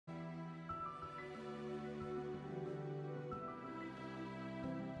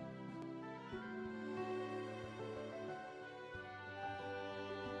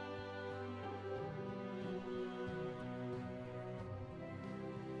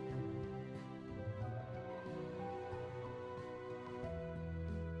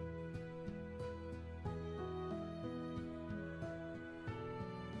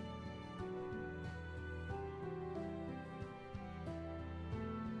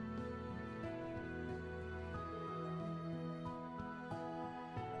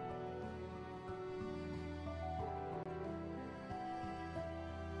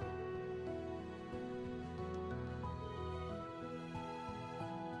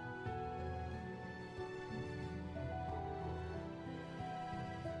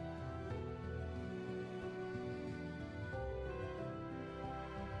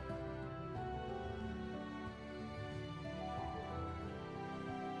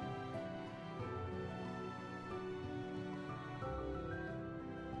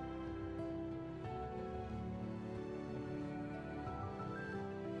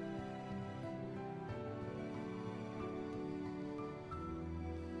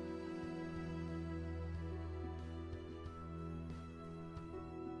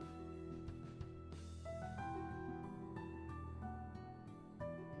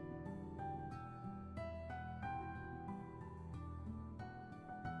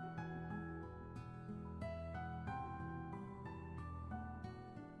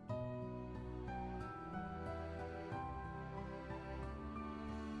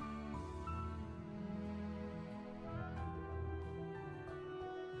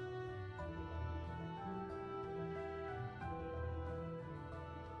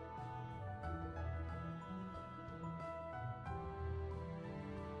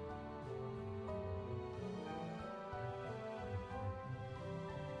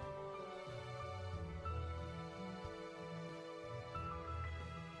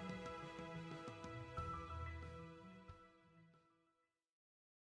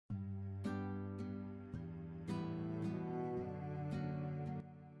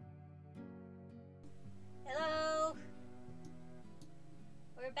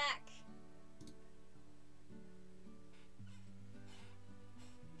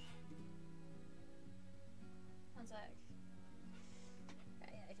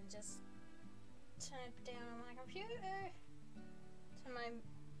turn it down on my computer. To my...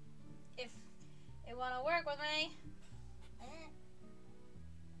 If it wanna work with me.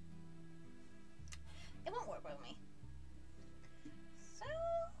 It won't work with me. So...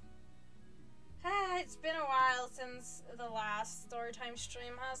 it's been a while since the last Storytime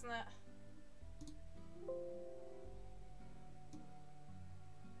stream, hasn't it?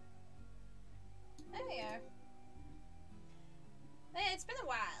 There we are. Hey, it's been a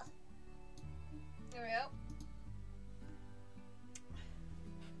while. Here we go.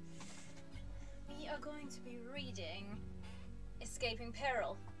 We are going to be reading Escaping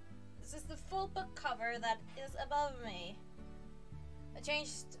Peril. This is the full book cover that is above me. I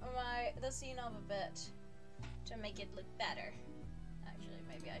changed the scene up a bit to make it look better. Actually,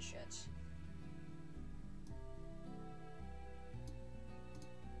 maybe I should.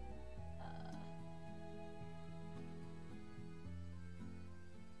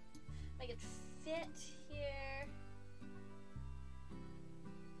 Make it fit here.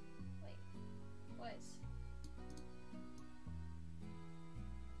 Wait, what?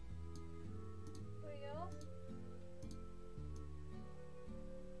 Here we go.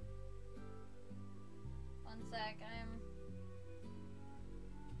 One sec,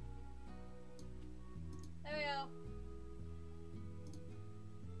 there we go.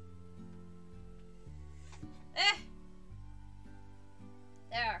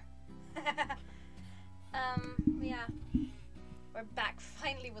 There. Yeah. We're back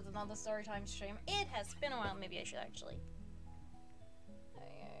finally with another Storytime stream. It has been a while, maybe I should actually.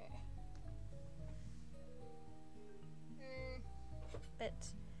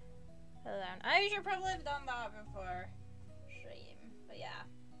 Bit down. I should probably have done that before stream, but yeah.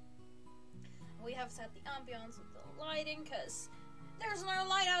 We have set the ambience with the lighting, because there's no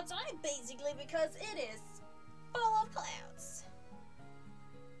light outside, basically, because it is full of clouds.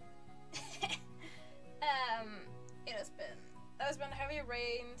 It has been heavy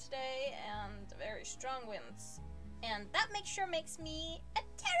rain today and very strong winds, and that makes me a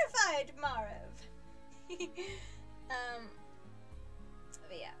terrified Marv.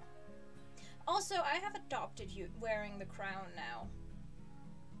 But yeah. Also, I have adopted you wearing the crown now.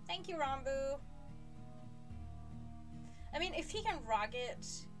 Thank you, Rambu. I mean, if he can rock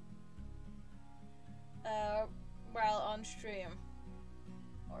it while on stream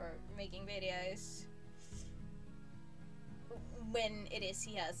or making videos, when it is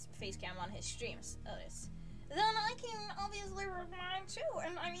he has face cam on his streams, then I can obviously rock mine too.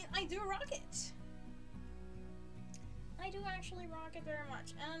 And I mean, I do rock it. I do actually rock it very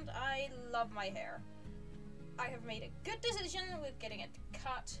much, and I love my hair. I have made a good decision with getting it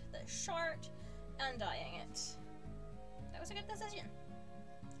cut short and dyeing it. That was a good decision.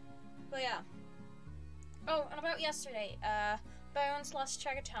 But yeah. Oh, and about yesterday, Bones lost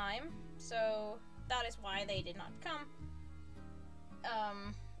track of time, so that is why they did not come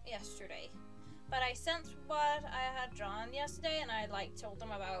yesterday. But I sent what I had drawn yesterday, and I told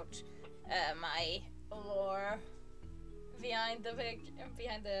them about my lore behind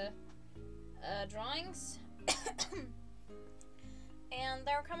the drawings. And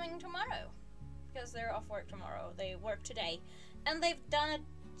they're coming tomorrow because they're off work tomorrow. They work today, and they've done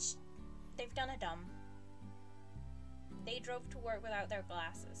a dumb. They drove to work without their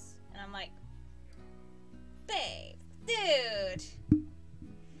glasses, and I'm like, babe, dude.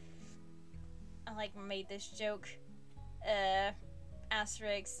 I made this joke.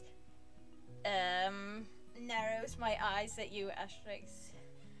 Asterix narrows my eyes at you, Asterix.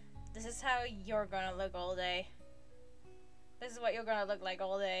 This is how you're gonna look all day. This is what you're gonna look like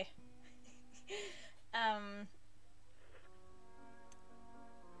all day. But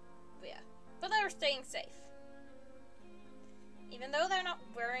yeah. But they're staying safe. Even though they're not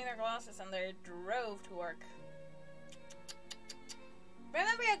wearing their glasses and they drove to work.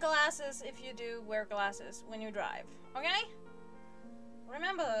 Remember your glasses if you do wear glasses when you drive, okay?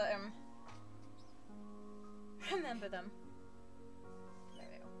 Remember them. Remember them. There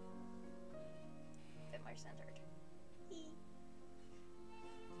we go. A bit more centered.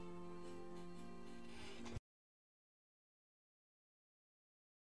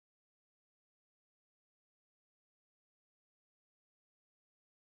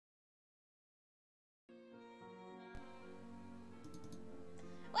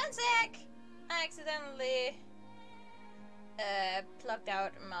 One sec! I accidentally plugged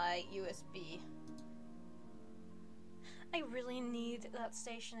out my USB. I really need that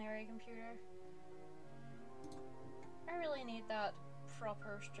stationary computer. I really need that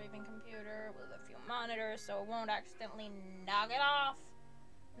proper streaming computer with a few monitors so it won't accidentally knock it off.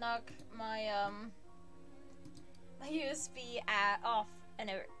 Knock my my USB off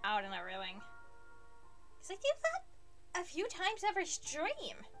and out and everything. Because I do that a few times every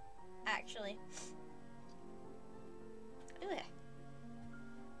stream, actually. Ugh.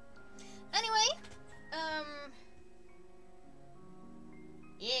 Anyway,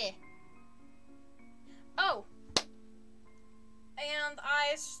 yeah. Oh, and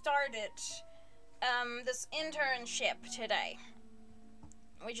I started this internship today,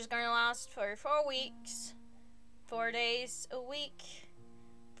 which is going to last for 4 weeks, 4 days a week,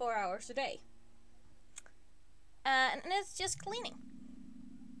 4 hours a day, and it's just cleaning.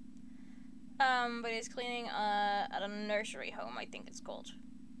 But it's cleaning at a nursery home, I think it's called.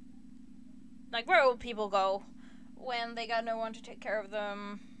 Like where old people go when they got no one to take care of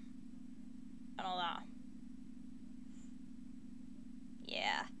them and all that.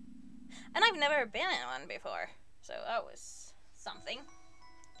 Yeah. And I've never been in one before, so that was something.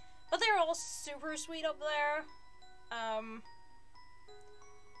 But they're all super sweet up there.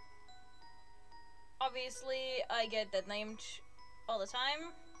 Obviously, I get that named all the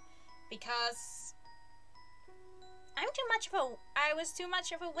time because I was too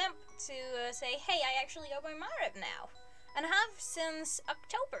much of a wimp to say, hey, I actually go by Marib now, and have since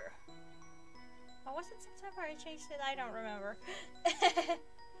October. Or was it September I changed it? I don't remember.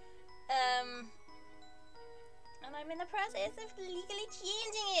 And I'm in the process of legally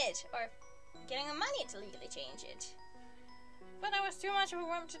changing it, or getting the money to legally change it. But I was too much of a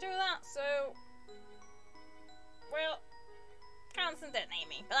wimp to do that, so, well, Constant didn't name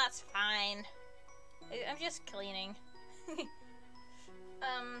me, but that's fine. I'm just cleaning. And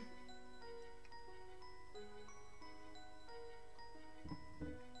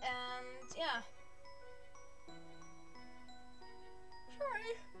yeah.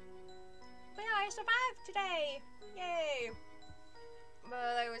 Sorry. But yeah, I survived today! Yay!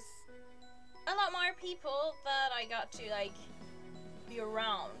 But there was a lot more people that I got to, like, be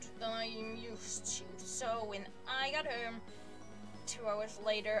around than I used to. So when I got home 2 hours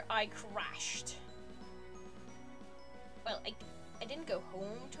later, I crashed. Well, I didn't go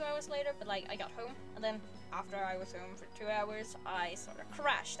home 2 hours later, but like I got home, and then after I was home for 2 hours, I sort of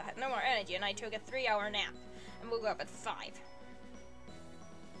crashed. I had no more energy, and I took a 3-hour nap and woke up at 5.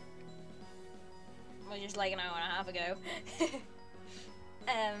 Which is like an hour and a half ago.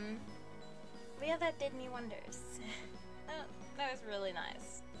 But yeah, that did me wonders. That was really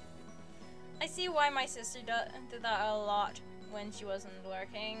nice. I see why my sister did that a lot when she wasn't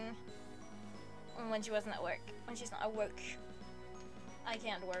working. When she wasn't at work. When she's not at work. I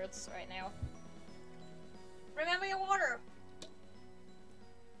can't words right now. Remember your water!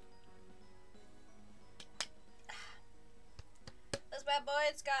 This bad boy,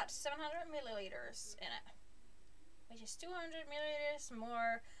 it's got 700 milliliters in it. Which is 200 milliliters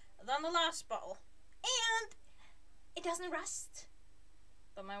more than the last bottle. And it doesn't rust.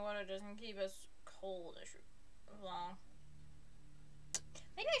 But my water doesn't keep as cold as long.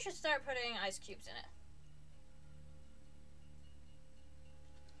 Maybe I should start putting ice cubes in it.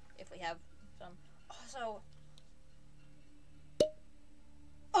 If we have some. Also.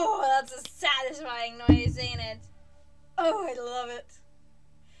 Oh, that's a satisfying noise, ain't it? Oh, I love it.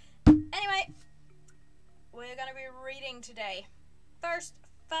 Anyway, we're gonna be reading today. First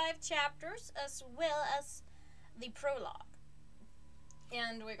 5 chapters as well as the prologue.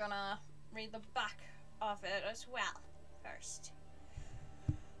 And we're gonna read the back of it as well first.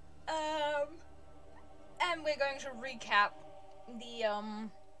 And we're going to recap the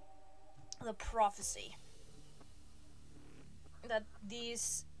prophecy that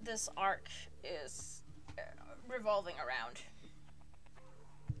this arc is revolving around.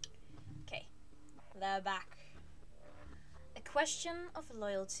 Okay, the back. A question of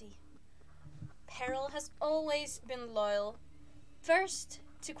loyalty. Peril has always been loyal, first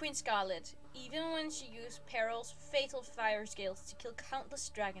to Queen Scarlet, even when she used Peril's fatal fire scales to kill countless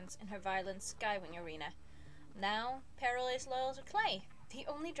dragons in her violent Skywing arena. Now, Peril is loyal to Clay, the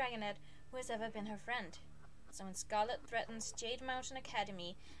only dragonette who has ever been her friend. So when Scarlet threatens Jade Mountain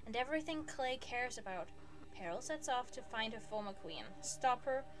Academy and everything Clay cares about, Peril sets off to find her former queen, stop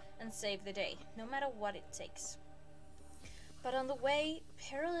her, and save the day, no matter what it takes. But on the way,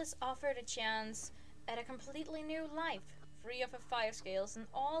 Peril is offered a chance at a completely new life, free of her fire scales and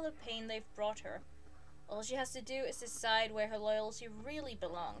all the pain they've brought her. All she has to do is decide where her loyalty really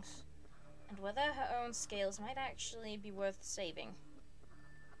belongs, and whether her own scales might actually be worth saving.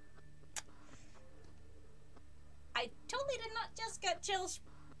 I totally did not just get chills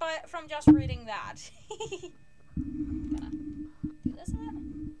from just reading that. Gonna do this a bit.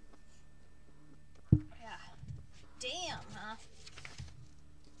 Yeah. Damn, huh?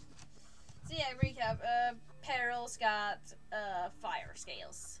 So yeah, recap. Peril's got fire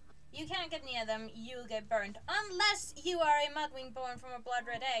scales. You can't get near them, you'll get burned. Unless you are a mudwing born from a blood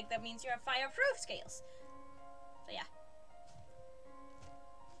red egg, that means you have fireproof scales. So yeah.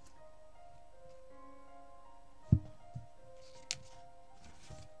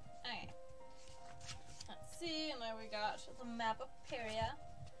 Okay. Let's see, and then we got the map of Peria.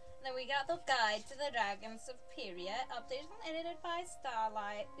 And then we got the guide to the dragons of Peria, updated and edited by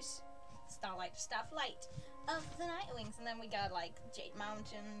Starlight of the Nightwings. And then we got like Jade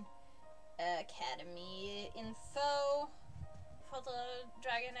Mountain Academy info for the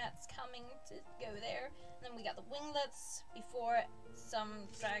dragonettes coming to go there. And then we got the winglets before some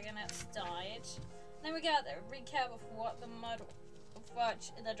dragonettes died. And then we got a recap of what the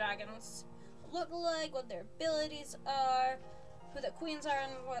dragons look like, what their abilities are, who the queens are,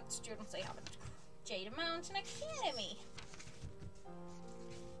 and what students they have at Jade Mountain Academy.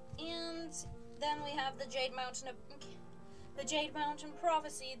 And then we have the Jade Mountain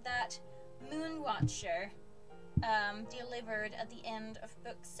prophecy that Moonwatcher delivered at the end of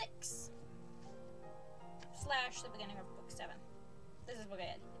book 6 / the beginning of book 7. This is book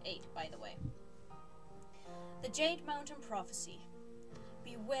 8, by the way. The Jade Mountain prophecy.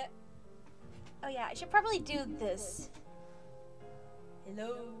 Beware. Oh yeah, I should probably do this.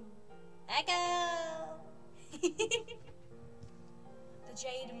 Hello, Echo. The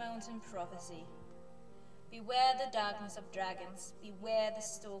Jade Mountain prophecy. Beware the darkness of dragons. Beware the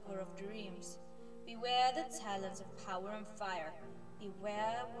stalker of dreams. Beware the talents of power and fire.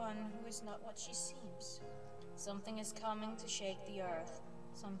 Beware one who is not what she seems. Something is coming to shake the earth.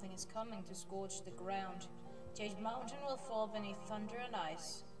 Something is coming to scorch the ground. Jade Mountain will fall beneath thunder and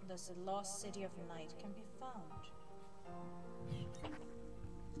ice. Thus the lost city of night can be found.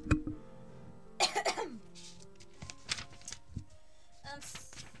 And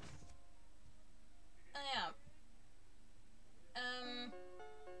yeah.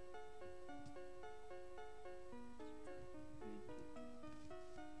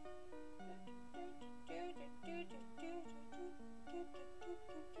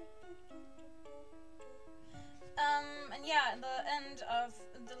 And yeah, the end of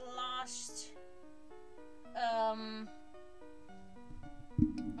the last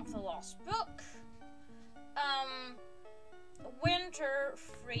book, Winter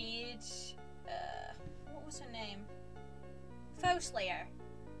freed, what was her name? Foeslayer.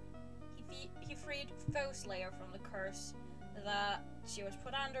 He freed Foeslayer from the curse that she was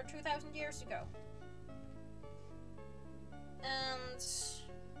put under 2,000 years ago. And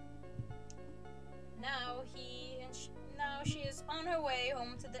now she is on her way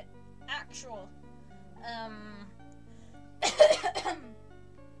home to the actual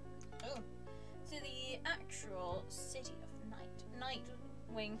to the actual city of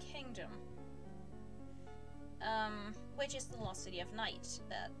Nightwing Kingdom, which is the lost city of night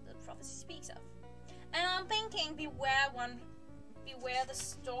that the prophecy speaks of. And I'm thinking, beware the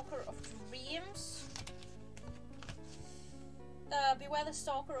stalker of dreams. Beware the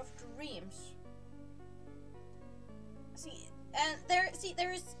stalker of dreams. There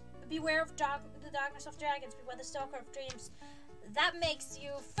is beware of the darkness of dragons. Beware the stalker of dreams. That makes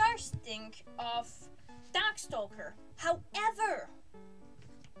you first think of Darkstalker. However,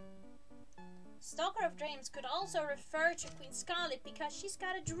 Stalker of Dreams could also refer to Queen Scarlet because she's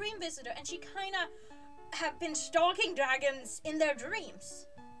got a dream visitor and she kinda have been stalking dragons in their dreams.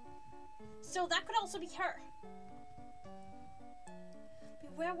 So that could also be her.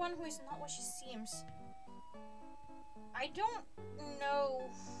 Beware one who is not what she seems. I don't know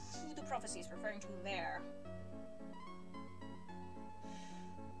who the prophecy is referring to there.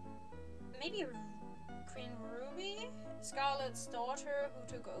 Maybe Queen Ruby? Scarlet's daughter who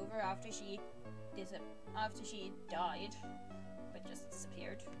took over after she died, but just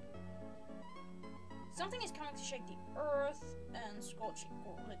disappeared. Something is coming to shake the earth and scorch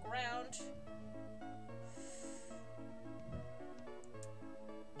the ground.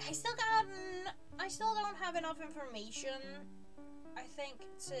 I still don't have enough information, I think,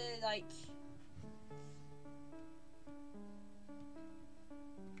 to like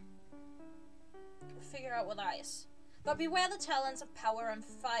figure out what that is. But beware the talents of power and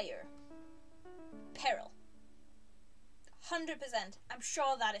fire. Peril. 100%. I'm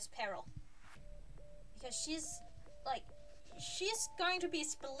sure that is Peril. Because she's going to be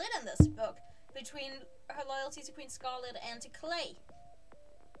split in this book between her loyalty to Queen Scarlet and to Clay.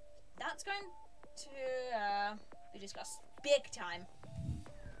 That's going to be discussed big time.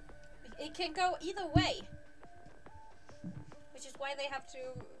 It can go either way. Which is why they have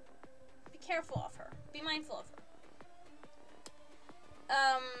to be careful of her. Be mindful of her.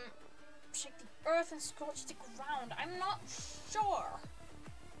 Shake the earth and scorch the ground. I'm not sure.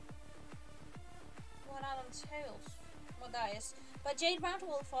 tails. What that is. But Jade Mountain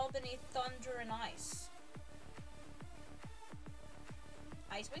will fall beneath thunder and ice.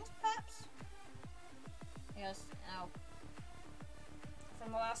 Ice wings, perhaps? Yes, now.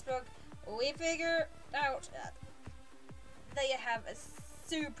 From the last book, we figure out that they have a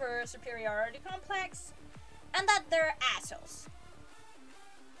super superiority complex and that they're assholes.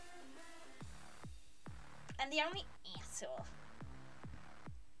 And the only asshole.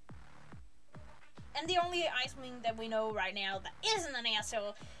 And the only ice wing that we know right now that isn't an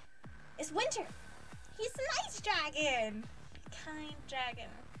asshole is Winter. He's a nice dragon. Kind dragon.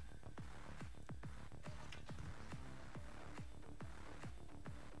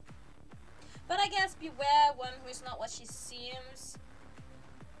 But I guess beware one who is not what she seems.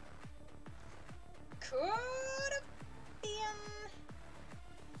 Could have been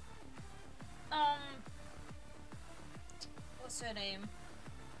what's her name?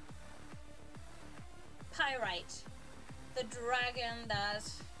 Pyrite, the dragon that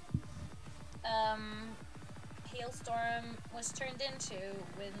Hailstorm was turned into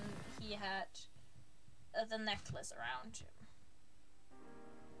when he had the necklace around him.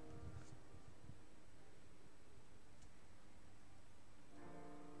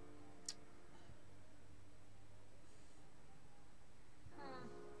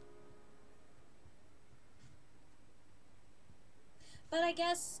 But I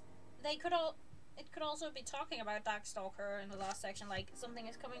guess they could all. It could also be talking about Darkstalker in the last section, like something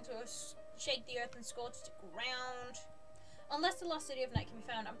is coming to us, shake the earth and scorch the ground. Unless the lost city of night can be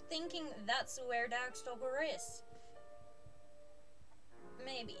found, I'm thinking that's where Darkstalker is.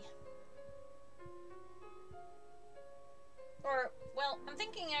 Maybe. Or, well, I'm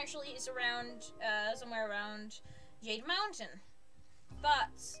thinking actually he's around, somewhere around Jade Mountain. But,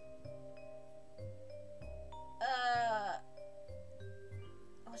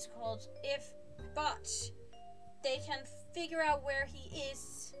 what's it called? But they can figure out where he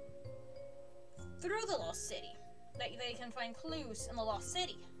is through the Lost City. Like, they can find clues in the Lost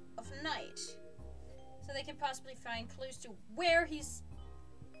City of Night. So they can possibly find clues to where he's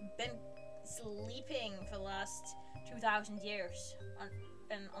been sleeping for the last 2,000 years.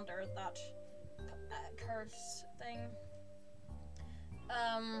 Been under that curse thing.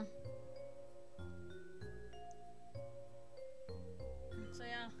 So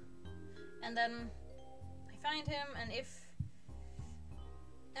yeah. And then I find him, and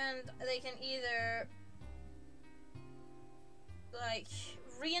they can either like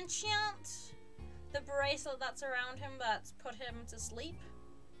re-enchant the bracelet that's around him that's put him to sleep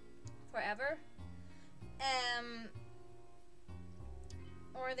forever,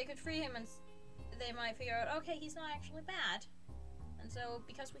 or they could free him and they might figure out, okay, he's not actually bad, and so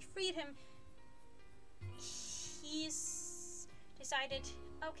because we freed him, he's decided,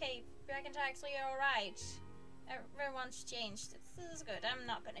 okay, Dragon's actually alright. Everyone's changed. This is good. I'm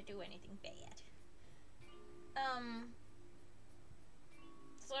not gonna do anything bad.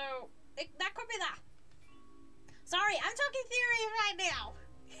 So, that could be that. Sorry, I'm talking theory right now.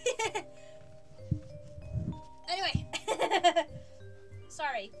 Anyway.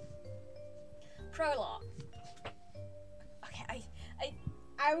 Sorry. Prologue. Okay,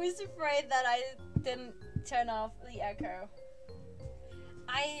 I was afraid that I didn't turn off the echo.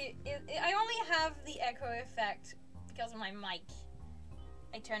 I only have the echo effect because of my mic.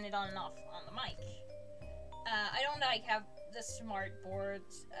 I turn it on and off on the mic. I don't like have the smart board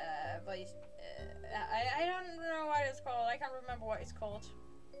voice. I don't know what it's called. I can't remember what it's called.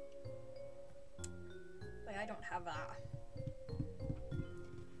 But I don't have that.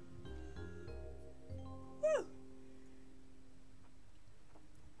 Woo!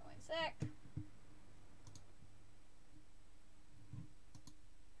 One sec.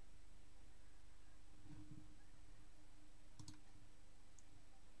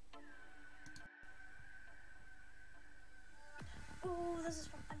 Ooh, this is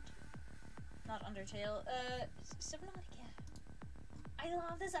from not Undertale. Subnautica. I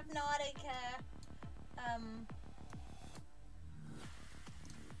love the Subnautica.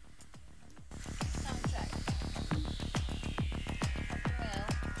 Soundtrack. Well.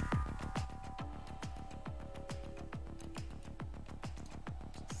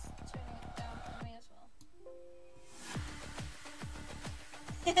 Just turning it down for me as well.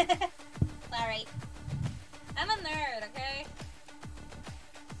 Sorry. I'm a nerd, okay?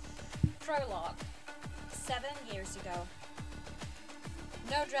 Prologue. 7 years ago.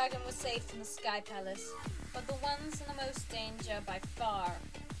 No dragon was safe in the Sky Palace, but the ones in the most danger by far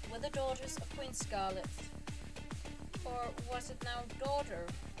were the daughters of Queen Scarlet. Or was it now daughter,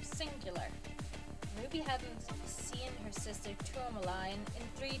 singular? Ruby hadn't seen her sister Tourmaline in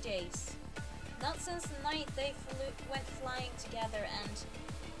 3 days. Not since the night they went flying together, and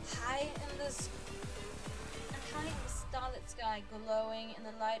high in the starlit sky, glowing in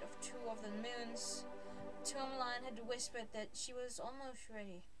the light of 2 of the moons, Tourmaline had whispered that she was almost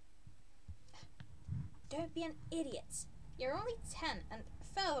ready. Don't be an idiot. You're only 10, and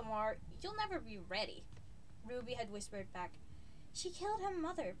furthermore, you'll never be ready, Ruby had whispered back. She killed her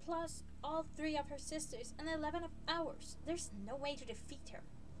mother, plus all 3 of her sisters in 11 hours. There's no way to defeat her.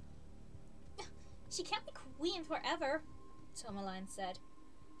 She can't be queen forever, Tourmaline said.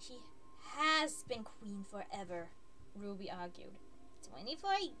 She has been queen forever, Ruby argued.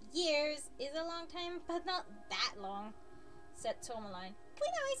 24 years is a long time, but not that long, said Tourmaline.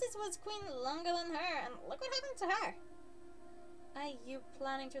 Queen Oasis was queen longer than her, and look what happened to her. Are you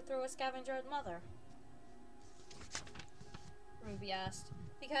planning to throw a scavenger at Mother? Ruby asked,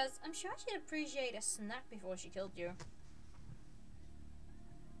 because I'm sure she'd appreciate a snack before she killed you.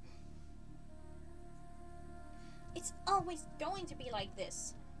 It's always going to be like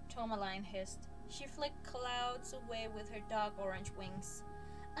this, Tourmaline hissed. She flicked clouds away with her dark orange wings.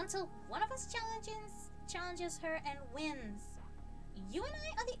 Until one of us challenges her and wins. You and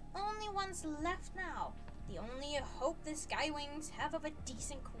I are the only ones left now. The only hope the Skywings have of a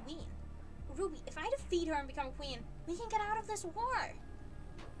decent queen. Ruby, if I defeat her and become queen, we can get out of this war.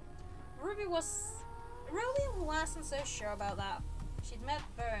 Ruby wasn't so sure about that. She'd met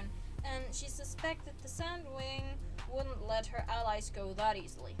Byrne, and she suspected the Sandwing wouldn't let her allies go that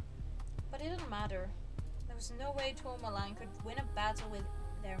easily. But it didn't matter. There was no way Tourmaline could win a battle with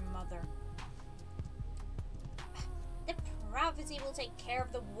their mother. The prophecy will take care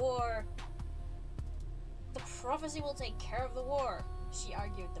of the war. The prophecy will take care of the war, she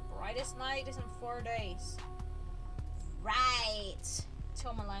argued. The brightest night is in 4 days. Right,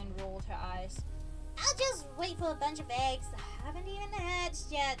 Tourmaline rolled her eyes. I'll just wait for a bunch of eggs that haven't even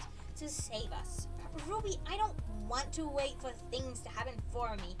hatched yet to save us. Ruby, I don't want to wait for things to happen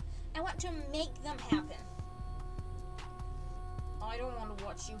for me. I want to make them happen. I don't want to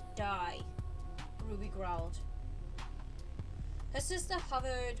watch you die, Ruby growled. Her sister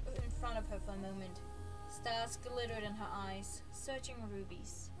hovered in front of her for a moment. Stars glittered in her eyes, searching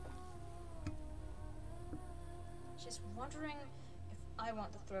Ruby's. She's wondering if I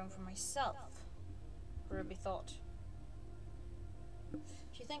want the throne for myself, Ruby thought.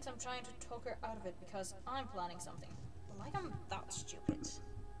 She thinks I'm trying to talk her out of it because I'm planning something. Like I'm that stupid.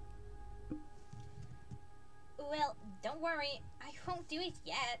 Well, don't worry, I won't do it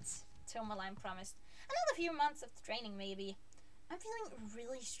yet, Tourmaline promised. Another few months of training, maybe. I'm feeling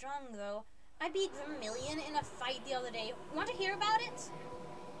really strong, though. I beat Vermilion in a fight the other day. Want to hear about it?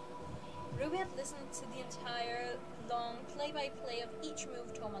 Ruby had listened to the entire long play-by-play of each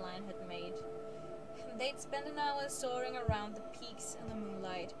move Tourmaline had made. They'd spent an hour soaring around the peaks in the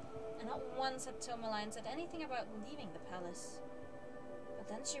moonlight, and not once had Tourmaline said anything about leaving the palace. But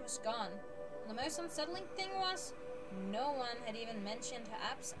then she was gone. And the most unsettling thing was, no one had even mentioned her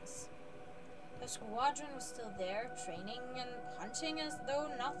absence. Her squadron was still there, training and hunting as though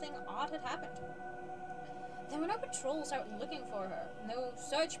nothing odd had happened. There were no patrols out looking for her, no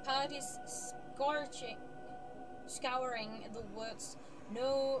search parties scouring the woods,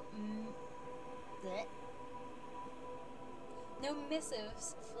 no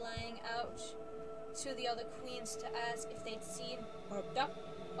missives flying out to the other queens to ask if they'd seen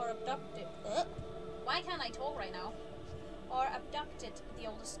or abducted. Why can't I talk right now? Or abducted the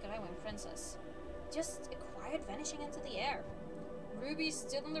oldest Skywing princess. Just a quiet vanishing into the air. Ruby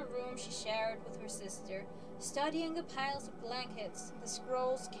stood in the room she shared with her sister, studying the piles of blankets, the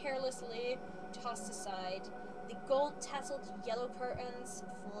scrolls carelessly tossed aside, the gold-tasseled yellow curtains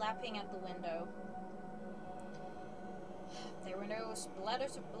flapping at the window. There were no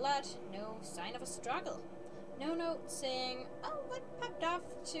splatters of blood, no sign of a struggle. No note saying, oh, I popped off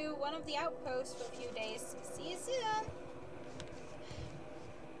to one of the outposts for a few days. See you soon.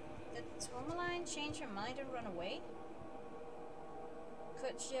 Did Tourmaline change her mind and run away?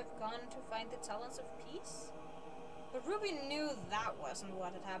 Could she have gone to find the talents of peace? But Ruby knew that wasn't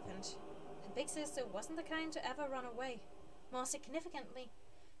what had happened. Her big sister wasn't the kind to ever run away. More significantly,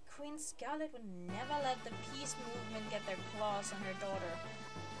 Queen Scarlet would never let the peace movement get their claws on her daughter.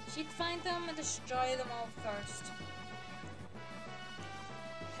 She'd find them and destroy them all first.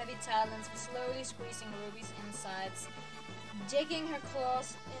 Heavy talons were slowly squeezing Ruby's insides, digging her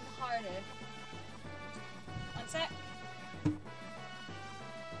claws in harder. One sec. There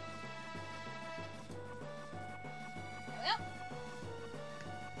we go.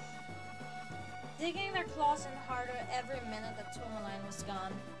 Digging their claws in harder every minute that Tourmaline was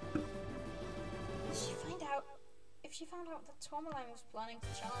gone. Did she find out if she found out that Tourmaline was planning to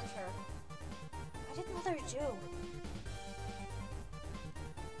challenge her. I didn't know what to do.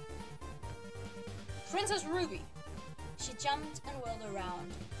 Princess Ruby! She jumped and whirled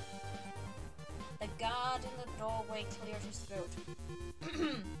around. The guard in the doorway cleared his throat.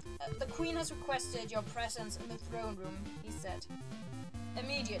 The Queen has requested your presence in the throne room, he said.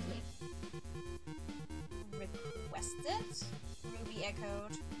 Immediately. Requested? Ruby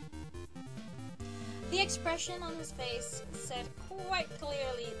echoed. The expression on his face said quite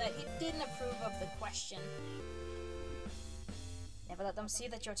clearly that he didn't approve of the question. Never let them see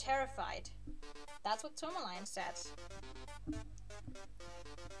that you're terrified. That's what Tourmaline said.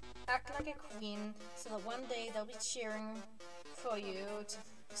 Act like a queen so that one day they'll be cheering for you to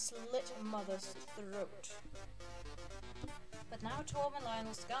slit Mother's throat. But now Tourmaline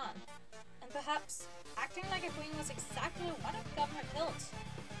was gone, and perhaps acting like a queen was exactly what had gotten her killed.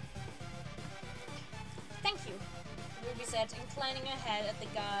 Thank you, Ruby said, inclining her head at the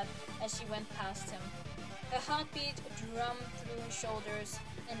guard as she went past him. Her heartbeat drummed through her shoulders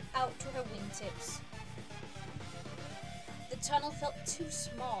and out to her wingtips. The tunnel felt too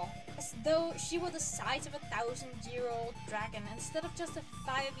small, as though she were the size of a 1,000-year-old dragon instead of just a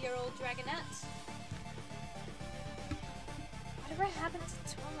 5-year-old dragonette. Whatever happened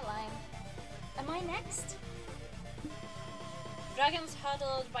to Tourmaline? Am I next? Dragons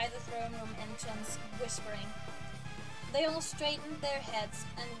huddled by the throne room entrance, whispering. They all straightened their heads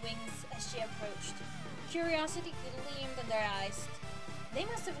and wings as she approached. Curiosity gleamed in their eyes. They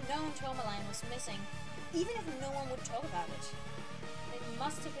must have known Tourmaline was missing, even if no one would talk about it. They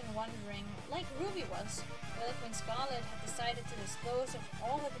must have been wondering, like Ruby was, whether Queen Scarlet had decided to dispose of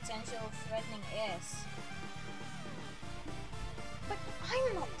all her potential threatening heirs. But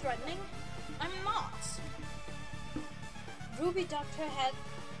I'm not threatening. I'm not. Ruby ducked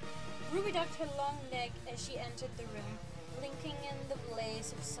her long neck as she entered the room, blinking in the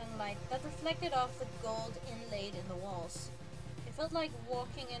blaze of sunlight that reflected off the gold inlaid in the walls. It felt like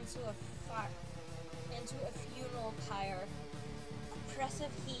walking into a funeral pyre.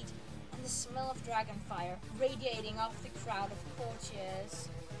 Oppressive heat and the smell of dragon fire radiating off the crowd of courtiers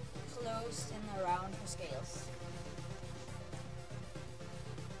closed in around her scales.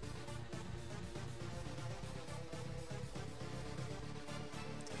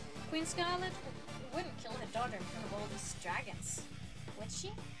 Queen Scarlet wouldn't kill her daughter in front of all these dragons, would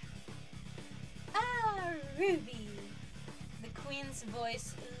she? Ah, Ruby! The Queen's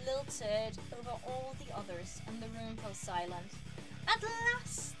voice lilted over all the others, and the room fell silent. At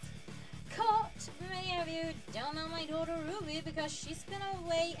last! Caught! Many of you don't know my daughter Ruby because she's been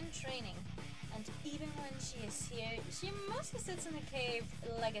away in training. And even when she is here, she mostly sits in a cave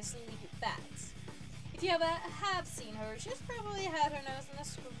like a sleepy bat. If you ever have seen her, she's probably had her nose in a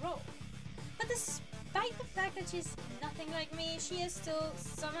scroll. But despite the fact that she's nothing like me, she is still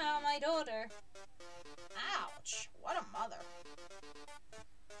somehow my daughter. Ouch, what a mother.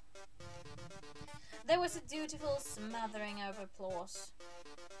 There was a dutiful smattering of applause.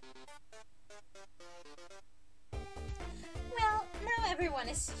 Well, now everyone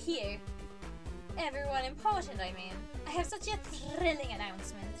is here. Everyone important, I mean. I have such a thrilling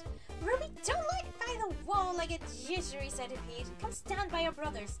announcement. Ruby, don't lie by the wall like a jittery centipede. Come stand by your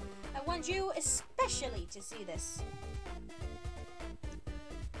brothers. I want you especially to see this.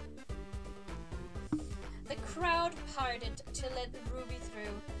 The crowd parted to let Ruby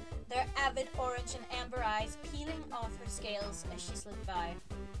through, their avid orange and amber eyes peeling off her scales as she slid by.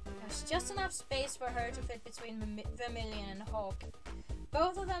 There was just enough space for her to fit between Vermilion and Hawk,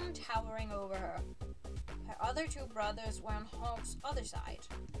 both of them towering over her. Her other two brothers were on Hawk's other side.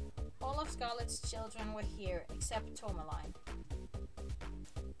 All of Scarlet's children were here, except Tourmaline.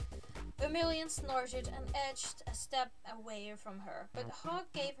 Vermilion snorted and edged a step away from her, but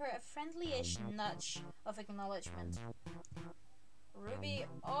Hawk gave her a friendly-ish nudge of acknowledgement. Ruby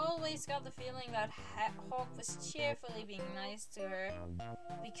always got the feeling that Hawk was cheerfully being nice to her,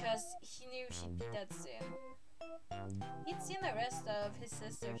 because he knew she'd be dead soon. He'd seen the rest of his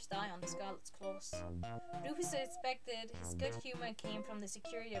sisters die on the Scarlet's claws. Ruby suspected his good humor came from the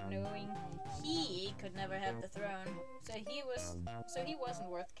security of knowing he could never have the throne, so he wasn't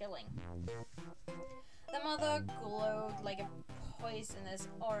worth killing. The mother glowed like a poisonous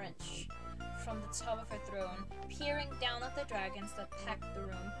orange from the top of her throne, peering down at the dragons that packed the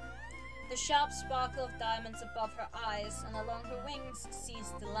room. The sharp sparkle of diamonds above her eyes and along her wings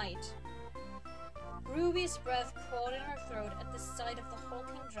seized the light. Ruby's breath caught in her throat at the sight of the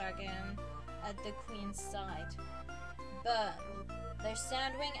hulking dragon at the Queen's side. Burn, their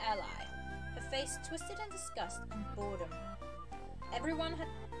sandwing ally, her face twisted in disgust and boredom. Everyone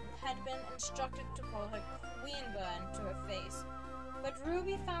had been instructed to call her queen burn to her face, but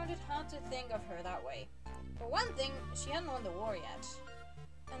Ruby found it hard to think of her that way. For one thing, she hadn't won the war yet.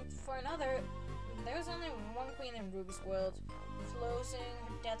 And for another, there was only one queen in Ruby's world, floating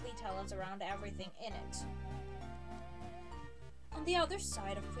her deadly talons around everything in it. On the other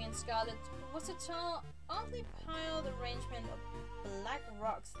side of Queen Scarlet was a tall, oddly piled arrangement of black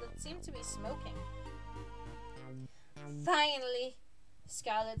rocks that seemed to be smoking. Finally,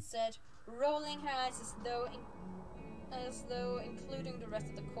 Scarlet said, rolling her eyes as though including the rest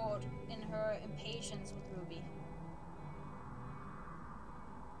of the court in her impatience with Ruby.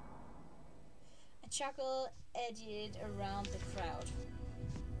 A chuckle eddied around the crowd.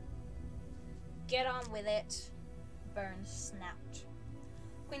 Get on with it, Burns snapped.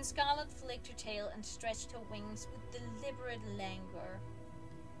 Queen Scarlet flicked her tail and stretched her wings with deliberate languor.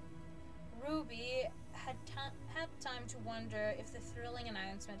 Ruby had time to wonder if the thrilling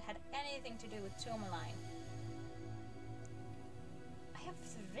announcement had anything to do with Tourmaline. I have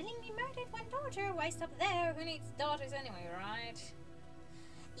thrillingly murdered one daughter. Why stop there? Who needs daughters anyway, right?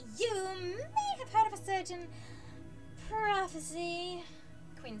 You may have heard of a certain prophecy,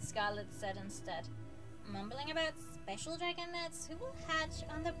 Queen Scarlet said instead, mumbling about special dragonets who will hatch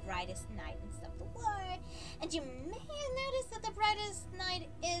on the brightest night and stop the war. And you may have noticed that the brightest night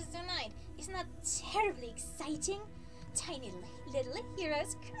is tonight. Isn't that terribly exciting? Tiny little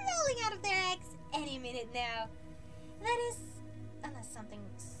heroes crawling out of their eggs any minute now. That is, unless something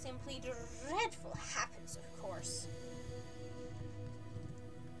simply dreadful happens, of course.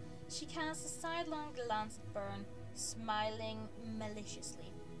 She cast a sidelong glance at Burn, smiling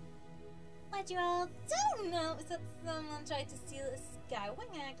maliciously. What you all don't know is that someone tried to steal a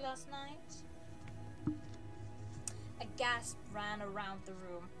skywing egg last night. A gasp ran around the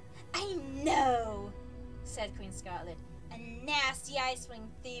room. I know, said Queen Scarlet. A nasty Icewing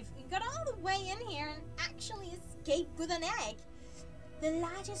thief who got all the way in here and actually escaped with an egg. The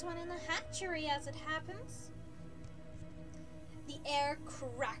largest one in the hatchery, as it happens. The air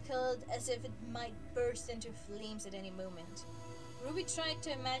crackled as if it might burst into flames at any moment. Ruby tried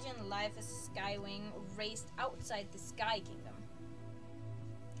to imagine life as a skywing raised outside the Sky Kingdom.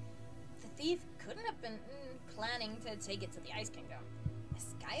 The thief couldn't have been planning to take it to the Ice Kingdom. A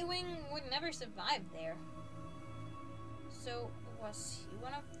skywing would never survive there. So, was he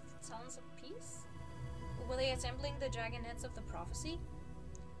one of the Talons of Peace? Were they assembling the dragonets of the prophecy?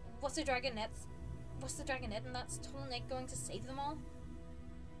 Was the dragonet in that tall neck going to save them all?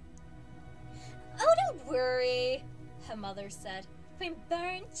 Oh, don't worry, her mother said. Queen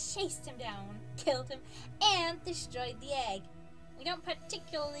Burn chased him down, killed him, and destroyed the egg. We don't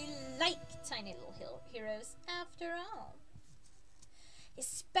particularly like tiny little heroes, after all.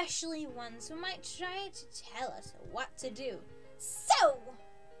 Especially ones who might try to tell us what to do. So!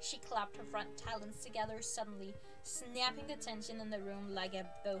 She clapped her front talons together suddenly, snapping the tension in the room like a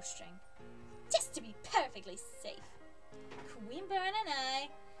bowstring. Just to be perfectly safe. Queen Burn and I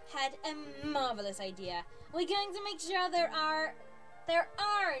had a marvelous idea. We're going to make sure there are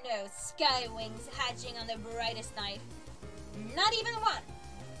no skywings hatching on the brightest night. Not even one.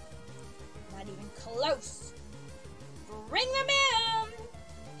 Not even close. Bring them in,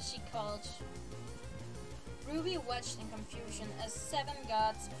 she called. Ruby watched in confusion as 7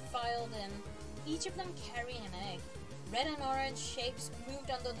 guards filed in, each of them carrying an egg. Red and orange shapes moved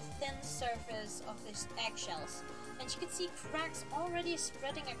under the thin surface of these eggshells, and she could see cracks already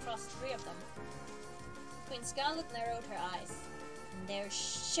spreading across 3 of them. Queen Scarlet narrowed her eyes. There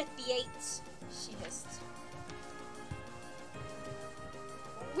should be 8, she hissed.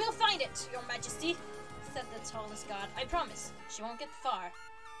 We'll find it, Your Majesty, said the tallest guard. I promise, she won't get far.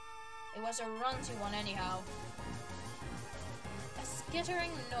 It was a run-to one anyhow. A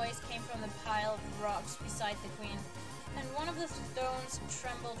skittering noise came from the pile of rocks beside the queen, and one of the stones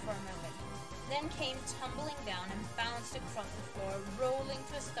trembled for a moment, then came tumbling down and bounced across the floor, rolling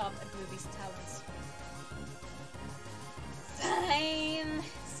to a stop at Ruby's talons. Fine,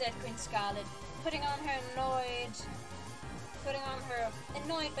 said Queen Scarlet, putting on her annoyed,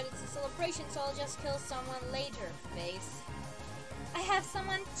 but it's a celebration, so I'll just kill someone later face. I have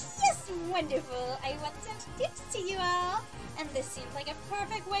someone just wonderful I want to introduce to you all, and this seems like a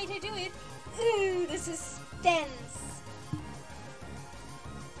perfect way to do it. Ooh, the suspense!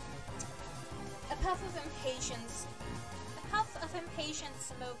 A puff of impatient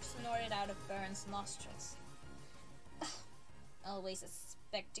smoke snorted out of Burn's nostrils. Always a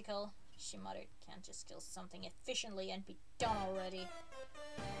spectacle, she muttered. Can't just kill something efficiently and be done already.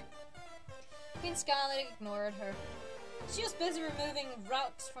 Queen Scarlet ignored her. She was busy removing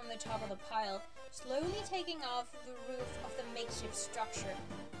rocks from the top of the pile, slowly taking off the roof of the makeshift structure,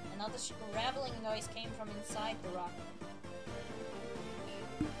 and Another scrabbling noise came from inside the rock.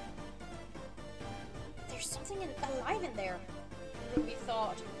 There's something alive in there, Ruby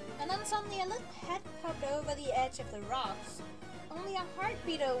thought. And then suddenly a little head popped over the edge of the rocks. Only a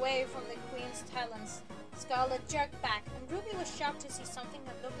heartbeat away from the queen's talons, Scarlet jerked back, and Ruby was shocked to see something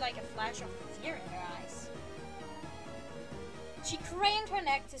that looked like a flash of fear in her eyes. She craned her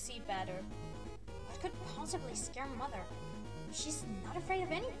neck to see better. What could possibly scare Mother? She's not afraid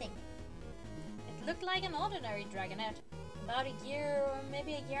of anything. It looked like an ordinary dragonette, about a year or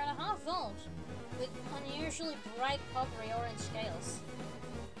maybe a year and a half old, with unusually bright coppery orange scales.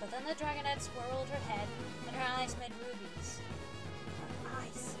 But then the dragonette swirled her head, and her eyes met Ruby's. Her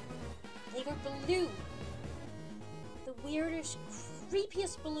eyes. They were blue. The weirdest,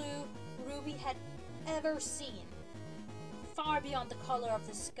 creepiest blue Ruby had ever seen. Far beyond the color of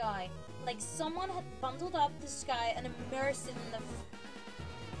the sky, like someone had bundled up the sky and immersed it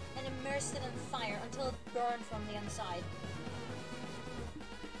in fire until it burned from the inside.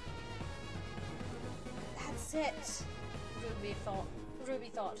 That's it, Ruby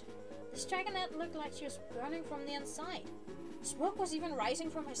thought. This dragonette looked like she was burning from the inside. Smoke was even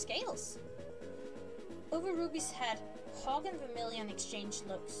rising from her scales. Over Ruby's head, Hog and Vermilion exchanged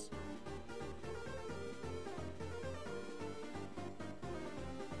looks.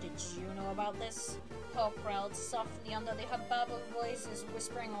 Did you know about this? Hog growled softly under the hubbub of voices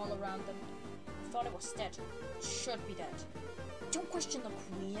whispering all around them. I thought it was dead. It should be dead. Don't question the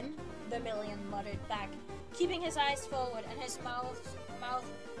queen, Vermilion muttered back, keeping his eyes forward and his mouth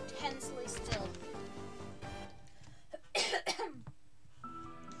tensely still. It's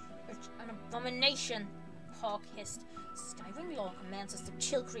an abomination, Hawk hissed. Skyrim law commands us to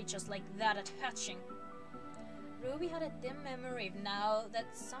kill creatures like that at hatching. Ruby had a dim memory now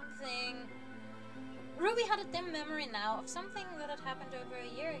of something that had happened over a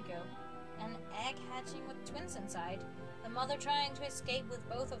year ago. An egg hatching with twins inside, the mother trying to escape with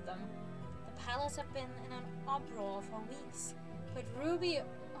both of them. The palace had been in an uproar for weeks, but Ruby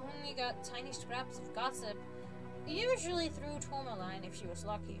only got tiny scraps of gossip, usually through Tourmaline if she was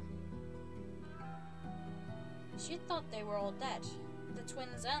lucky. She thought they were all dead, the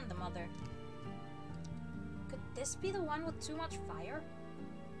twins and the mother. Could this be the one with too much fire?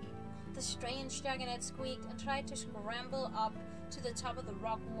 The strange dragonette squeaked and tried to scramble up to the top of the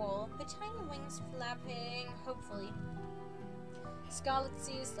rock wall, her tiny wings flapping hopefully. Scarlet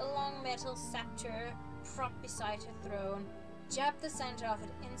seized a long metal scepter propped beside her throne, jabbed the center of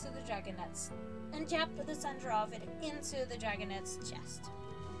it into the dragonette's chest.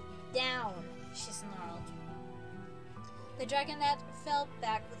 Down, she snarled. The dragonette fell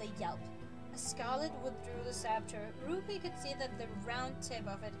back with a yelp. As Scarlet withdrew the scepter, Ruby could see that the round tip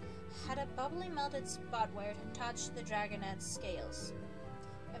of it had a bubbly melted spot where it had touched the dragonette's scales.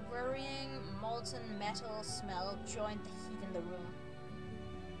 A worrying, molten metal smell joined the heat in the room.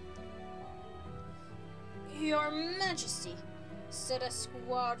 Your Majesty, said a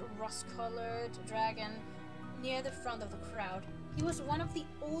squat, rust-colored dragon near the front of the crowd. He was one of the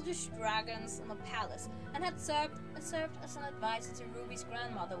oldest dragons in the palace and had served as an advisor to Ruby's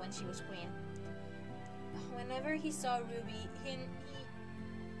grandmother when she was queen. Whenever he saw Ruby, he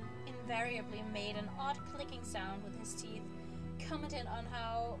invariably made an odd clicking sound with his teeth, commented on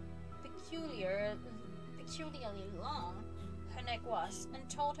how peculiarly long her neck was, and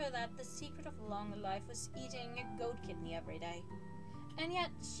told her that the secret of long life was eating a goat kidney every day. And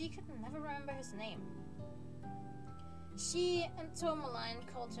yet, she could never remember his name. She and Tourmaline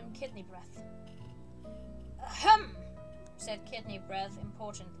called him Kidney Breath. Ahem, said Kidney Breath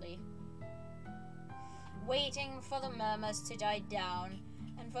importantly, waiting for the murmurs to die down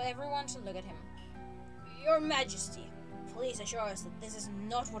and for everyone to look at him. Your Majesty, please assure us that this is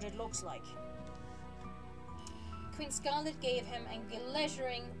not what it looks like. Queen Scarlet gave him a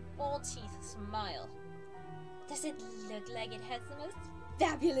glittering, all-teeth smile. Does it look like it has the most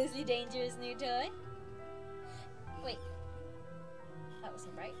fabulously dangerous new toy? Wait, that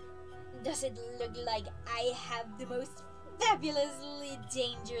wasn't right. Does it look like I have the most fabulously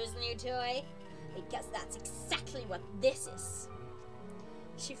dangerous new toy? Because that's exactly what this is.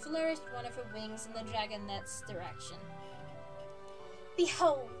 She flourished one of her wings in the dragonette's direction.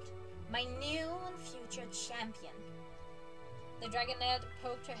 Behold, my new and future champion. The dragonette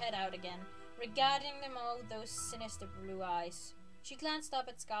poked her head out again, regarding them all with those sinister blue eyes. She glanced up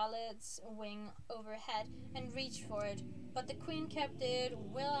at Scarlet's wing overhead and reached for it, but the queen kept it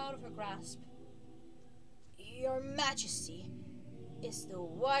well out of her grasp. Your Majesty is the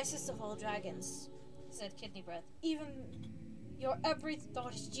wisest of all dragons, said Kidney Breath. Even your every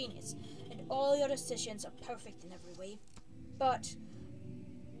thought is genius, and all your decisions are perfect in every way. But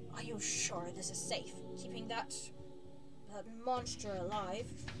Are you sure this is safe? Keeping that monster alive?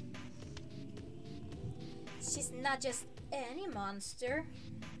 She's not just any monster,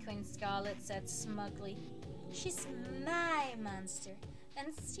 Queen Scarlet said smugly. She's my monster, and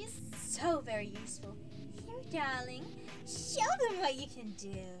she's so very useful. Here, darling, show them what you can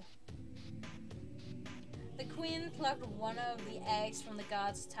do. The queen plucked one of the eggs from the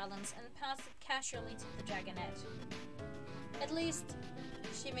guard's talons and passed it casually to the dragonette. At least,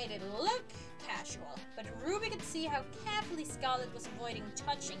 she made it look casual, but Ruby could see how carefully Scarlet was avoiding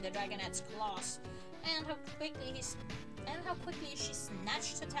touching the dragonette's claws, and how quickly she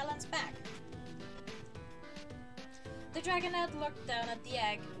snatched her talons back. The dragonette looked down at the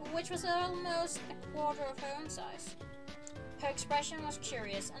egg, which was almost a quarter of her own size. Her expression was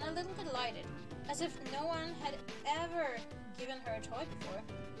curious and a little delighted, as if no one had ever given her a toy before.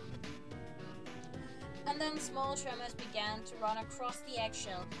 And then small tremors began to run across the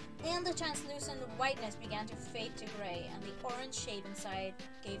eggshell, and the translucent whiteness began to fade to grey, and the orange shape inside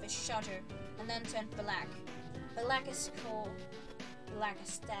gave a shudder, and then turned black. Black as coal, black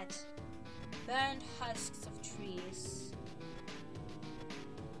as death. Burned husks of trees.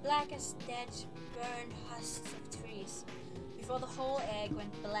 Black as dead, burned husks of trees. Before the whole egg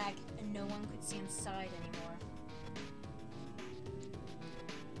went black and no one could see inside anymore.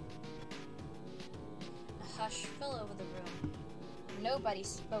 A hush fell over the room. Nobody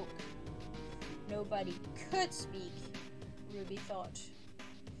spoke. Nobody could speak, Ruby thought.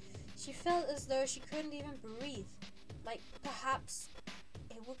 She felt as though she couldn't even breathe. Like, perhaps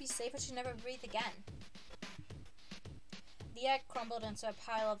it would be safer to never breathe again. The egg crumbled into a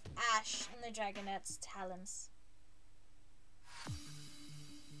pile of ash in the dragonette's talons.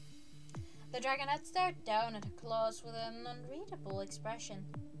 The dragonette stared down at her claws with an unreadable expression.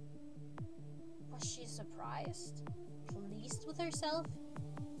 Was she surprised? Pleased with herself?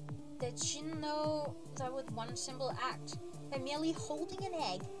 Did she know that with one simple act, by merely holding an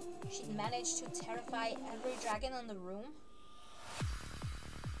egg, she'd managed to terrify every dragon in the room?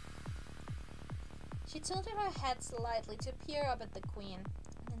 She tilted her head slightly to peer up at the queen,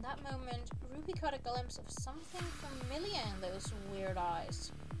 and in that moment, Ruby caught a glimpse of something familiar in those weird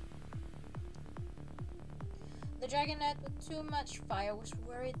eyes. The dragonette with too much fire was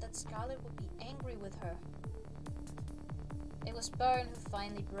worried that Scarlet would be angry with her. It was Byrne who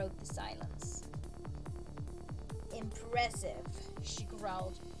finally broke the silence. Impressive, she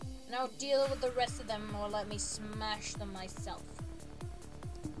growled. Now deal with the rest of them or let me smash them myself.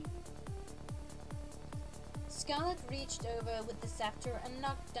 Scarlet reached over with the scepter and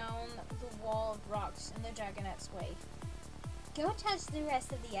knocked down the wall of rocks in the dragonette's way. Go touch the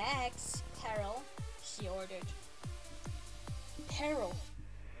rest of the eggs, Peril, she ordered. Peril,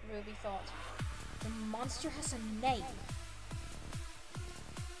 Ruby thought. The monster has a name.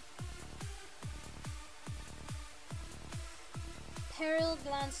 Peril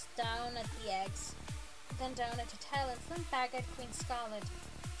glanced down at the eggs, then down at her talons, then back at Queen Scarlet.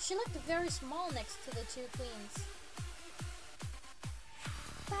 She looked very small next to the two queens.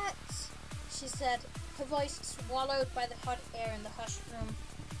 But, she said, her voice swallowed by the hot air in the hushed room.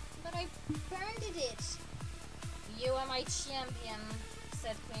 But I burned it. You are my champion,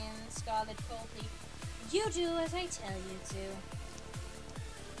 said Queen Scarlet coldly. You do as I tell you to.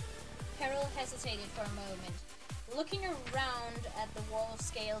 Peril hesitated for a moment, looking around at the wall of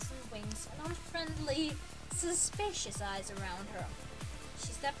scales and wings and unfriendly, suspicious eyes around her.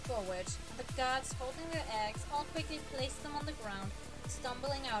 She stepped forward, and the guards holding their eggs all quickly placed them on the ground,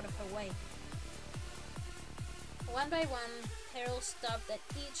 stumbling out of her way. One by one, Peril stopped at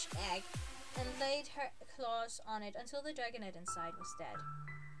each egg and laid her claws on it until the dragonette inside was dead.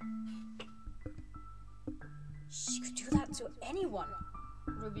 She could do that to anyone,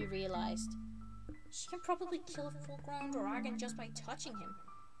 Ruby realized. She can probably kill a full-grown dragon just by touching him.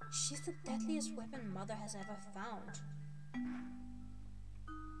 She's the deadliest weapon Mother has ever found.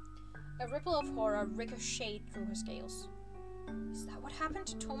 A ripple of horror ricocheted through her scales. Is that what happened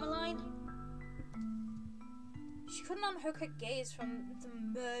to Tourmaline? She couldn't unhook her gaze from the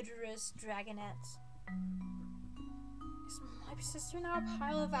murderous dragonette. Is my sister now a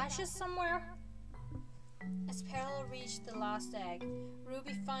pile of ashes somewhere? As Peril reached the last egg,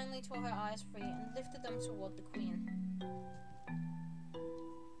 Ruby finally tore her eyes free and lifted them toward the queen.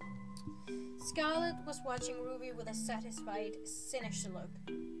 Scarlet was watching Ruby with a satisfied, sinister look.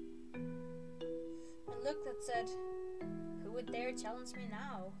 A look that said, "Who would dare challenge me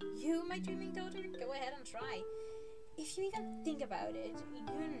now? You, my dreaming daughter? Go ahead and try. If you even think about it,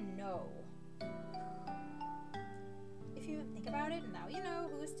 you know." If you think about it, now you know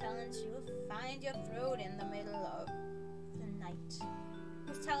whose talent you will find your throat in the middle of the night.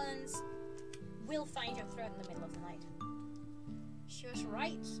 whose talons will find your throat in the middle of the night. She was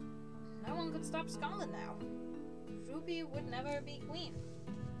right. No one could stop Scarlet now. Ruby would never be queen.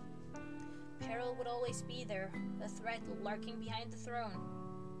 Peril would always be there, the threat lurking behind the throne.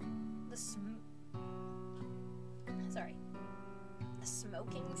 The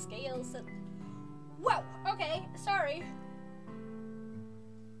smoking scales that... Whoa! Okay, sorry.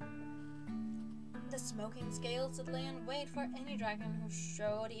 The smoking scales that lay in wait for any dragon who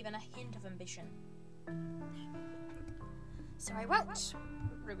showed even a hint of ambition. So I won't,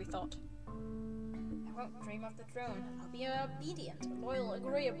 Ruby thought. I won't dream of the throne. I'll be obedient, loyal,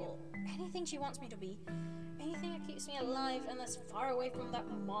 agreeable. Anything she wants me to be. Anything that keeps me alive and as far away from that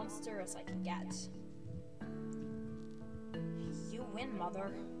monster as I can get. You win,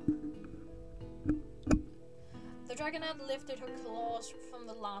 Mother. The dragonette lifted her claws from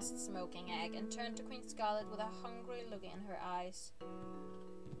the last smoking egg and turned to Queen Scarlet with a hungry look in her eyes.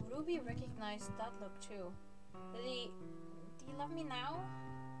 Ruby recognized that look too. Do you love me now?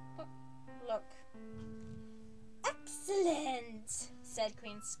 Look. Excellent, said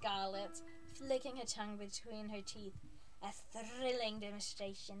Queen Scarlet, flicking her tongue between her teeth. A thrilling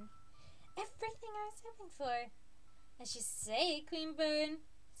demonstration. Everything I was hoping for. As you say, Queen Byrne.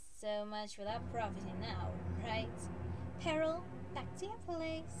 So much for that profiting now, right? Peril, back to your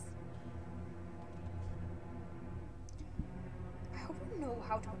place. I hope you know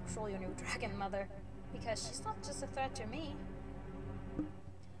how to control your new dragon, Mother, because she's not just a threat to me.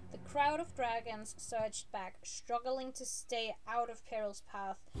 The crowd of dragons surged back, struggling to stay out of Peril's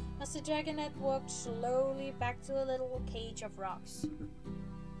path, as the dragonette walked slowly back to the little cage of rocks.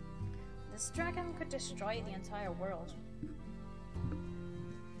 This dragon could destroy the entire world.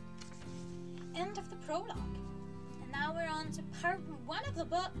 End of the prologue. And now we're on to part 1 of the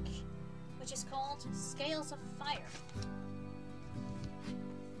book, which is called Scales of Fire.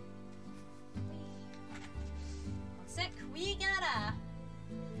 One sec, we gotta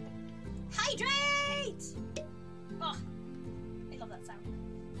hydrate! Oh, I love that sound.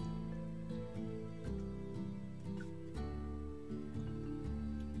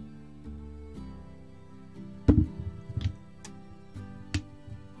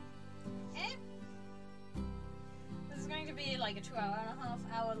 Like a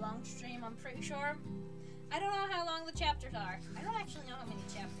 2.5 hour long stream, I'm pretty sure. I don't know how long the chapters are. I don't actually know how many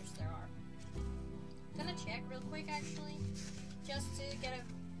chapters there are. I'm gonna check real quick actually, just to get a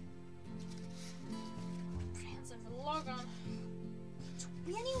comprehensive log on.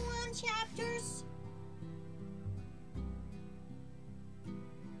 21 chapters?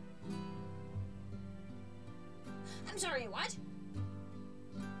 I'm sorry, what?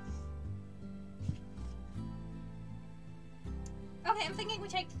 Okay, I'm thinking we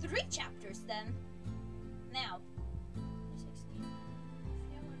take 3 chapters then. Now. 16.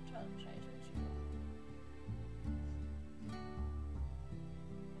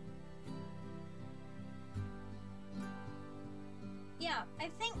 Yeah, I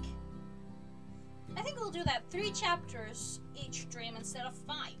think we'll do that. 3 chapters each stream instead of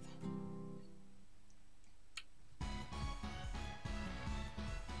 5.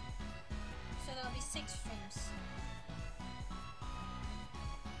 So that'll be 6 streams.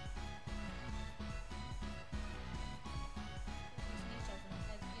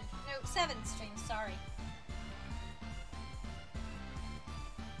 No, 7 streams, sorry.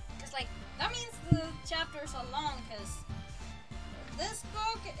 Because, like, that means the chapters are long, because this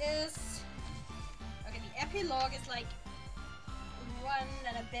book is... Okay, the epilogue is like 1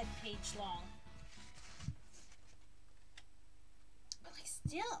 and a bit page long. But, like,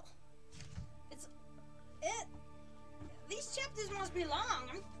 still. These chapters must be long.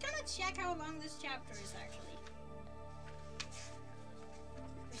 I'm gonna check how long this chapter is, actually.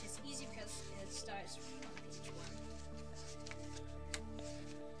 Which is easy because it starts on page 1.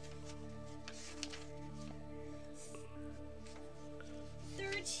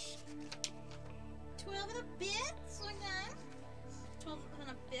 12 and a bit, like that. 12 and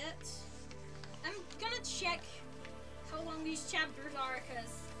a bit. I'm gonna check how long these chapters are,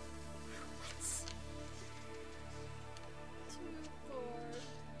 because... What? 2, 4,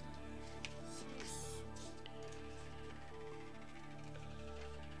 6...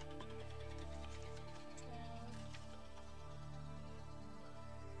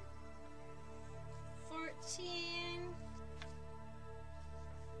 14...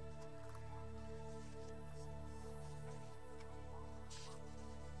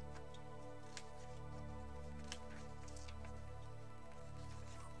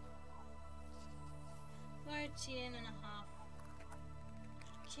 13 and a half.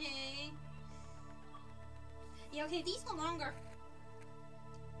 Okay. Yeah, okay, these are longer.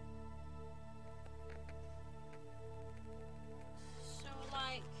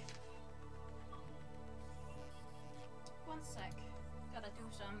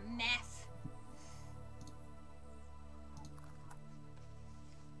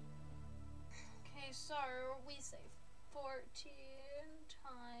 we save? 14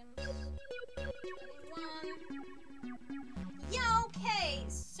 times 21. Yeah, okay,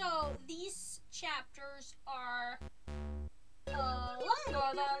 so these chapters are longer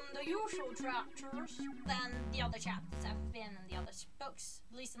than the usual chapters than the other chapters have been in the other books,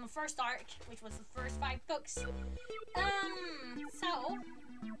 at least in the first arc, which was the first 5 books. So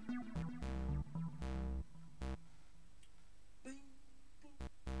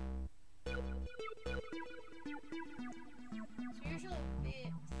usually it would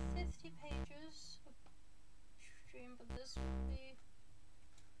be 50 pages a stream, but this would be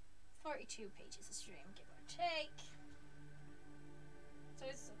 42 pages a stream, give or take. So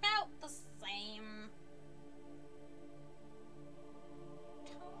it's about the same.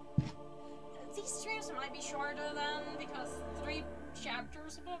 These streams might be shorter then, because 3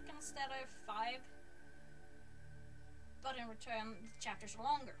 chapters a book instead of 5. But in return, the chapters are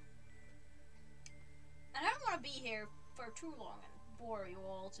longer. And I don't want to be here for too long and bore you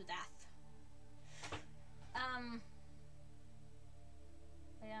all to death.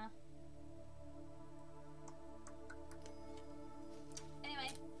 Yeah.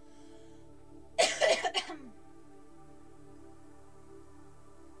 Anyway.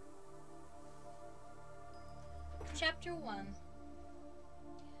 Chapter 1.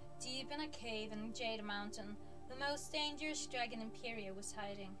 Deep in a cave in Jade Mountain, the most dangerous dragon Imperia was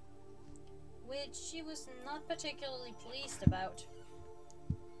hiding, which she was not particularly pleased about.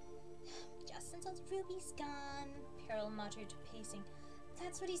 Just until Ruby's gone, Peril muttered, pacing.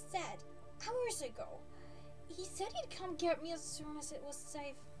 That's what he said, hours ago. He said he'd come get me as soon as it was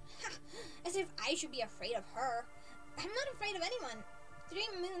safe. As if I should be afraid of her. I'm not afraid of anyone. 3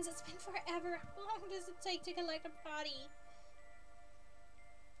 moons, it's been forever. How long does it take to collect a body?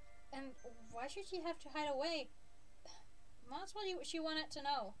 And why should she have to hide away? That's what she wanted to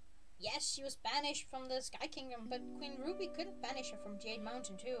know. Yes, she was banished from the Sky Kingdom, but Queen Ruby couldn't banish her from Jade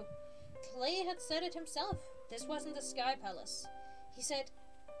Mountain too. Clay had said it himself. This wasn't the Sky Palace.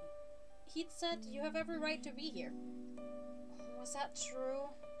 He'd said you have every right to be here. Was that true?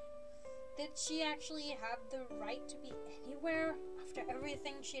 Did she actually have the right to be anywhere after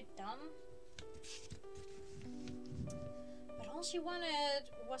everything she'd done? But all she wanted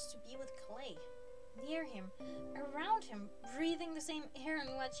was to be with Clay. Near him, around him, breathing the same air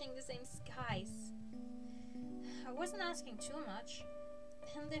and watching the same skies. I wasn't asking too much.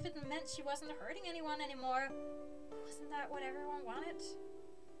 And if it meant she wasn't hurting anyone anymore, wasn't that what everyone wanted?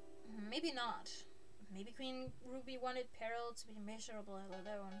 Maybe not. Maybe Queen Ruby wanted Peril to be miserable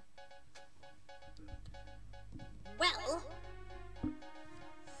alone. Well,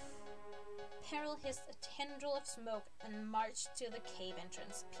 Peril hissed a tendril of smoke and marched to the cave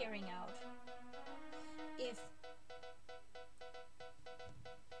entrance, peering out.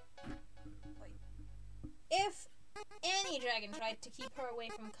 If any dragon tried to keep her away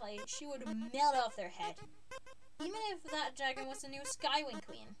from Clay, she would melt off their head. Even if that dragon was the new Skywing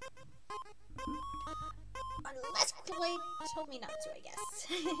Queen. Unless Clay told me not to, I guess.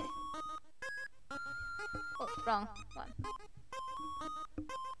 Oh, wrong one.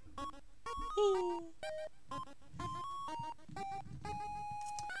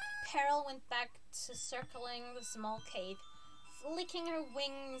 Peril went back to circling the small cave, flicking her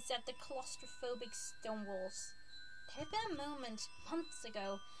wings at the claustrophobic stone walls. There had been a moment, months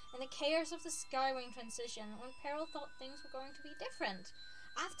ago, in the chaos of the Skywing transition, when Peril thought things were going to be different.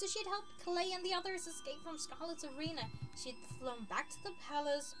 After she'd helped Clay and the others escape from Scarlet's arena, she'd flown back to the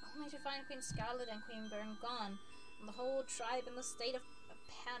palace, only to find Queen Scarlet and Queen Byrne gone, and the whole tribe in a state of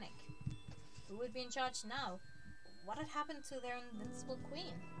panic. Who would be in charge now? What had happened to their invincible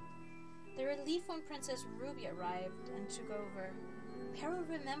queen? The relief when Princess Ruby arrived and took over. Peril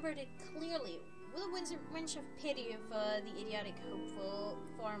remembered it clearly, with a winch of pity for the idiotic hopeful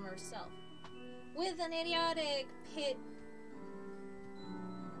former self. With an idiotic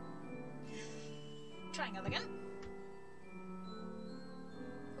Trying it again.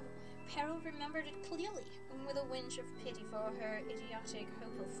 Peril remembered it clearly, and with a winch of pity for her idiotic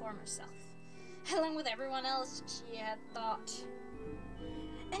hopeful former self. Along with everyone else she had thought.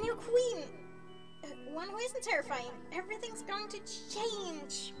 A new queen! One who isn't terrifying. Everything's going to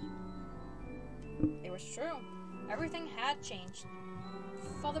change. It was true. Everything had changed.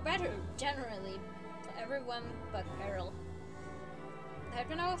 For the better, generally. For everyone but Peril. There had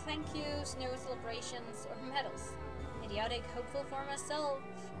been no thank yous, no celebrations, or medals. Idiotic hopeful for myself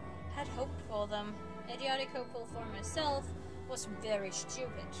had hoped for them. Idiotic hopeful for myself was very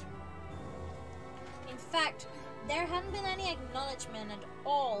stupid. In fact, there hadn't been any acknowledgement at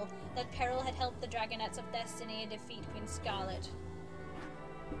all that Peril had helped the Dragonets of Destiny defeat Queen Scarlet.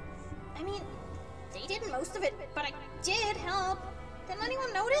 I mean, They did most of it, but I did help. Didn't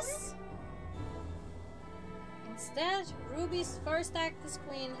anyone notice? Instead, Ruby's first act as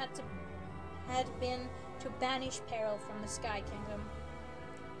queen had been to banish Peril from the Sky Kingdom.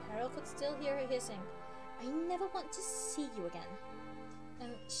 Peril could still hear her hissing, "I never want to see you again."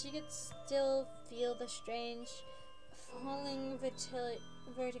 And she could still feel the strange, falling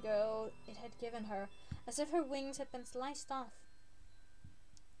vertigo it had given her, as if her wings had been sliced off.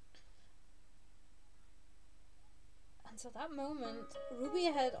 Until that moment, Ruby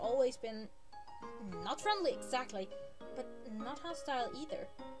had always been not friendly exactly, but not hostile either.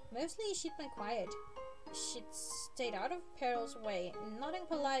 Mostly she'd been quiet. She'd stayed out of Peril's way, nodding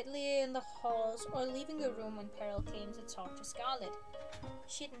politely in the halls or leaving the room when Peril came to talk to Scarlet.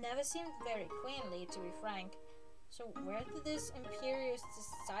 She'd never seemed very queenly, to be frank. So where did this imperious,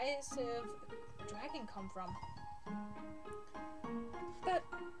 decisive dragon come from? But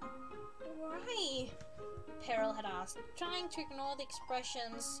why? Peril had asked, trying to ignore the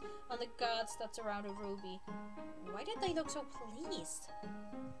expressions on the guards that surrounded Ruby. Why did they look so pleased?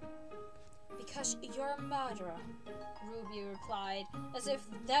 "Because you're a murderer," Ruby replied, as if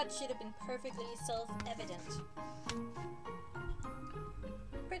that should have been perfectly self-evident.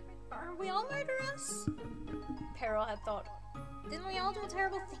 "But are we all murderers?" Peril had thought. "Didn't we all do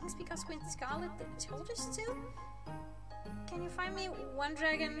terrible things because Queen Scarlet told us to? Can you find me one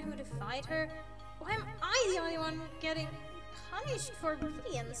dragon who defied her? Why am I the only one getting punished for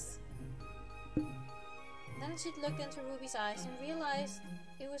obedience?" Then she'd looked into Ruby's eyes and realized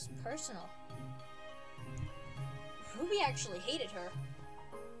it was personal. Ruby actually hated her.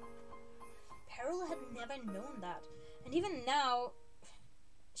 Peril had never known that, and even now,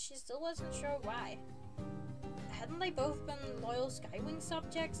 she still wasn't sure why. Hadn't they both been loyal Skywing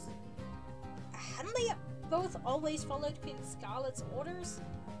subjects? Hadn't they both always followed Queen Scarlet's orders?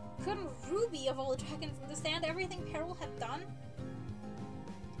 Couldn't Ruby, of all dragons, understand everything Peril had done?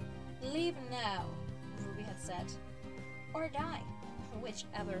 "Leave now," Ruby had said. "Or die.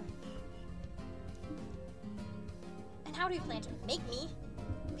 Whichever." "And how do you plan to make me?"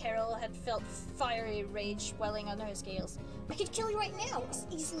 Peril had felt fiery rage swelling under her scales. "I could kill you right now, as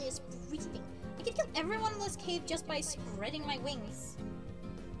easily as breathing. I could kill everyone in this cave just by spreading my wings."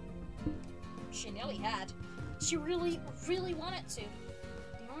 She nearly had. She really, really wanted to.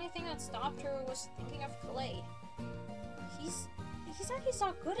 The only thing that stopped her was thinking of Clay. He said he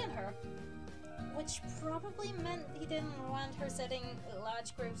saw good in her, which probably meant he didn't want her setting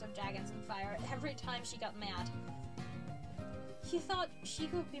large groups of dragons on fire every time she got mad. He thought she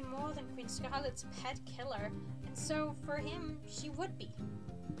could be more than Queen Scarlet's pet killer, and so for him, she would be.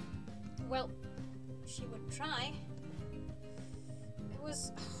 Well, she would try. It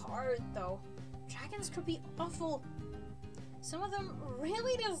was hard, though. Dragons could be awful. Some of them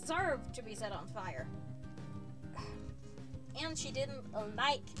really deserved to be set on fire. And she didn't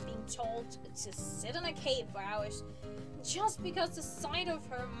like being told to sit in a cave for hours just because the sight of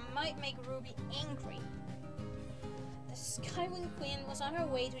her might make Ruby angry. The Skywing Queen was on her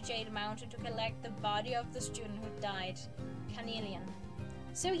way to Jade Mountain to collect the body of the student who died, Carnelian.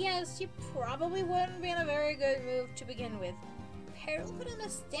 So yes, she probably wouldn't be in a very good mood to begin with. Peril could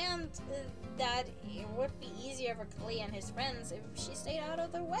understand that it would be easier for Clay and his friends if she stayed out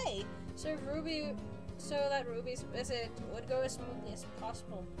of their way, so that Ruby's visit would go as smoothly as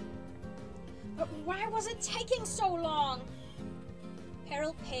possible. But why was it taking so long?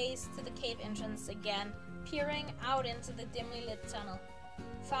 Peril paced to the cave entrance again, peering out into the dimly lit tunnel.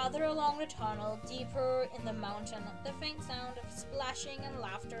 Farther along the tunnel, deeper in the mountain, the faint sound of splashing and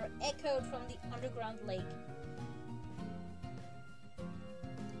laughter echoed from the underground lake.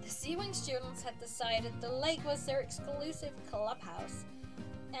 The Sea-Wing students had decided the lake was their exclusive clubhouse,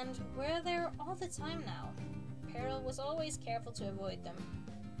 and were there all the time now. Peril was always careful to avoid them.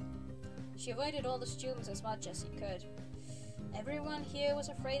 She avoided all the students as much as she could. Everyone here was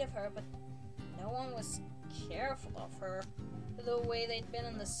afraid of her, but no one was careful of her the way they'd been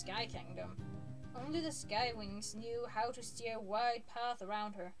in the Sky Kingdom. Only the Skywings knew how to steer a wide path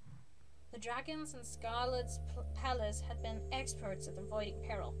around her. The dragons in Scarlet's palace had been experts at avoiding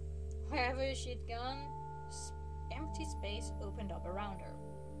Peril. Wherever she'd gone, empty space opened up around her.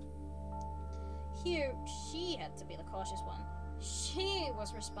 Here, she had to be the cautious one. She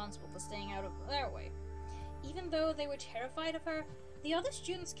was responsible for staying out of their way. Even though they were terrified of her, the other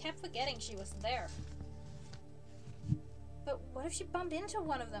students kept forgetting she was there. But what if she bumped into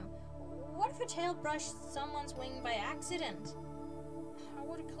one of them? What if her tail brushed someone's wing by accident? How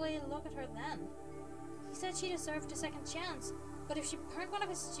would Clay look at her then? He said she deserved a second chance, but if she burned one of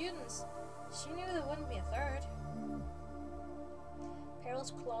his students, she knew there wouldn't be a third. Peril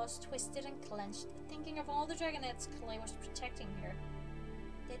Peril's claws twisted and clenched, thinking of all the dragonets Clay was protecting here.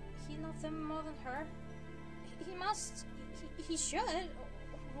 Did he love them more than her? He must. He should.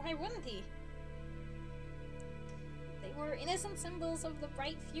 Why wouldn't he? They were innocent symbols of the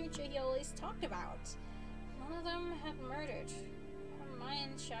bright future he always talked about. None of them had murdered. Her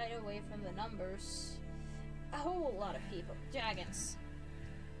mind shied away from the numbers. A whole lot of people. Dragons.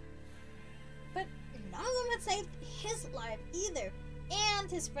 But none of them had saved his life either.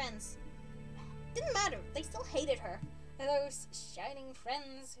 And his friends. Didn't matter. They still hated her. Those shining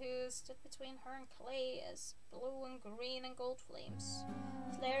friends who stood between her and Clay as blue and green and gold flames,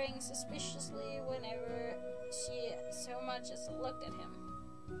 flaring suspiciously whenever she so much as looked at him.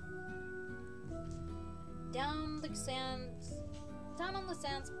 Down on the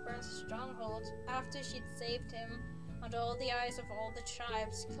sands burned stronghold after she'd saved him under all the eyes of all the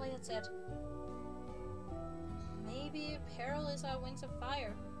tribes. Clay had said, "Maybe Peril is our wings of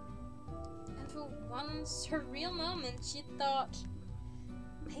fire." And for one surreal moment, she thought,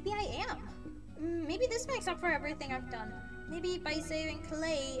 maybe I am. Maybe this makes up for everything I've done. Maybe by saving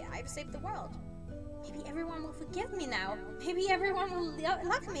Clay, I've saved the world. Maybe everyone will forgive me now. Maybe everyone will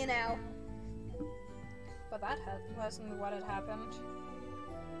love me now. But that wasn't what had happened.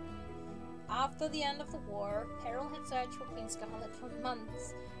 After the end of the war, Peril had searched for Queen Scarlet for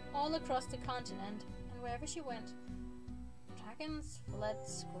months, all across the continent, and wherever she went, dragons fled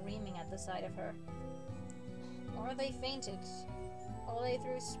screaming at the sight of her. Or they fainted, or they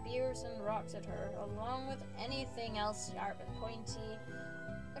threw spears and rocks at her, along with anything else sharp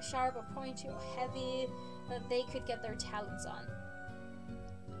or pointy or heavy that they could get their talons on.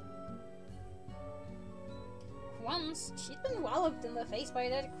 Once, she'd been walloped in the face by a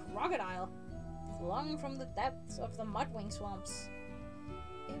dead crocodile, flung from the depths of the mudwing swamps.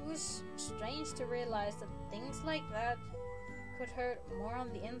 It was strange to realize that things like that could hurt more on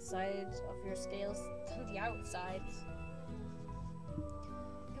the inside of your scales than the outside.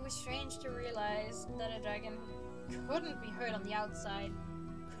 It was strange to realize that a dragon who couldn't be hurt on the outside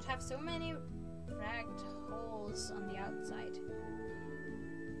could have so many ragged holes on the outside.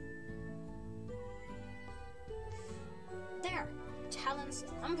 There! Talons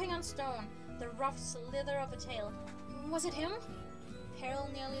thumping on stone, the rough slither of a tail. Was it him? Peril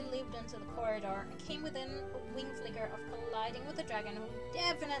nearly leaped into the corridor and came within a wing flicker of colliding with a dragon who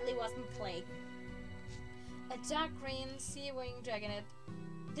definitely wasn't Clay. A dark green sea-wing dragonet.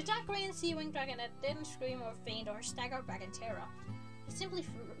 The dark green sea-wing dragonet didn't scream or faint or stagger back in terror. He simply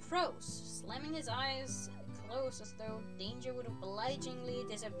froze, slamming his eyes closed as though danger would obligingly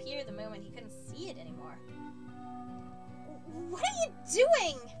disappear the moment he couldn't see it anymore. "What are you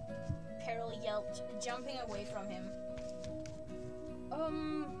doing?" Peril yelped, jumping away from him.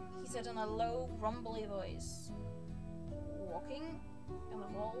 He said in a low, rumbly voice. "Walking in the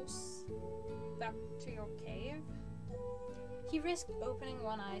halls back to your cave?" He risked opening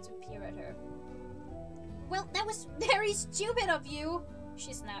one eye to peer at her. "Well, that was very stupid of you,"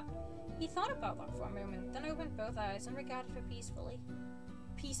 she snapped. He thought about that for a moment, then opened both eyes and regarded her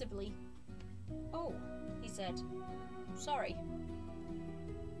peaceably. "Oh," he said. "Sorry."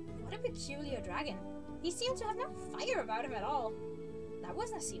 What a peculiar dragon. He seemed to have no fire about him at all. That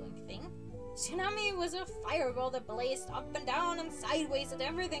wasn't a sea-wing thing. Tsunami was a fireball that blazed up and down and sideways at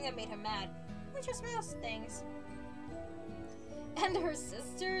everything that made him mad, which was most things. And her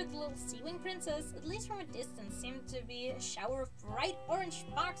sister, the little sea-wing princess, at least from a distance, seemed to be a shower of bright orange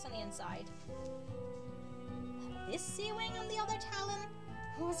sparks on the inside. This sea-wing on the other talon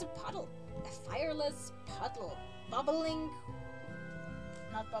was a puddle, a fireless puddle, blobbing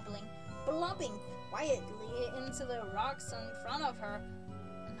quietly into the rocks in front of her,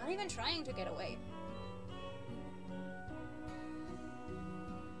 not even trying to get away.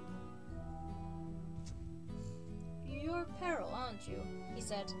 "You're Peril, aren't you?" he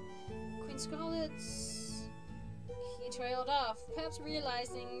said. "Queen Scarlet's..." He trailed off, perhaps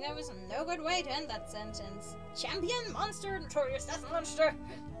realizing there was no good way to end that sentence. "Champion, monster, notorious death monster!"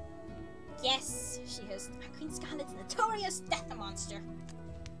 "Yes," she hissed, "Queen Scarlet's notorious death monster."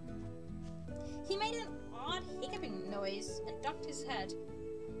 He made an odd hiccuping noise and ducked his head.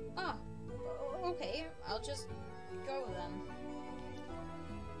 "Ah, okay, I'll just go then."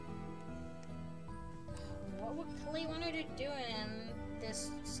 What would Clay want her to do in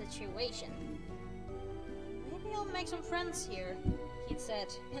this situation? "Maybe I'll make some friends here," he'd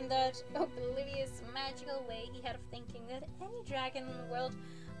said, in that oblivious, magical way he had of thinking that any dragon in the world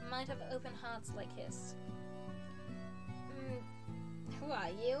might have open hearts like his. "Who are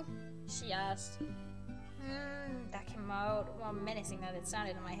you?" she asked. That came out more menacing than it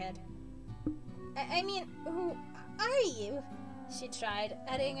sounded in my head. I mean, who are you?" she tried,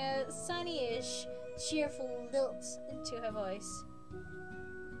 adding a sunny-ish, cheerful lilt to her voice.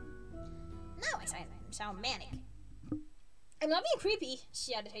 Now I sound manic. I'm not being creepy,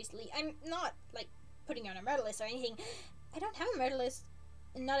 she added hastily. I'm not, like, putting you on a murder list or anything. I don't have a murder list.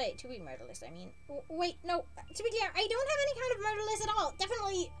 Not a to-be murder list, I mean. Wait, no, to be clear, I don't have any kind of murder list at all.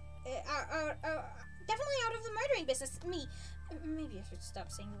 Definitely, definitely out of the murdering business. Me. Maybe I should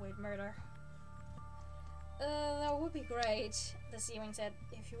stop saying the word murder. That would be great, the Sea Wing said,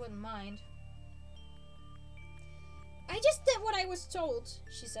 if you wouldn't mind. I just did what I was told,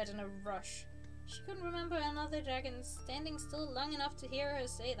 she said in a rush. She couldn't remember another dragon standing still long enough to hear her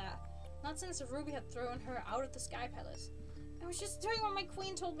say that. Not since Ruby had thrown her out of the Sky Palace. I was just doing what my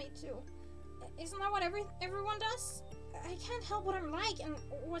queen told me to. Isn't that what everyone does? I can't help what I'm like and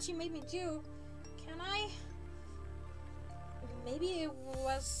what she made me do. Can I? Maybe it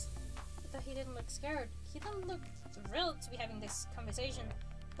was that he didn't look scared. He didn't look thrilled to be having this conversation,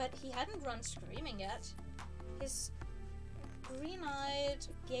 but he hadn't run screaming yet. His green-eyed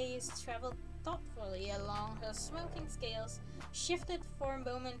gaze traveled thoughtfully along her smoking scales, shifted for a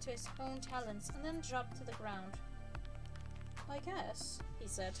moment to his own talons, and then dropped to the ground. I guess, he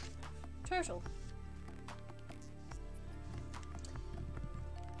said. Turtle.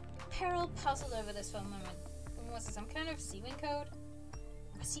 Peril puzzled over this for a moment. Was it some kind of Sea Wing code?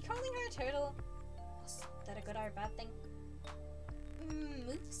 Was he calling her a turtle? Was that a good or a bad thing?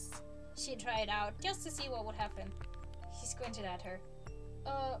 Moose? She tried out, just to see what would happen. He squinted at her.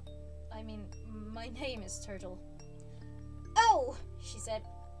 I mean, my name is Turtle. Oh, she said.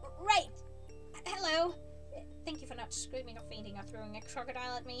 Right. Hello. Thank you for not screaming or fainting or throwing a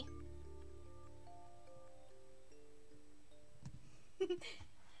crocodile at me.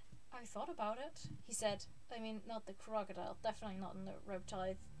 I thought about it, he said. I mean, not the crocodile. Definitely not in the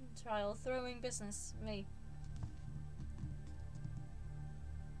reptile throwing business. Me.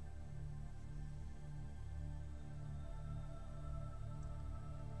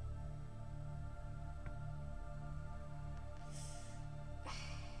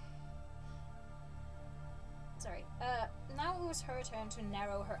 Sorry. Now it was her turn to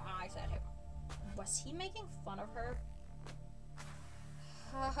narrow her eyes at him. Was he making fun of her?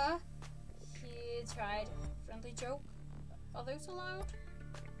 Haha. He tried. Friendly joke. Are those allowed?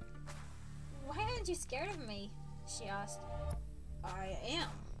 Why aren't you scared of me? She asked. I am,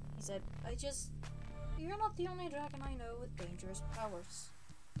 he said. You're not the only dragon I know with dangerous powers.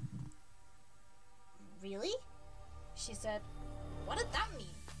 Really? She said. What did that mean?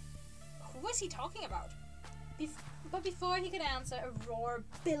 Who was he talking about? But before he could answer, a roar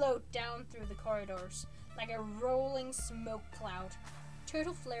billowed down through the corridors, like a rolling smoke cloud.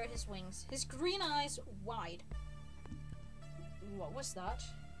 Turtle flared his wings, his green eyes wide. What was that?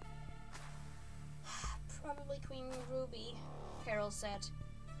 Probably Queen Ruby, Peril said.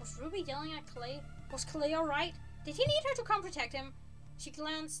 Was Ruby yelling at Clay? Was Clay alright? Did he need her to come protect him? She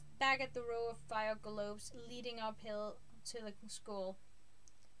glanced back at the row of fire globes leading uphill to the school.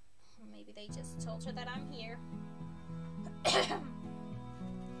 Maybe they just told her that I'm here.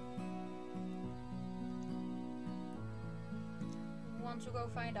 Want to go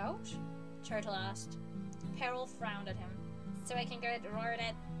find out? Turtle asked. Peril frowned at him. So I can get roared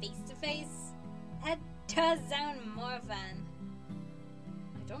at face to face? That does sound more fun.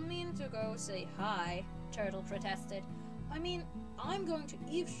 I don't mean to go say hi, Turtle protested. I mean, I'm going to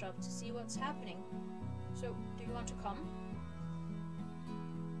eavesdrop to see what's happening. So, do you want to come?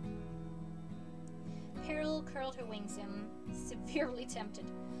 Peril curled her wings in, severely tempted.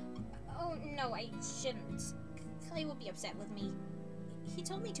 Oh no, I shouldn't. Clay will be upset with me. He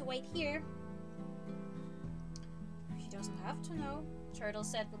told me to wait here. He doesn't have to know, Turtle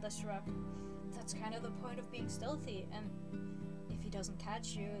said with a shrug. That's kind of the point of being stealthy, and if he doesn't catch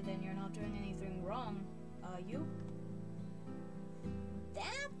you, then you're not doing anything wrong, are you?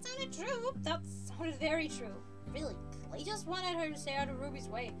 That sounded true. That sounded very true. Really, Clay just wanted her to stay out of Ruby's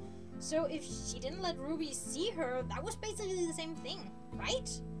way. So if she didn't let Ruby see her, that was basically the same thing, right?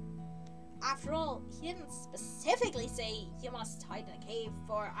 After all, he didn't specifically say you must hide in a cave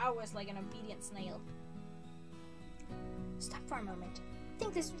for hours like an obedient snail. Stop for a moment.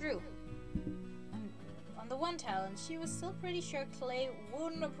 Think this through. On the one talent, she was still pretty sure Clay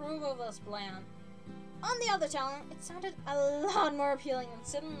wouldn't approve of this plan. On the other talent, it sounded a lot more appealing than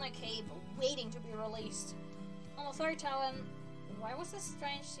sitting in a cave waiting to be released. On the third talent, why was this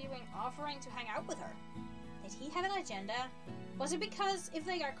strange Sea Wing offering to hang out with her? Did he have an agenda? Was it because if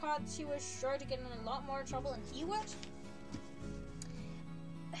they got caught, she was sure to get in a lot more trouble than he would?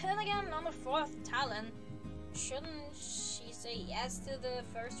 And again, on the fourth talent, shouldn't she say yes to the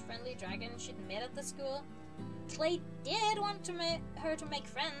first friendly dragon she'd met at the school? Clay did want her to make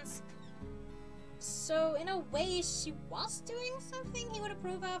friends. So in a way, she was doing something he would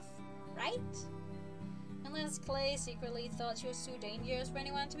approve of, right? Unless Clay secretly thought she was too dangerous for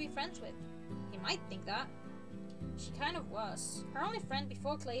anyone to be friends with. He might think that. She kind of was. Her only friend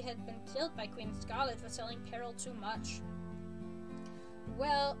before Clay had been killed by Queen Scarlet for selling Peril too much.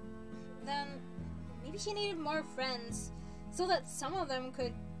 Well, then maybe she needed more friends so that some of them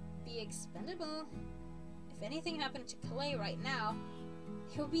could be expendable. If anything happened to Clay right now,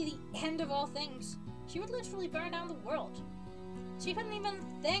 it would be the end of all things. She would literally burn down the world. She couldn't even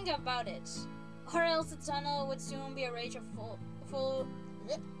think about it. Or else the tunnel would soon be a rage of full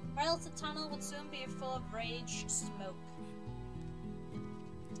of rage smoke.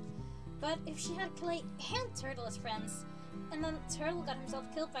 But if she had Clay and Turtle as friends, and then Turtle got himself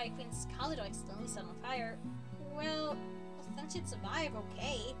killed by Queen Scarlet or accidentally set on fire, well, then she'd survive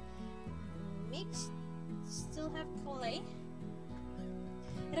okay. Maybe she'd still have Clay?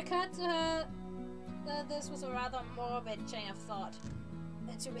 It occurred to her that this was a rather morbid chain of thought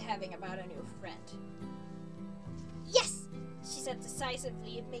to be having about a new friend. Yes! She said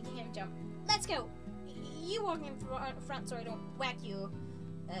decisively, making him jump. Let's go! You walk in front so I don't whack you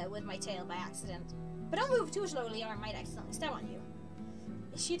with my tail by accident. But don't move too slowly or I might accidentally step on you.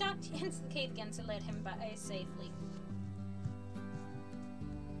 She ducked into the cave again to let him by safely.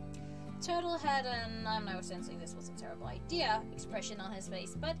 Turtle had an "I'm now sensing this was a terrible idea" expression on his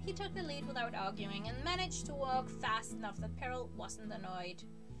face, but he took the lead without arguing and managed to walk fast enough that Peril wasn't annoyed.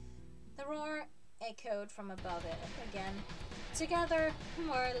 The roar echoed from above it again. Together,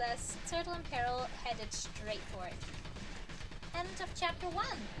 more or less, Turtle and Peril headed straight for it. End of chapter 1.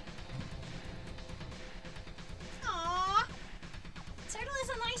 Aww! Turtle is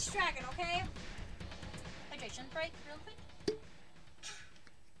a nice dragon, okay? Hydration break real quick.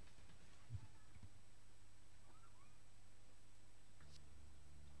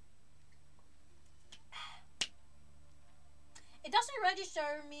 It doesn't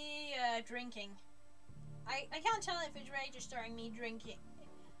register me drinking. I can't tell if it's registering me drinking,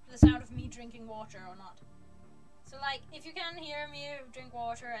 the sound of me drinking water or not. So like, if you can hear me drink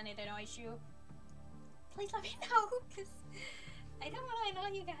water and it annoys you, please let me know, because I don't want to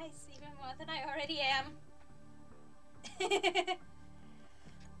annoy you guys even more than I already am.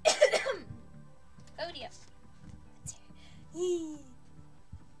 Oh dear.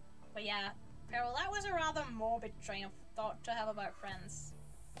 But yeah, Peril, that was a rather morbid train of thought to have about friends.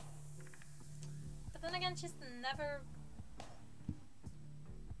 But then again, she's never...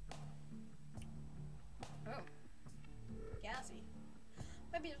 Oh. Gassy.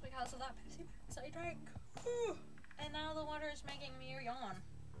 Maybe it's because of that Pepsi Max I drank. And now the water is making me yawn.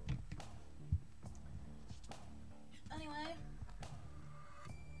 Anyway.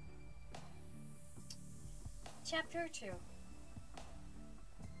 Chapter 2.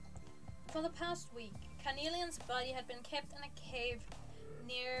 For the past week, Carnelian's body had been kept in a cave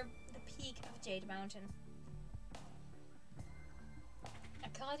near the peak of Jade Mountain.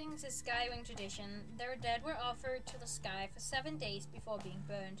 According to Skywing tradition, their dead were offered to the sky for 7 days before being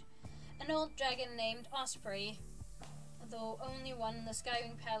burned. An old dragon named Osprey, though only one in the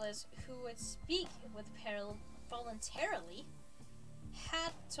Skywing Palace who would speak with Peril voluntarily,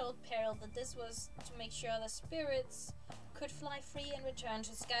 had told Peril that this was to make sure the spirits could fly free and return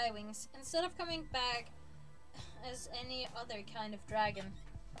to Skywings instead of coming back as any other kind of dragon.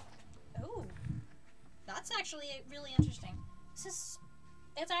 Oh, that's actually really interesting.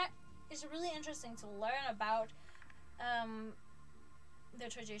 It's really interesting to learn about the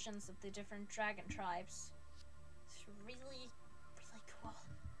traditions of the different dragon tribes. It's really, really cool.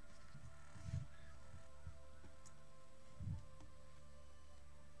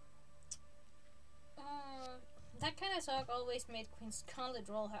 That kind of talk always made Queen Scarlet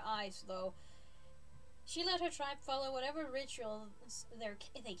roll her eyes, though. She let her tribe follow whatever rituals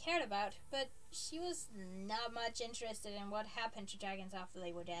they cared about, but she was not much interested in what happened to dragons after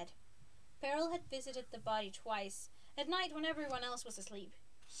they were dead. Peril had visited the body twice, at night when everyone else was asleep.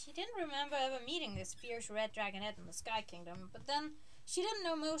 She didn't remember ever meeting this fierce red dragonette in the Sky Kingdom, but then she didn't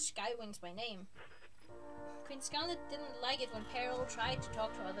know most Skywings by name. Queen Scarlet didn't like it when Peril tried to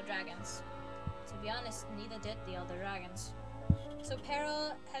talk to other dragons. To be honest, neither did the other dragons. So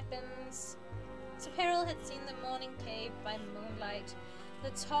Peril had seen the morning cave by moonlight, the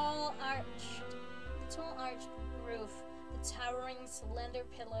tall arched roof, the towering slender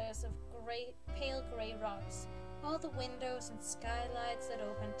pillars of pale grey rocks, all the windows and skylights that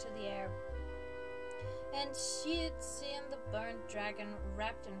opened to the air. And she had seen the burnt dragon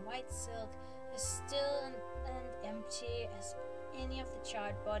wrapped in white silk, as still and empty as any of the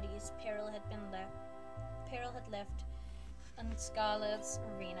charred bodies Peril Peril had left on Scarlet's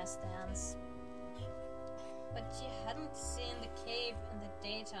arena stands. But she hadn't seen the cave in the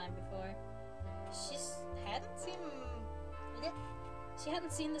daytime before. She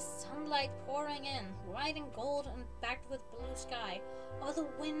hadn't seen the sunlight pouring in, white and gold and backed with blue sky, or the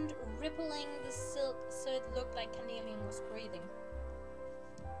wind rippling the silk so it looked like Carnelian was breathing.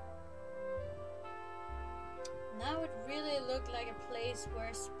 Now it really looked like a place where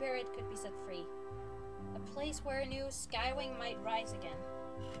a spirit could be set free. A place where a new Skywing might rise again.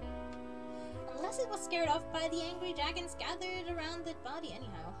 Unless it was scared off by the angry dragons gathered around that body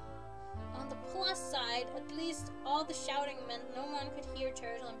anyhow. On the plus side, at least all the shouting meant no one could hear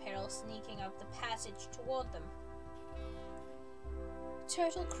Turtle and Peril sneaking up the passage toward them.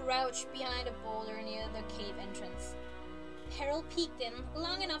 Turtle crouched behind a boulder near the cave entrance. Peril peeked in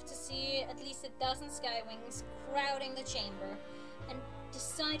long enough to see at least a dozen Skywings crowding the chamber, and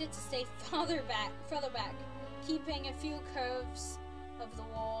decided to stay further back, keeping a few curves of the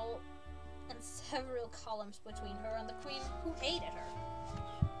wall and several columns between her and the queen, who hated her.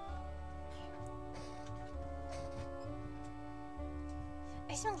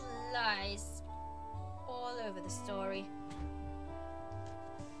 I smell lies all over the story.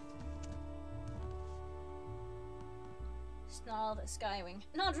 Snarled a Skywing.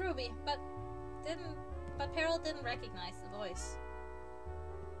 Not Ruby, but Peril didn't recognize the voice.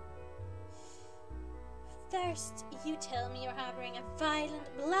 First, you tell me you're harboring a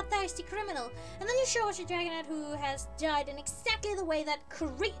violent, bloodthirsty criminal, and then you show us a dragonette who has died in exactly the way that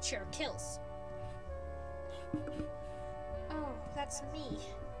creature kills. Oh, that's me,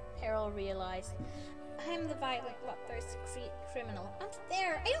 Peril realized. I'm the violent, bloodthirsty criminal. I'm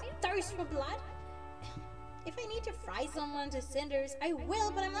there. I don't thirst for blood. If I need to fry someone to cinders, I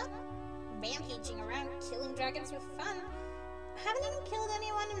will, but I'm not rampaging around killing dragons for fun. I haven't even killed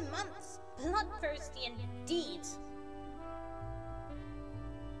anyone in months. Bloodthirsty indeed.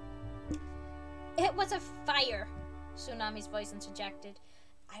 It was a fire, Tsunami's voice interjected.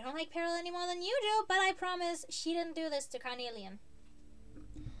 I don't like Peril any more than you do, but I promise she didn't do this to Carnelian.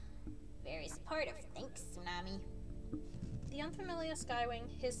 Very supportive, thanks, Tsunami. The unfamiliar Skywing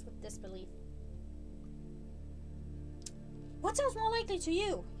hissed with disbelief. What sounds more likely to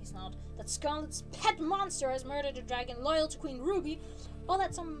you, he snarled, that Scarlet's pet monster has murdered a dragon loyal to Queen Ruby, or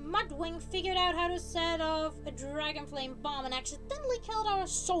that some mudwing figured out how to set off a dragon flame bomb and accidentally killed our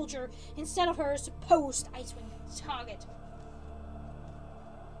soldier instead of her supposed Icewing target?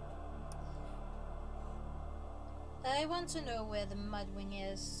 I want to know where the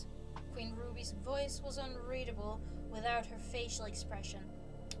mudwing is. Queen Ruby's voice was unreadable without her facial expression.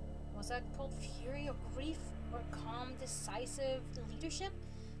 Was that called fury or grief? Or calm, decisive leadership?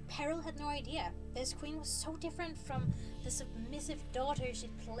 Peril had no idea. This queen was so different from the submissive daughter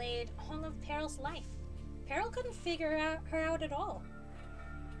she'd played all of Peril's life. Peril couldn't figure her out at all.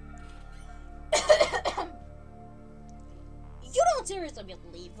 You don't seriously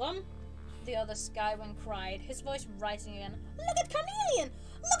believe them? The other Skywing cried, his voice rising again. Look at Carnelian!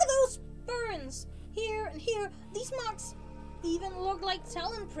 Look at those burns! Here and here, these marks even look like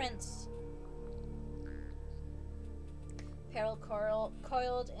talon prints. Peril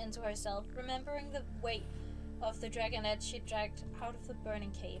coiled into herself, remembering the weight of the dragonette she dragged out of the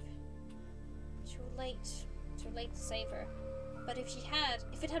burning cave. Too late to save her. But if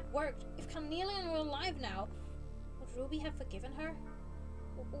it had worked, if Carnelian were alive now, would Ruby have forgiven her?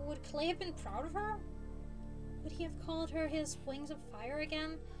 Would Clay have been proud of her? Would he have called her his wings of fire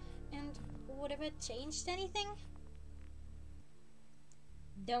again? And would it have changed anything?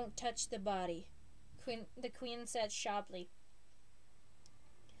 Don't touch the body, the queen said sharply.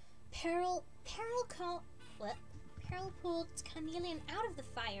 Peril pulled Carnelian out of the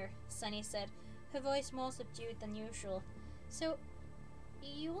fire, Sunny said, her voice more subdued than usual. So,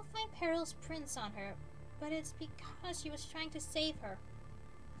 you will find Peril's prints on her, but it's because she was trying to save her.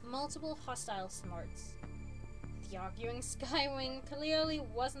 Multiple hostile snorts. The arguing Skywing clearly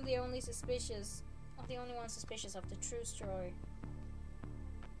wasn't the only one suspicious of the true story.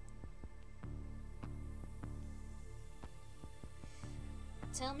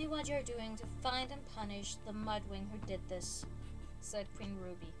 Tell me what you're doing to find and punish the mudwing who did this, said Queen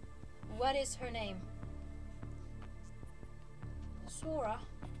Ruby. What is her name? Sora.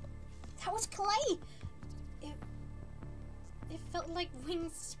 That was Clay! It felt like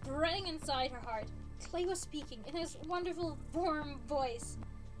wings spreading inside her heart. Clay was speaking in his wonderful, warm voice.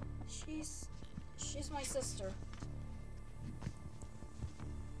 She's my sister.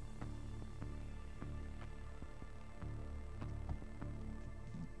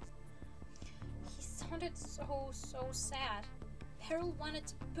 He sounded so sad. Peril wanted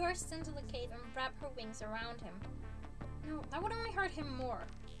to burst into the cave and wrap her wings around him. No, that would only hurt him more.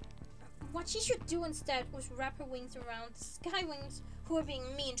 What she should do instead was wrap her wings around the sky wings who were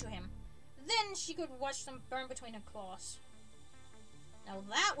being mean to him. Then she could watch them burn between her claws. Now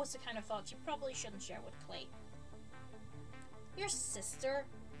that was the kind of thought she probably shouldn't share with Clay. Your sister,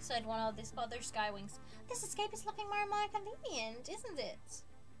 said one of these other skywings. This escape is looking more and more convenient, isn't it?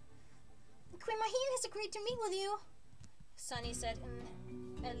 Queen Maheen has agreed to meet with you, Sunny said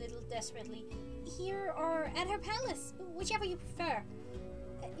a little desperately. Here or at her palace, whichever you prefer.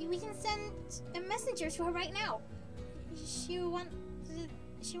 We can send a messenger to her right now. She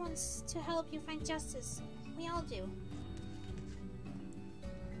wants to help you find justice. We all do.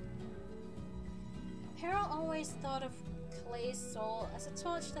 Peril always thought of Clay's soul as a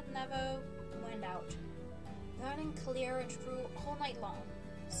torch that never went out, burning clear and true all night long.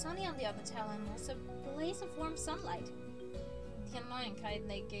 Sunny, on the other hand, was a blaze of warm sunlight. The annoying kind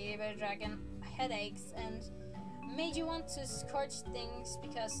they gave a dragon headaches and made you want to scorch things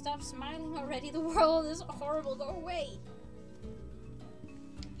because stop smiling already, the world is horrible, go away.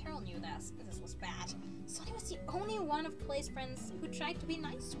 Peril knew this was bad. Sunny was the only one of Clay's friends who tried to be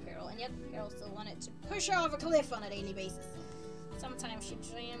nice to Peril, and yet Peril still wanted to push her off a cliff on a daily basis. Sometimes she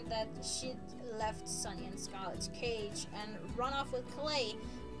dreamed that she'd left Sunny in Scarlet's cage and run off with Clay,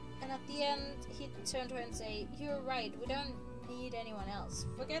 and at the end he'd turn to her and say, "You're right, we don't need anyone else.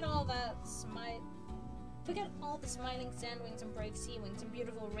 Forget all the smiling sandwings and brave sea wings and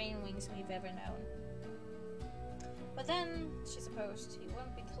beautiful rain wings we've ever known." But then she supposed he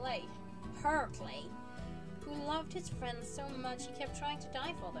wouldn't be Clay, her Clay, who loved his friends so much he kept trying to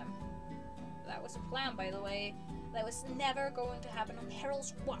die for them. That was a plan, by the way, that was never going to happen on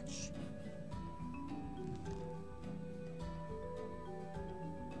Peril's watch.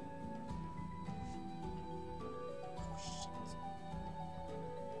 Oh, shit.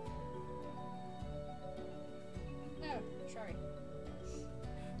 No, sorry.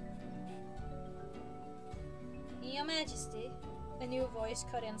 Your Majesty, a new voice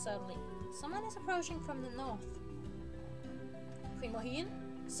cut in suddenly. Someone is approaching from the north. Queen Maheen?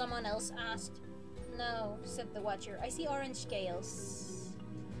 Someone else asked. No, said the Watcher. I see orange scales.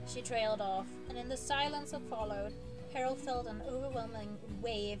 She trailed off, and in the silence that followed, Peril felt an overwhelming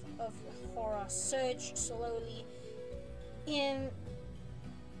wave of horror surge slowly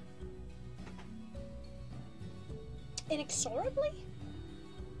inexorably?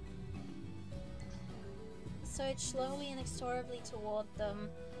 Surge slowly and inexorably toward them,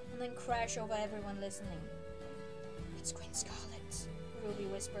 and then crash over everyone listening. It's Queen Scarlet, Ruby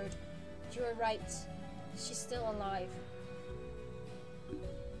whispered. You were right. She's still alive.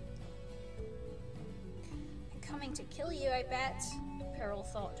 I'm coming to kill you, I bet, Peril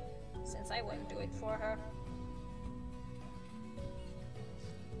thought, since I wouldn't do it for her.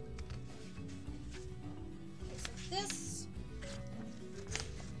 This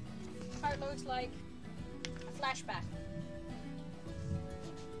part looks like a flashback.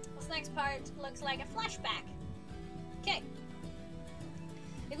 This next part looks like a flashback. Okay.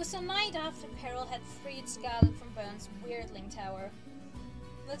 It was a night after Peril had freed Scarlet from Burn's Weirdling Tower.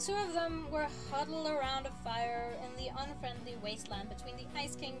 The two of them were huddled around a fire in the unfriendly wasteland between the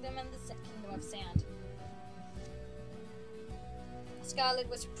Ice Kingdom and the Kingdom of Sand. Scarlet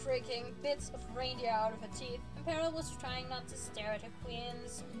was pricking bits of reindeer out of her teeth, and Peril was trying not to stare at her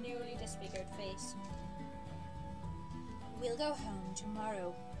queen's newly disfigured face. We'll go home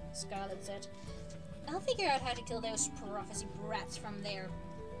tomorrow, Scarlet said. I'll figure out how to kill those prophecy brats from there.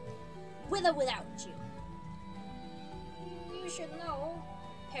 With or without you. You should know.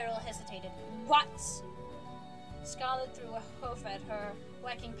 Peril hesitated. What? Scarlet threw a hoof at her,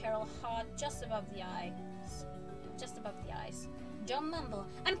 whacking Peril hard just above the eyes. Don't mumble.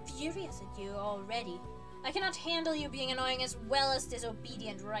 I'm furious at you already. I cannot handle you being annoying as well as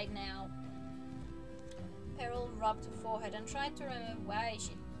disobedient right now. Peril rubbed her forehead and tried to remember why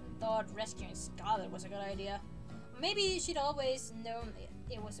she thought rescuing Scarlet was a good idea. Maybe she'd always known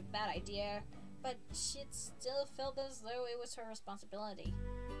it was a bad idea, but she'd still felt as though it was her responsibility.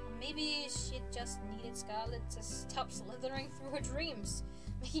 Or maybe she just needed Scarlet to stop slithering through her dreams,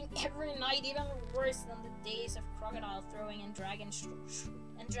 making every night even worse than the days of crocodile throwing and dragons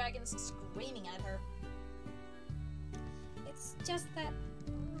screaming at her. It's just that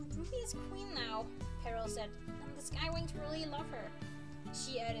Ruby is queen now, Peril said, and the Skywings really love her.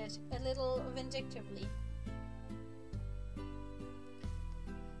 She added, a little vindictively.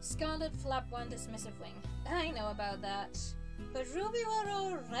 Scarlet flapped one dismissive wing. I know about that. But Ruby will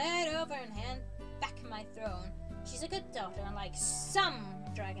roll right over and hand back my throne. She's a good daughter, unlike some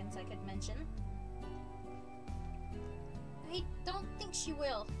dragons I could mention. I don't think she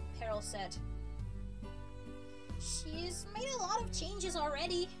will, Peril said. She's made a lot of changes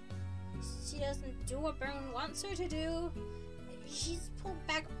already. She doesn't do what Baron wants her to do. She's pulled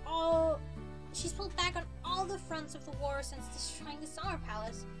back on all the fronts of the war since destroying the Summer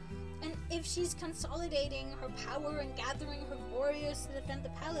Palace. And if she's consolidating her power and gathering her warriors to defend the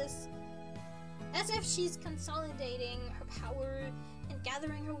palace, as if she's consolidating her power and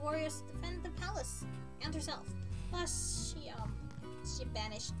gathering her warriors to defend the palace and herself. Plus, she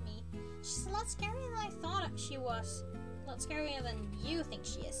banished me. She's a lot scarier than I thought she was. A lot scarier than you think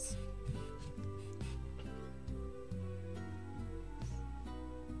she is.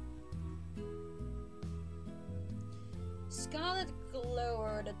 Scarlet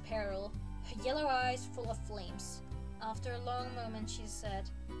glowered at Peril, her yellow eyes full of flames. After a long moment, she said,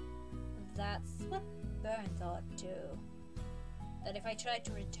 "That's what Byrne thought too. That if I tried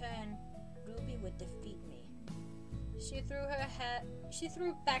to return, Ruby would defeat me." She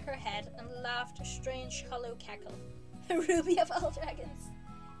threw back her head and laughed a strange hollow cackle. Ruby of all dragons.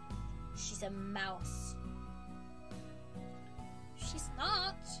 She's a mouse. She's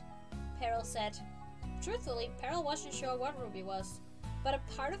not, Peril said. Truthfully, Peril wasn't sure what Ruby was, but a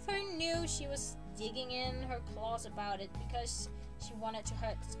part of her knew she was digging in her claws about it because she wanted to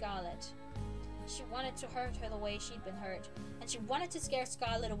hurt Scarlet. She wanted to hurt her the way she'd been hurt, and she wanted to scare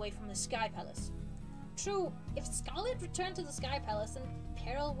Scarlet away from the Sky Palace. True, if Scarlet returned to the Sky Palace, then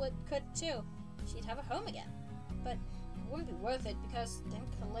Peril could too. She'd have a home again. But it wouldn't be worth it because then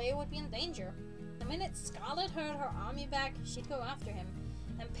Calais would be in danger. The minute Scarlet heard her army back, she'd go after him,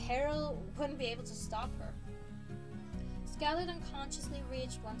 and Peril wouldn't be able to stop her. Scarlet unconsciously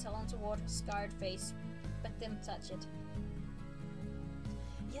reached one talon toward her scarred face, but didn't touch it.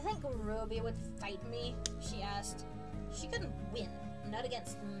 "You think Ruby would fight me?" she asked. She couldn't win, not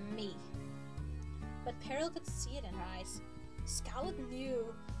against me. But Peril could see it in her eyes. Scarlet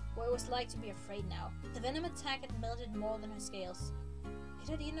knew what it was like to be afraid now. The venom attack had melted more than her scales. It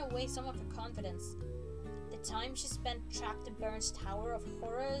had eaten away some of her confidence. The time she spent trapped in Byrne's Tower of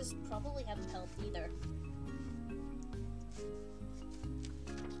Horrors probably hadn't helped either.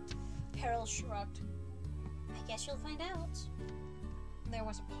 Peril shrugged. "I guess you'll find out." There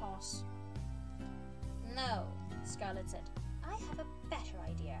was a pause. "No," Scarlet said. "I have a better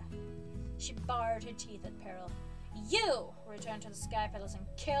idea." She bared her teeth at Peril. "You return to the Sky Palace and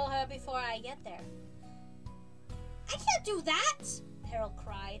kill her before I get there." "I can't do that!" Peril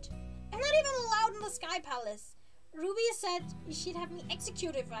cried. "I'm not even allowed in the Sky Palace. Ruby said she'd have me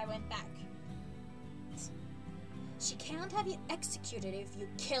executed if I went back." "She can't have you executed if you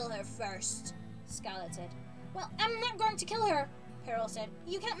kill her first," Scarlet said. "Well, I'm not going to kill her," Peril said.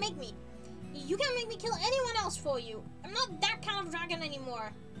 You can't make me kill anyone else for you. I'm not that kind of dragon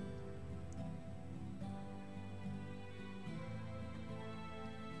anymore."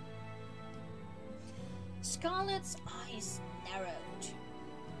 Scarlet's eyes narrowed.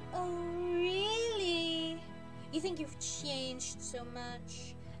 "Oh, really? You think you've changed so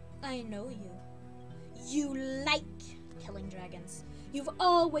much? I know you. You like killing dragons. You've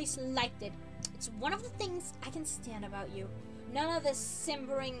always liked it. It's one of the things I can stand about you. None of the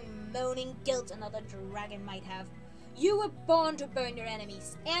simpering, moaning guilt another dragon might have. You were born to burn your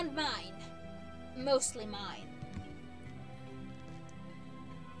enemies, and mine. Mostly mine."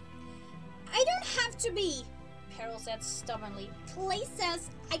 "I don't have to be," Peril said stubbornly. "Play says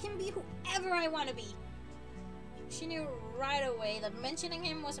I can be whoever I want to be." She knew right away that mentioning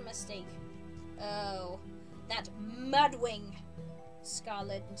him was a mistake. "Oh, that mudwing,"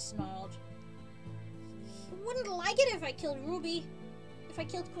 Scarlet snarled. "He wouldn't like it if I killed Ruby. If I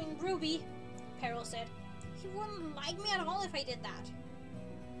killed Queen Ruby," Peril said. "He wouldn't like me at all if I did that."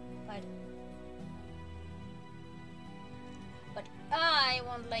 But I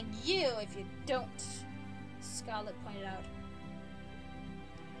won't like you if you don't," Scarlet pointed out.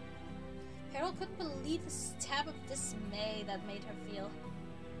 Peril couldn't believe the stab of dismay that made her feel.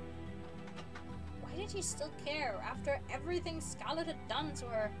 Why did she still care after everything Scarlet had done to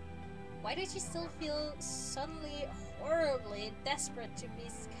her? Why did she still feel suddenly horribly desperate to be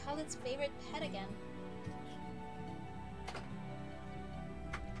Scarlet's favorite pet again?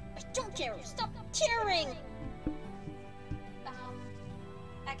 "I don't care! Stop caring!"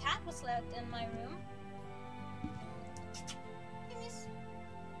 A cat was left in my room.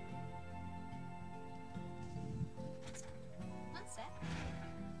 One sec.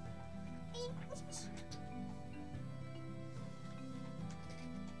 Hey, cats!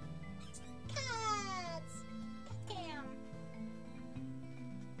 Cat cam!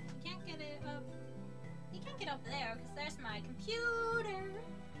 You can't get it up. You can't get up there because there's my computer.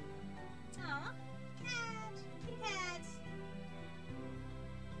 Aw, cat, kitty cat.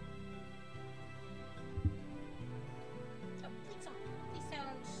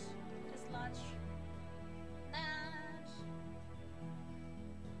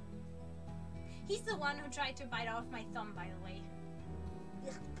 He's the one who tried to bite off my thumb, by the way.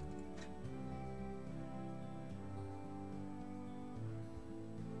 Ugh.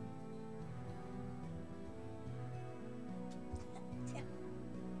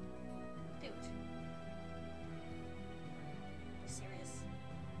 Dude. Serious.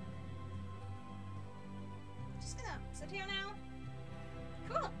 Just gonna sit here now.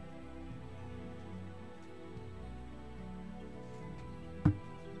 Cool.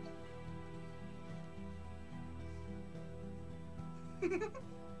 Okay.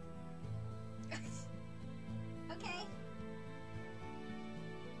 Okay.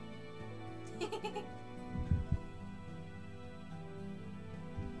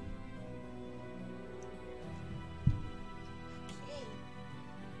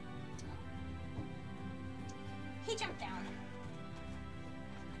 He jumped down.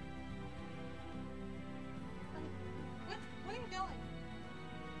 Where are you going?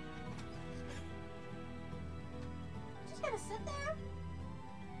 Just gonna sit there?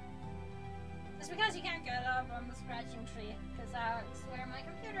 It's because you can't get up on the scratching tree, because that's where my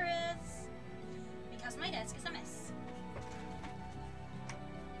computer is. Because my desk is a mess.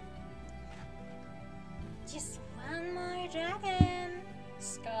 Just one more dragon,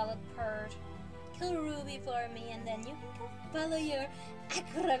 Scarlet purred. Kill Ruby for me and then you can go follow your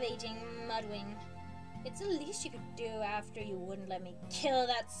aggravating Mudwing. It's the least you could do after you wouldn't let me kill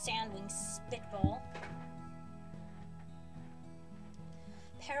that Sandwing spitball.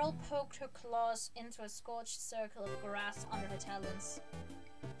 Peril poked her claws into a scorched circle of grass under her talons.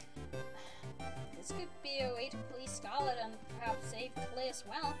 This could be a way to please Scarlet and perhaps save Clay as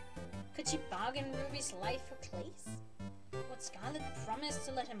well. Could she bargain Ruby's life for Clay's? Would Scarlet promise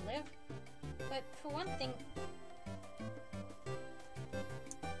to let him live? But for one thing,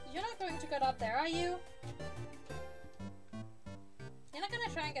 you're not going to get up there, are you? You're not gonna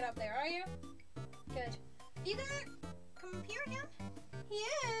try and get up there, are you? Good. Are you gonna come up here again? He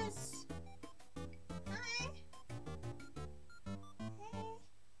is. Hi.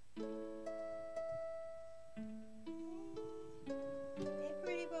 Hey. Hey,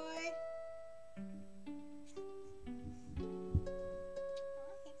 pretty boy.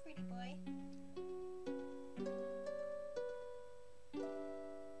 Oh, hey, pretty boy.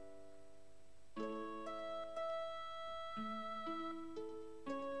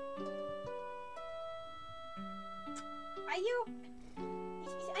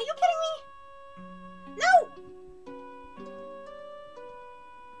 Are you kidding me? No!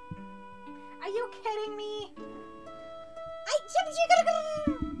 Are you kidding me?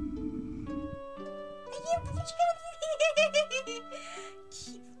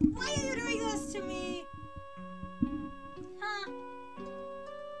 Why are you doing this to me? Huh?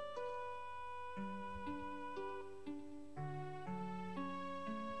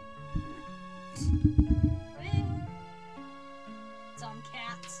 Dumb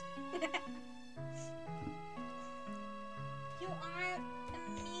cat. You are a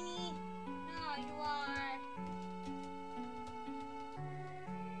meanie. No, you are.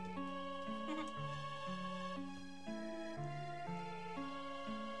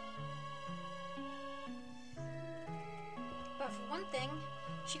 But for one thing,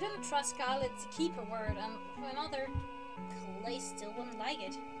 she couldn't trust Scarlet to keep her word, and for another, Clay still wouldn't like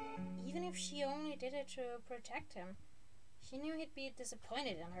it. Even if she only did it to protect him. She knew he'd be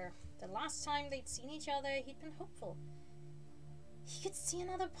disappointed in her. The last time they'd seen each other, he'd been hopeful. He could see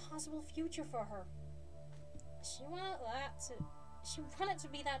another possible future for her. She wanted to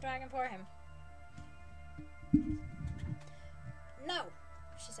be that dragon for him. No,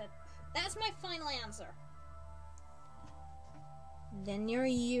 she said. That's my final answer. Then you're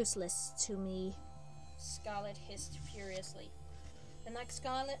useless to me, Scarlet hissed furiously. The next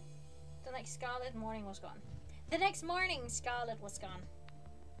Scarlet morning was gone. The next morning, Scarlet was gone.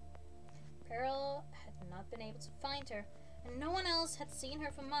 Peril had not been able to find her, and no one else had seen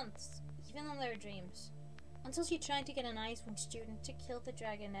her for months, even in their dreams, until she tried to get an Icewing student to kill the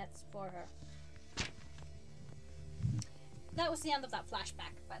dragonettes for her. That was the end of that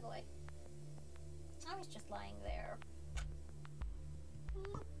flashback, by the way. I was just lying there.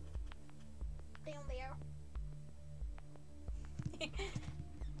 Down there.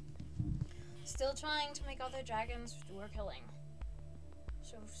 Still trying to make other dragons do her killing.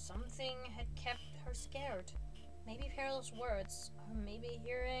 So something had kept her scared. Maybe Peril's words, or maybe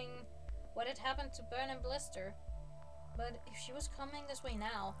hearing what had happened to Burn and Blister. But if she was coming this way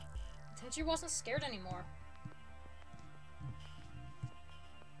now, then she wasn't scared anymore.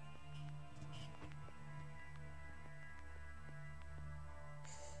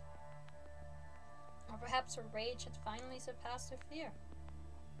 Or perhaps her rage had finally surpassed her fear.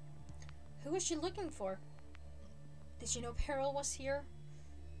 Who was she looking for? Did she know Peril was here?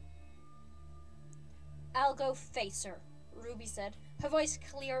 I'll go face her, Ruby said, her voice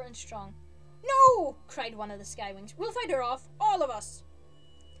clear and strong. No! Cried one of the Skywings. We'll fight her off, all of us.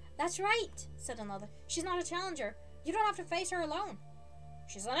 That's right, said another. She's not a challenger. You don't have to face her alone.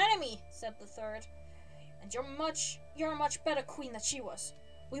 She's an enemy, said the third. And you're a much better queen than she was.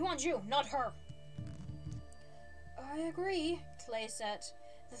 We want you, not her. I agree, Clay said.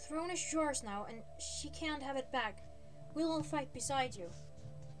 The throne is yours now, and she can't have it back. We'll all fight beside you.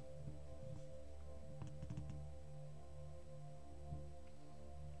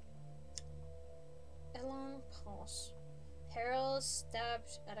 A long pause. Peril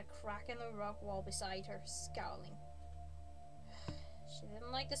stabbed at a crack in the rock wall beside her, scowling. She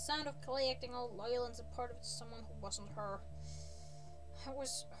didn't like the sound of Clay acting all loyal and supportive to someone who wasn't her. It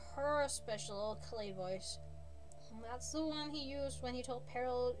was her special old Clay voice. And that's the one he used when he told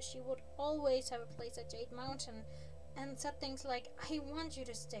Peril she would always have a place at Jade Mountain, and said things like, I want you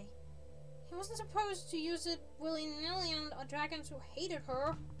to stay. He wasn't supposed to use it willy-nilly on dragons who hated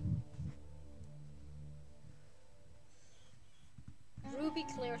her. Ruby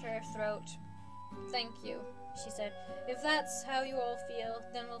cleared her throat. Thank you, she said. If that's how you all feel,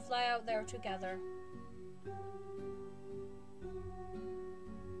 then we'll fly out there together.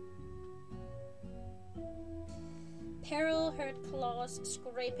 Peril heard claws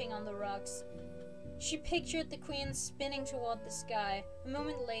scraping on the rocks. She pictured the queen spinning toward the sky. A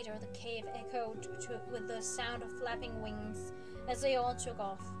moment later, the cave echoed with the sound of flapping wings as they all took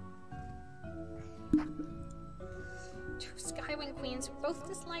off. Two Skywing queens who both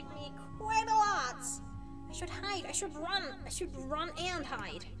dislike me quite a lot. I should hide. I should run. I should run and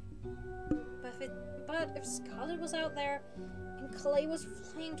hide. But if Scarlet was out there and Clay was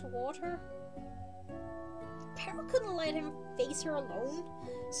flying toward her, Peril couldn't let him face her alone.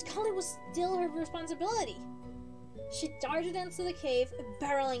 Scarlet was still her responsibility. She darted into the cave,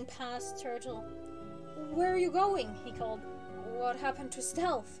 barreling past Turtle. Where are you going? He called. What happened to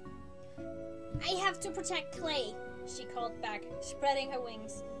Stealth? I have to protect Clay, she called back, spreading her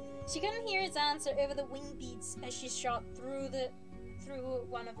wings. She couldn't hear his answer over the wing beats as she shot through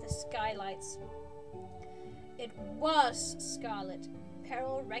one of the skylights. It was Scarlet.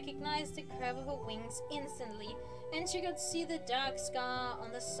 Peril recognized the curve of her wings instantly, and she could see the dark scar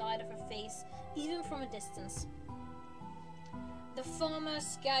on the side of her face, even from a distance. The former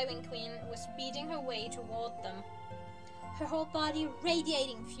Skywing Queen was speeding her way toward them, her whole body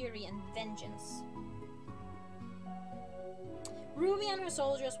radiating fury and vengeance. Ruby and her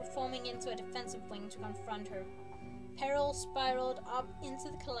soldiers were forming into a defensive wing to confront her. Peril spiraled up into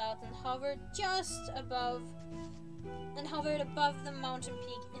the clouds and hovered above the mountain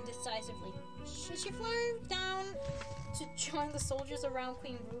peak indecisively. Should she fly down to join the soldiers around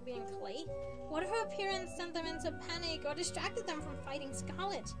Queen Ruby and Clay? What if her appearance sent them into panic or distracted them from fighting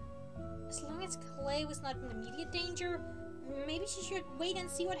Scarlet? As long as Clay was not in immediate danger, maybe she should wait and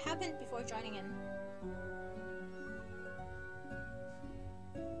see what happened before joining in.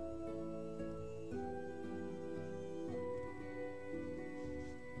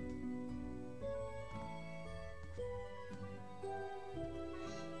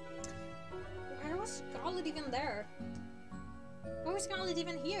 Scarlet even there? Why was Scarlet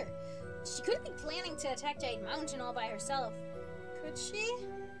even here? She couldn't be planning to attack Jade Mountain all by herself. Could she?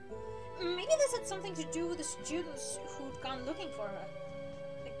 Maybe this had something to do with the students who'd gone looking for her.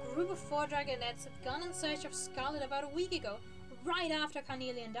 A group of 4 dragonettes had gone in search of Scarlet about a week ago, right after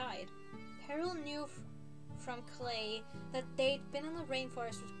Carnelian died. Peril knew from Clay that they'd been in the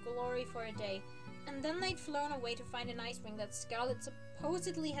rainforest with Glory for a day, and then they'd flown away to find an ice ring that Scarlet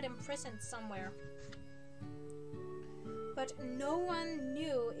supposedly had imprisoned somewhere. But no one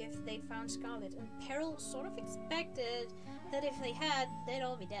knew if they'd found Scarlet, and Peril sort of expected that if they had, they'd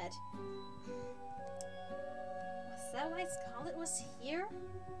all be dead. Was that why Scarlet was here?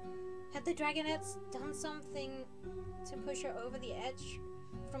 Had the dragonettes done something to push her over the edge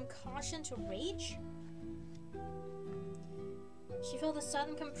from caution to rage? She felt a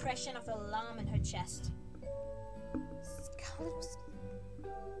sudden compression of alarm in her chest. Scarlet was...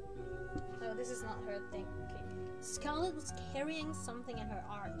 No, this is not her thing. Okay. Scarlet was carrying something in her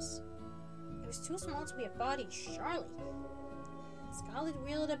arms. It was too small to be a body, surely. Scarlet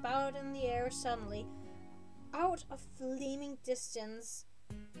wheeled about in the air suddenly, out of flaming distance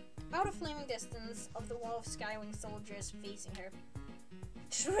of the wall of Skywing soldiers facing her.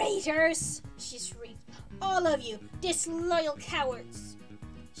 Traitors! She shrieked. All of you, disloyal cowards!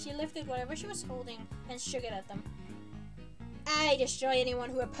 She lifted whatever she was holding and shook it at them. I destroy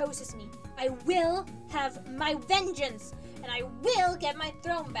anyone who opposes me. I will have my vengeance, and I will get my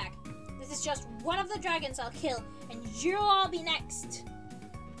throne back. This This is just one of the dragons I'll kill, and you'll all be next.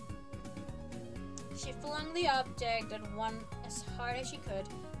 She flung the object at one as hard as she could,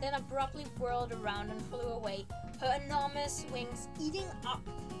 then abruptly whirled around and flew away, her enormous wings eating up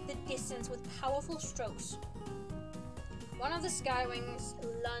the distance with powerful strokes. One of the sky wings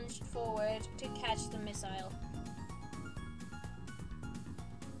lunged forward to catch the missile.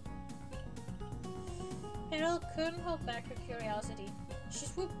 Peril couldn't hold back her curiosity. She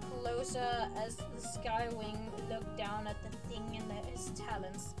swooped closer as the sky wing looked down at the thing in his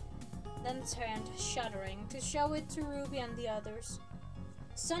talons, then turned, shuddering, to show it to Ruby and the others.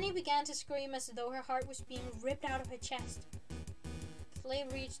 Sunny began to scream as though her heart was being ripped out of her chest. Flame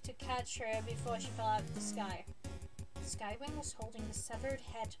reached to catch her before she fell out of the sky. The Skywing was holding the severed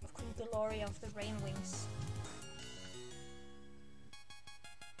head of Queen Glory of the Rain Wings.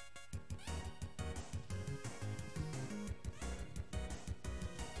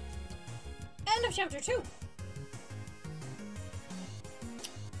 End of chapter 2!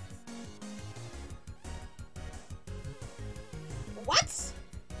 What?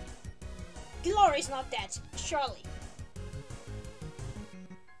 Glory's not dead, surely.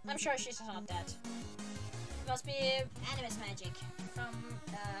 I'm sure she's not dead. It must be Animus magic from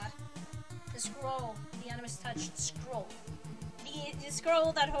the scroll, the Animus touched scroll. The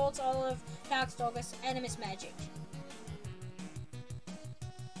scroll that holds all of Darkstalker's Animus magic.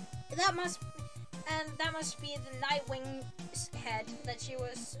 That must be the Nightwing's head that she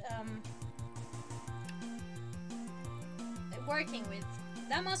was working with.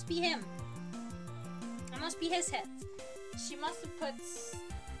 That must be him. That must be his head. She must have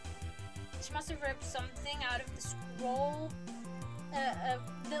ripped something out of the scroll, a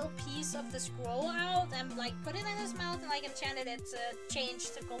little piece of the scroll out, and like put it in his mouth and like enchanted it to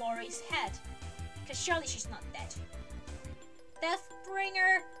change to Glory's head. Because surely she's not dead.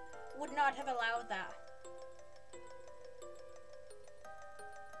 Deathbringer would not have allowed that.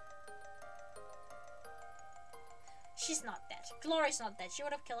 She's not dead. Glory's not dead. She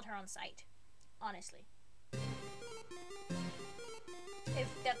would have killed her on sight. Honestly. If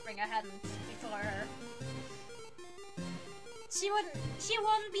Deathbringer hadn't before her. She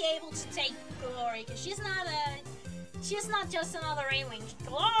wouldn't be able to take Glory, because she's not just another Rainwing.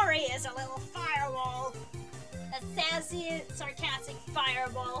 Glory is a little fireball. A sassy, sarcastic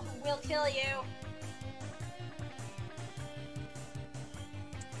fireball who will kill you.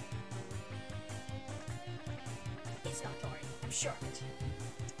 It's not Glory, I'm sure of it.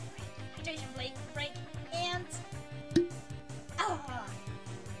 Hydration break, and... Ah!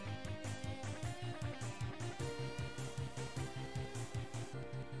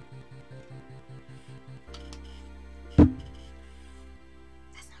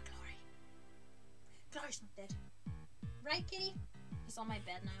 That's not Glory. Glory's not dead. Right, kitty? He's on my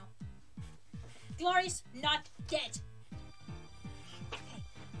bed now. Glory's not dead. Okay,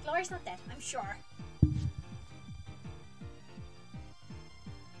 Glory's not dead, I'm sure.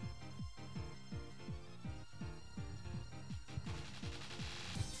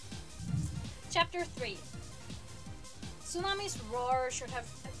 Chapter 3. Tsunami's roar should have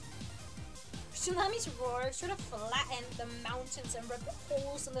flattened the mountains and ripped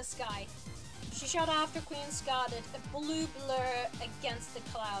holes in the sky. She shot after Queen Scarlet, a blue blur against the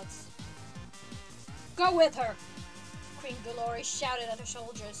clouds. Go with her! Queen Glory shouted at her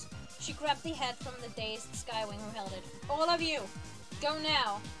soldiers. She grabbed the head from the dazed Skywing who held it. All of you, go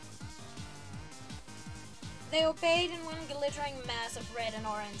now! They obeyed in one glittering mass of red and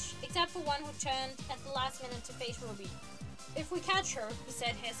orange, except for one who turned at the last minute to face Ruby. If we catch her, he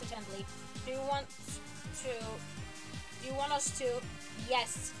said hesitantly, do you want us to?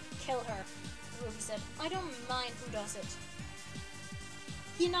 Yes, kill her, Ruby said. I don't mind who does it.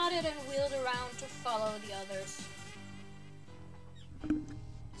 He nodded and wheeled around to follow the others.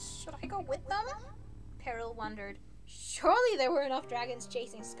 Should I go with them? Peril wondered. Surely there were enough dragons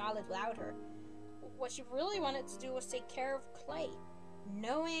chasing Scarlet without her. What she really wanted to do was take care of Clay.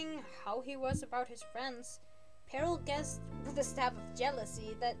 Knowing how he was about his friends, Peril guessed with a stab of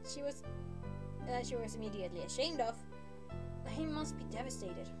jealousy that she was immediately ashamed of. He must be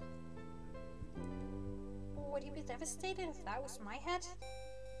devastated. Would he be devastated if that was my head?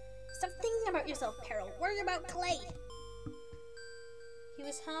 Stop thinking about yourself, Peril. Worry about Clay. He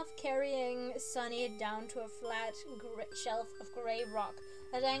was half carrying Sunny down to a flat shelf of grey rock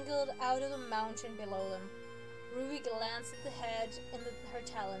that angled out of the mountain below them. Ruby glanced at the head in her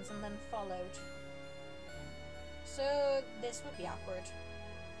talons and then followed. So this would be awkward.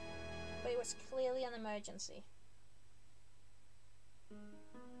 But it was clearly an emergency.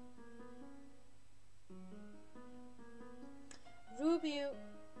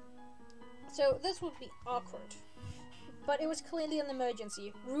 So this would be awkward. But it was clearly an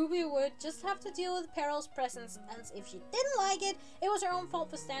emergency. Ruby would just have to deal with Peril's presence, and if she didn't like it, it was her own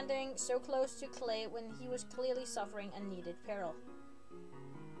fault for standing so close to Clay when he was clearly suffering and needed Peril.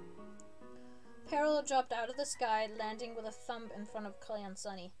 Peril dropped out of the sky, landing with a thump in front of Clay and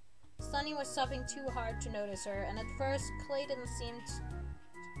Sunny. Sunny was sobbing too hard to notice her, and at first Clay didn't seem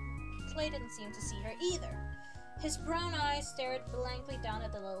to see her either. His brown eyes stared blankly down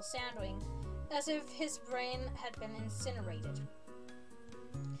at the little sandwing, as if his brain had been incinerated.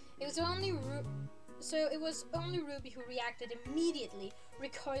 It was only Ruby who reacted immediately,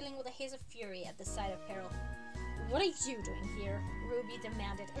 recoiling with a hiss of fury at the sight of Peril. "What are you doing here?" Ruby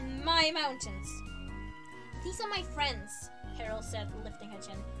demanded. "In my mountains!" "These are my friends," Peril said, lifting her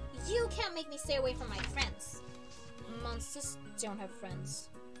chin. "You can't make me stay away from my friends." "Monsters don't have friends,"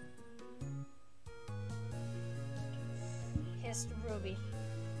 hissed Ruby.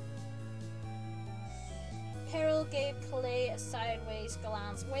 Peril gave Clay a sideways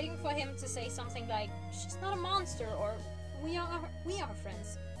glance, waiting for him to say something like, "She's not a monster," or we are her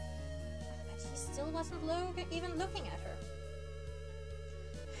friends. But he still wasn't even looking at her.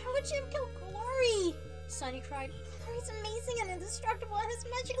 "How would you kill Glory?" Sunny cried. "Glory's amazing and indestructible, and his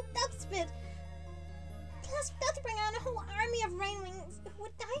magical death spit. Plus Deathbringer and a whole army of Rainwings who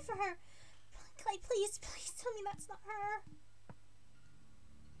would die for her. Clay, please tell me that's not her."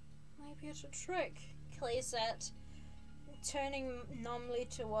 "Maybe it's a trick," Clay said, turning numbly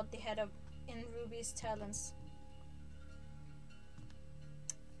toward the head in Ruby's talons.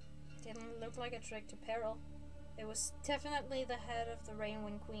 It didn't look like a trick to Peril. It was definitely the head of the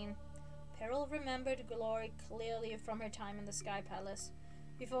Rainwing Queen. Peril remembered Glory clearly from her time in the Sky Palace,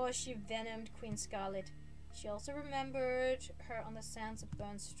 before she venomed Queen Scarlet. She also remembered her on the sands of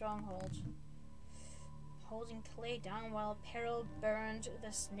Burn's stronghold, holding Clay down while Peril burned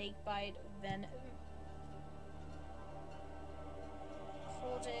the snakebite venom.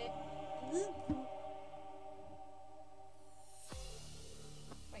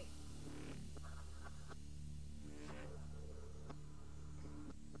 Wait.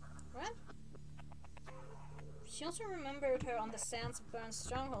 What? She also remembered her on the sands of Burn's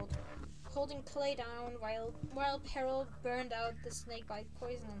stronghold, holding Clay down while Peril burned out the snakebite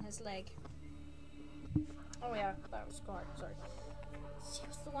poison in his leg. Oh yeah, that was Scarlet, sorry. She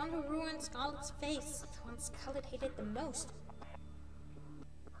was the one who ruined Scarlet's face, the one Scarlet hated the most.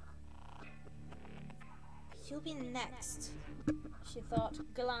 "You'll be next," she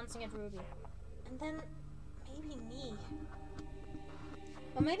thought, glancing at Ruby. "And then maybe me.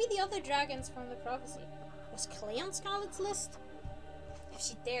 Or maybe the other dragons from the prophecy. Was Clay on Scarlet's list? If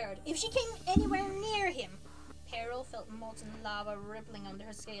she dared, if she came anywhere near him!" Peril felt molten lava rippling under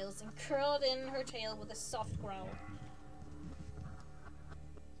her scales and curled in her tail with a soft growl.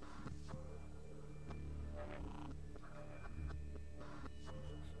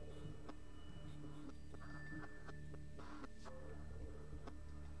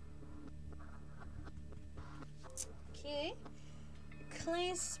 Okay.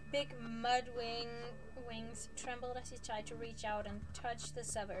 Clay's big mud wings trembled as he tried to reach out and touch the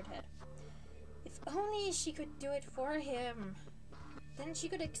severed head. If only she could do it for him. Then she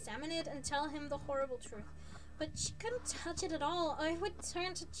could examine it and tell him the horrible truth. But she couldn't touch it at all, or it would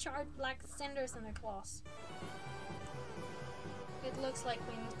turn to charred black cinders in her claws. "It looks like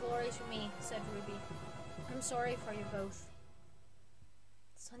Queen Glory to me," said Ruby. "I'm sorry for you both."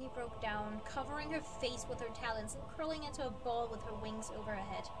 Sunny broke down, covering her face with her talons and curling into a ball with her wings over her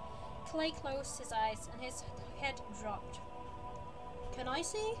head. Clay closed his eyes and his head dropped. "Can I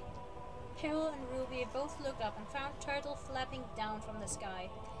see?" Peril and Ruby both looked up and found Turtle flapping down from the sky.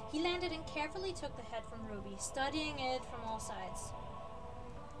 He landed and carefully took the head from Ruby, studying it from all sides.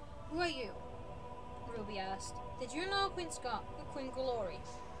 "Who are you?" Ruby asked. "Did you know Queen Glory?"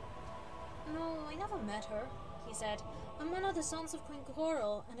 "No, I never met her," he said. "I'm one of the sons of Queen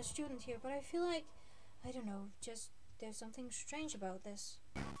Coral and a student here, but I feel like, I don't know, just there's something strange about this."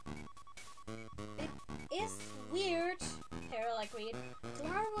 "It is weird," Peril agreed.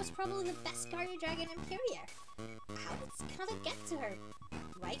 "Glory was probably the best guardian dragon in Imperia. How did Scarlet get to her?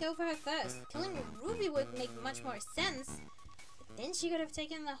 Why go for her first? Killing Ruby would make much more sense. But then she could have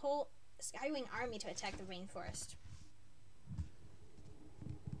taken the whole Skywing army to attack the rainforest."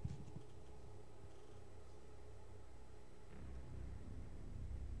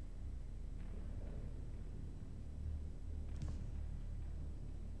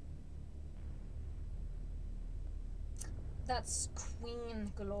 "That's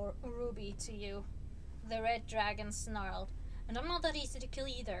Queen Ruby to you," the red dragon snarled. "And I'm not that easy to kill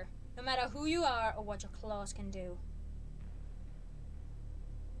either, no matter who you are or what your claws can do."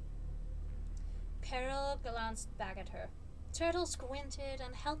 Peril glanced back at her. Turtle squinted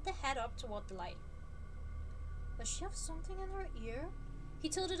and held the head up toward the light. Does she have something in her ear? He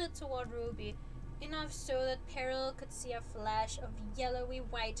tilted it toward Ruby, enough so that Peril could see a flash of yellowy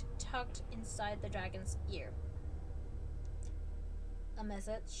white tucked inside the dragon's ear. A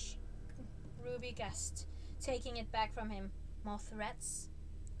message? Ruby guessed, taking it back from him. More threats?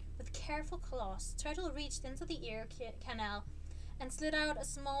 With careful claws, Turtle reached into the ear canal and slid out a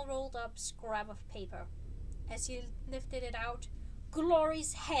small rolled-up scrap of paper. As he lifted it out,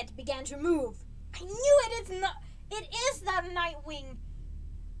 Glory's head began to move. I knew it! It's not. It is that Nightwing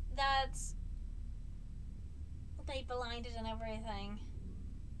that's they blinded and everything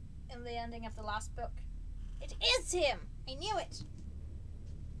in the ending of the last book. It is him! I knew it!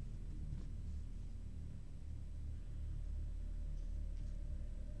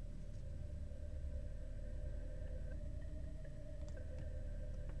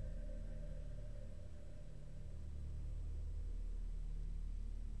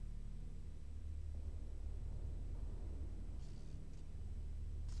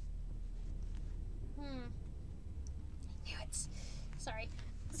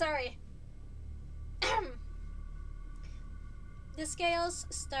 Sorry. The scales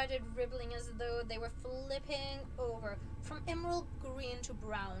started rippling as though they were flipping over from emerald green to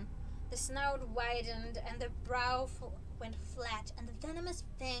brown. The snout widened and the brow went flat, and the venomous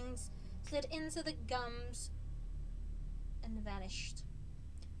fangs slid into the gums and vanished.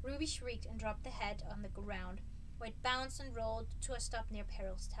 Ruby shrieked and dropped the head on the ground, where it bounced and rolled to a stop near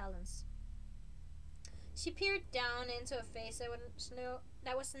Peril's talons. She peered down into a face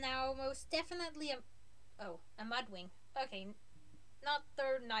that was now most definitely a Mudwing. Okay, not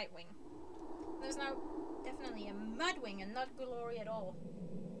third Nightwing. There's now definitely a Mudwing and not Glory at all.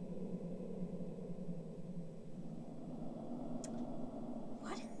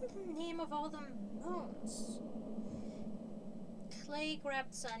 What in the name of all the moons? Clay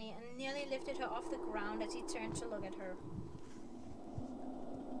grabbed Sunny and nearly lifted her off the ground as he turned to look at her.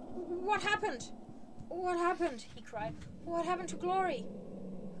 What happened? What happened? He cried. What happened to Glory?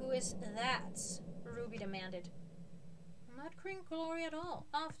 Who is that? Ruby demanded. Not Green Glory at all,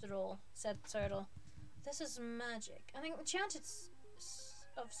 after all, said Turtle. This is magic. An enchantment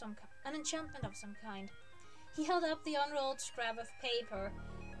of some kind. He held up the unrolled scrap of paper,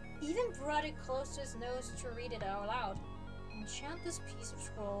 even brought it close to his nose to read it out loud. Enchant this piece of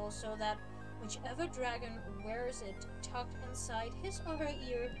scroll so that whichever dragon wears it tucked inside his or her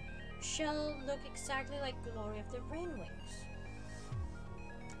ear shall look exactly like Glory of the Rainwings.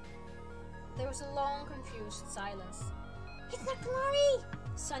 There was a long, confused silence. It's not Glory!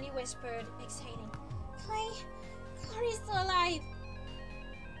 Sunny whispered, exhaling. Glory's still alive!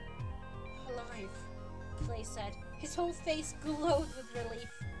 Alive, Clay said. His whole face glowed with relief.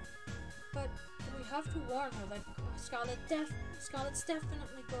 But we have to warn her that Scarlet's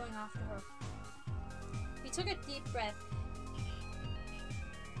definitely going after her. He took a deep breath.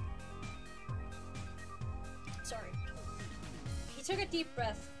 He took a deep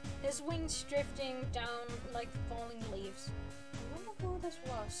breath, his wings drifting down like falling leaves. I wonder who this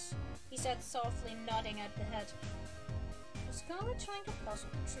was, he said softly, nodding at the head. Was Scarlet trying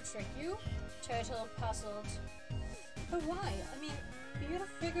to trick you? Turtle puzzled. But why? I mean, you'd have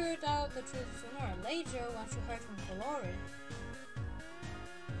figured out the truth sooner or later once you heard from Glory.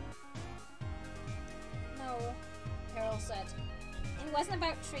 No, Peril said. It wasn't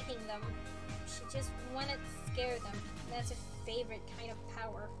about tricking them. She just wanted to scare them. That's her favorite kind of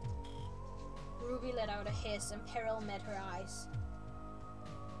power. Ruby let out a hiss and Peril met her eyes.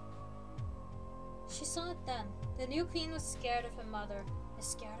 She saw it then. The new queen was scared of her mother, as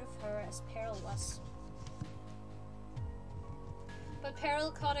scared of her as Peril was. But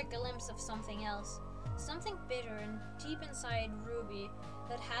Peril caught a glimpse of something else. Something bitter and deep inside Ruby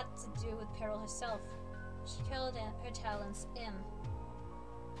that had to do with Peril herself. She curled her talons in.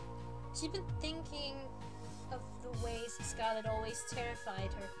 She'd been thinking of the ways Scarlet always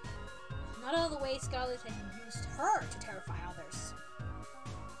terrified her. Not all the ways Scarlet had used her to terrify others.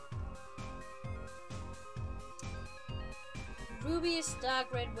 Ruby's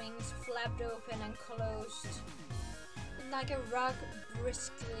dark red wings flapped open and closed, like a rug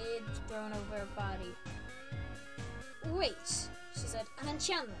briskly thrown over her body. Wait, she said, an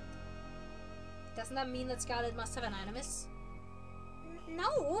enchantment. Doesn't that mean that Scarlet must have an animus?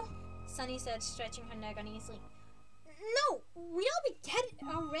 No, Sunny said, stretching her neck uneasily. No, we'd all be dead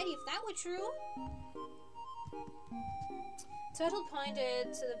already if that were true. Turtle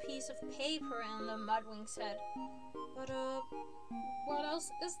pointed to the piece of paper on the Mudwing's head. But, what else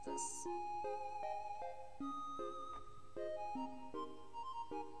is this?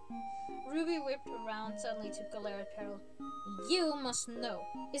 Ruby whipped around suddenly to glare at Peril. You must know.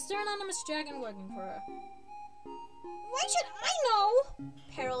 Is there an anonymous dragon working for her? Why should I know?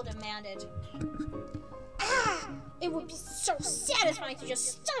 Peril demanded. Ah! It would be so satisfying to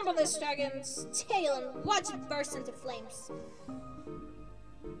just stomp on this dragon's tail and watch it burst into flames.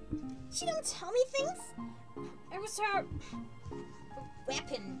 She don't tell me things. It was her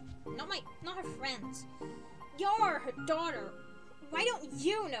weapon, not her friends. You're her daughter. Why don't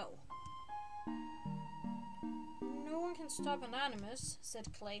you know? No one can stop an animus, said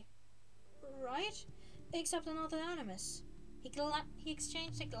Clay. Right? Except another animus. He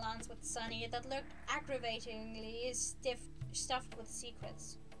exchanged a glance with Sunny that looked aggravatingly stuffed with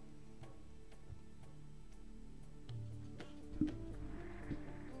secrets.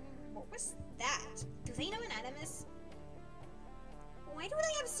 What was that? Do they know an animus? Why do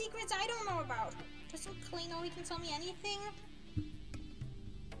they have secrets I don't know about? Doesn't Clay know he can tell me anything?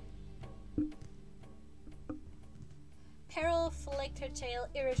 Peril flicked her tail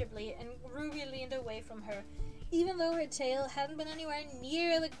irritably and Ruby leaned away from her, even though her tail hadn't been anywhere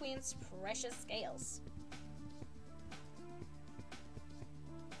near the Queen's precious scales.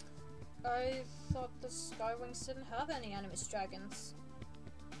 I thought the Skywings didn't have any animus dragons,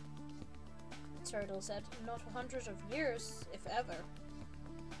 Turtle said. Not for hundreds of years, if ever.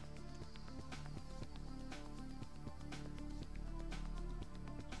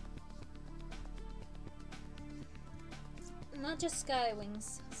 Not just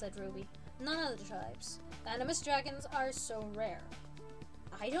Skywings, said Ruby. None of the tribes. Animus dragons are so rare.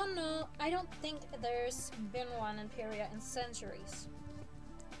 I don't know. I don't think there's been one in Peria in centuries.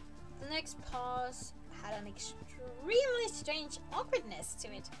 The next pause had an extremely strange awkwardness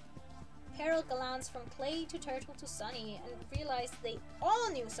to it. Peril glanced from Clay to Turtle to Sunny and realized they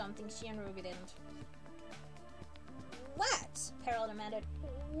all knew something she and Ruby didn't. What? Peril demanded.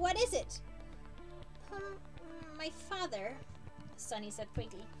 What is it? My father, Sunny said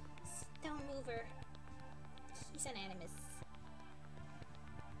quickly. Stone mover. He's an animus.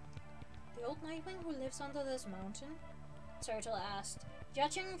 The old Nightwing who lives under this mountain? Turtle asked.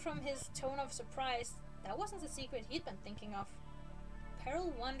 Judging from his tone of surprise, that wasn't the secret he'd been thinking of.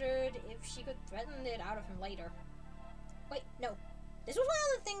 Peril wondered if she could threaten it out of him later. Wait, no. This was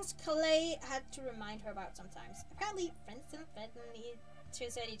one of the things Clay had to remind her about sometimes. Apparently, friends didn't threaten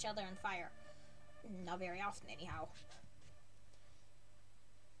to set each other on fire. Not very often, anyhow.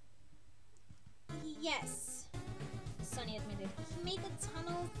 Yes, Sunny admitted. He made the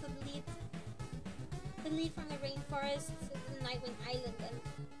tunnels that lead from the rainforest to the Nightwing Island and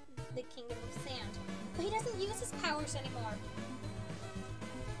the Kingdom of Sand. But he doesn't use his powers anymore.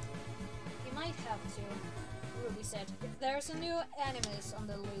 He might have to, Ruby said. If there's a new animus on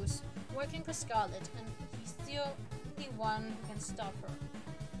the loose, working for Scarlet, and he's the only one who can stop her.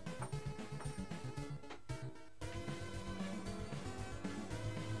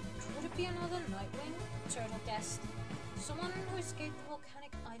 Could it be another Nightwing? Turtle guessed. Someone who escaped the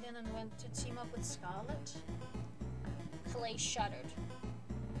volcanic island and went to team up with Scarlet? Clay shuddered.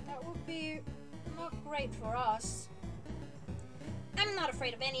 That would be not great for us. I'm not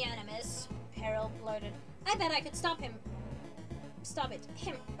afraid of any animus, Peril blurted. I bet I could stop him. Stop it.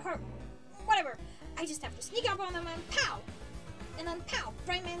 Him. Her. Whatever. I just have to sneak up on them and pow! And then pow!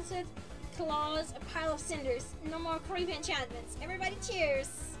 Brightman said, claws, a pile of cinders. No more creepy enchantments. Everybody cheers!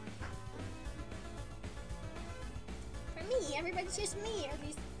 For me, everybody cheers me. At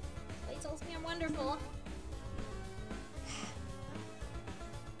least they tells me I'm wonderful.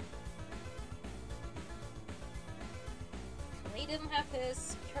 He didn't have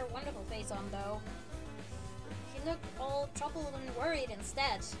his pure wonderful face on though. He looked all troubled and worried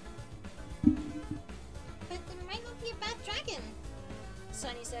instead. But there might not be a bad dragon,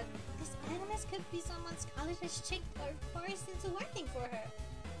 Sunny said. This animus could be someone Scarlet has tricked or forced into working for her.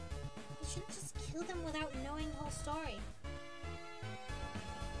 We shouldn't just kill them without knowing the whole story.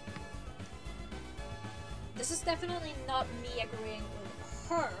 This is definitely not me agreeing with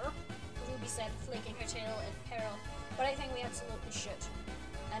her, Ruby said, flicking her tail at Peril. But I think we absolutely should.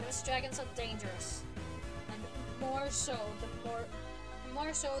 Animus dragons are dangerous. And more so the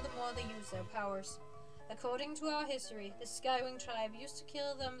more they use their powers. According to our history, the Skywing tribe used to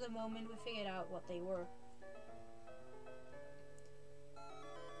kill them the moment we figured out what they were.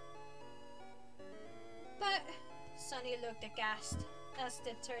 But Sunny looked aghast, as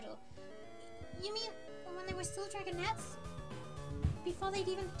did Turtle. You mean when they were still dragonettes? Before they'd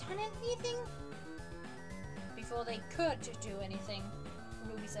even done anything? Before they could do anything,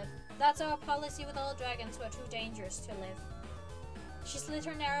 Ruby said. That's our policy with all dragons who are too dangerous to live. She slid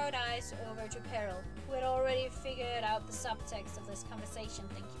her narrowed eyes over to Peril, we'd already figured out the subtext of this conversation,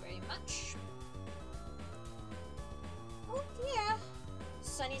 thank you very much. Oh dear,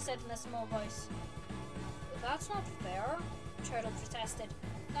 Sunny said in a small voice. That's not fair, Turtle protested.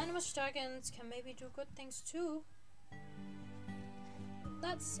 Animus dragons can maybe do good things too.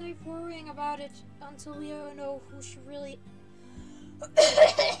 Let's save worrying about it until we know who she really...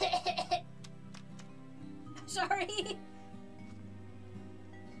 Sorry.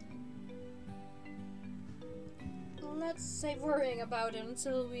 Let's save worrying about it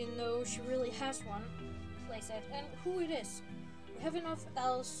until we know she really has one, Clay said, and who it is. We have enough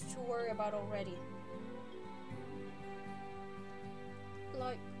else to worry about already.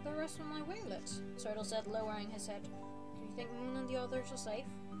 Like the rest of my winglets, Turtle said, lowering his head. Do you think Moon and the others are safe?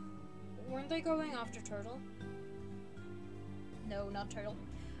 Weren't they going after Turtle? No, not Turtle.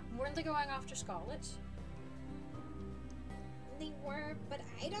 Weren't they going after Scarlet? They were, but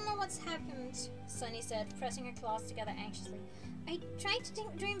I don't know what's happened, Sunny said, pressing her claws together anxiously. I tried to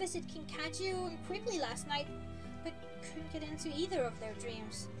dream visit Kinkaju and Quigley last night, but couldn't get into either of their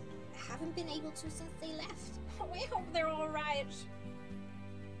dreams. I haven't been able to since they left. Oh, I hope they're alright.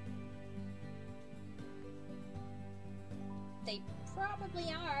 They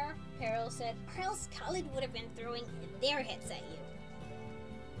probably are, Peril said, or else Khalid would have been throwing their hits at you.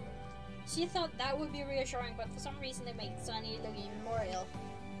 She thought that would be reassuring, but for some reason it made Sunny look even more ill.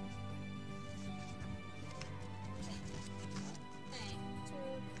 2,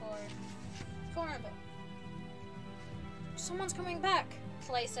 4, 4 and a bit. Someone's coming back,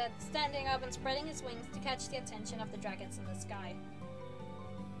 Clay said, standing up and spreading his wings to catch the attention of the dragons in the sky.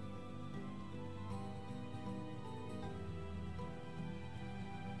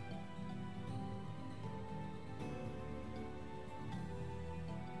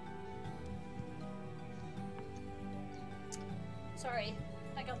 Sorry,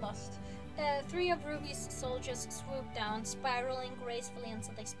 I got lost. 3 of Ruby's soldiers swooped down, spiraling gracefully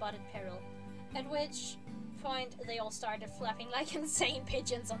until they spotted Peril, at which point they all started flapping like insane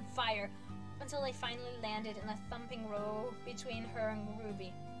pigeons on fire, until they finally landed in a thumping row between her and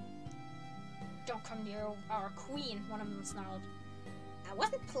Ruby. Don't come near our queen, one of them snarled. I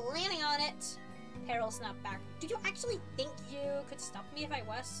wasn't planning on it, Peril snapped back. Do you actually think you could stop me if I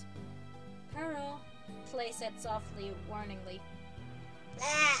was? Peril, Clay said softly, warningly.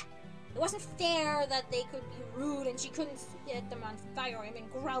 Ah! It wasn't fair that they could be rude and she couldn't set them on fire and then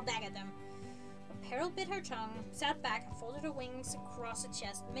growl back at them. But Peril bit her tongue, sat back, and folded her wings across her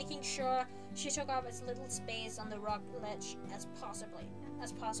chest, making sure she took up as little space on the rock ledge as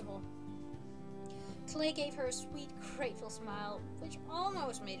possible. Clay gave her a sweet, grateful smile, which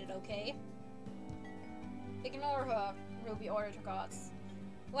almost made it okay. Ignore her, Ruby ordered her guards.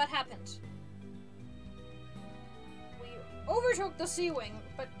 What happened? We overtook the Sea Wing,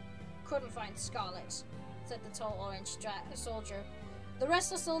 but couldn't find Scarlet, said the tall orange soldier. The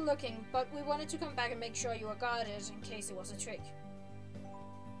rest are still looking, but we wanted to come back and make sure you were guarded in case it was a trick.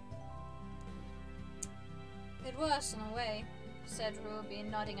 It was, in a way, said Ruby,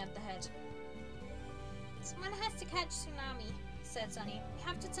 nodding at the head. Someone has to catch Tsunami, said Sunny. We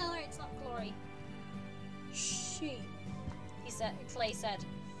have to tell her it's not Glory. Clay said.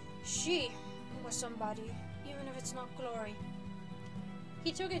 She was somebody, even if it's not Glory.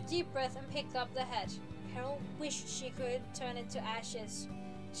 He took a deep breath and picked up the head. Peril wished she could turn it to ashes.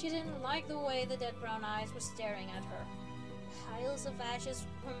 She didn't like the way the dead brown eyes were staring at her. Piles of ashes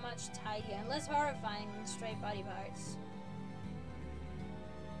were much tidier and less horrifying than stray body parts.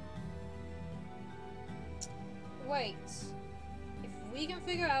 Wait. If we can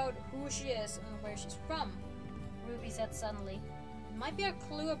figure out who she is and where she's from, Ruby said suddenly, it might be a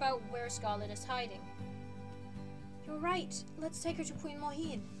clue about where Scarlet is hiding. You're right. Let's take her to Queen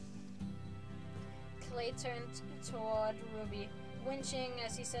Moheen. Clay turned toward Ruby, winching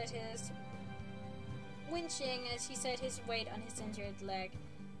as he set his weight on his injured leg.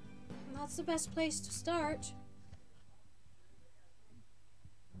 That's the best place to start.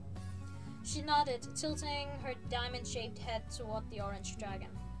 She nodded, tilting her diamond-shaped head toward the orange dragon.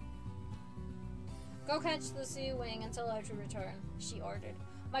 Go catch the Sea Wing and tell her to return, she ordered.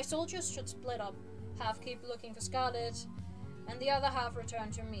 My soldiers should split up. Half keep looking for Scarlet, and the other half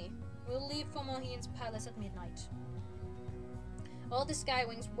return to me. We'll leave for Moheen's palace at midnight. All the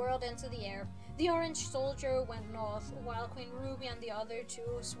Skywings whirled into the air. The orange soldier went north, while Queen Ruby and the other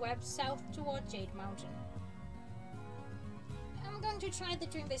two swept south toward Jade Mountain. I'm going to try the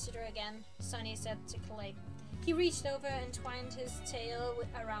Dream Visitor again, Sunny said to Clay. He reached over and twined his tail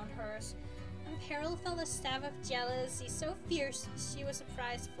around hers, and Peril felt a stab of jealousy so fierce she was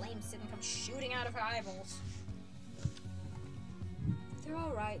surprised flames didn't come shooting out of her eyeballs. They're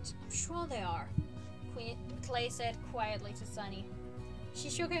all right. I'm sure they are, Clay said quietly to Sunny. She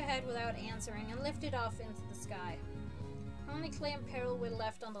shook her head without answering and lifted off into the sky. Only Clay and Peril were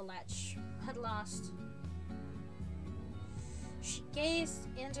left on the ledge. At last. She gazed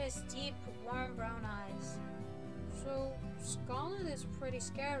into his deep, warm brown eyes. So, Scarlet is pretty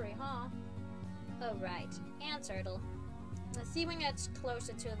scary, huh? Oh, right. And Turtle. The sea wing edged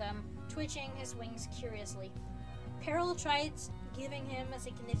closer to them, twitching his wings curiously. Peril tried giving him a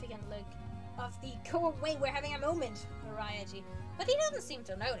significant look of the "go away, we're having a moment" variety, but he didn't seem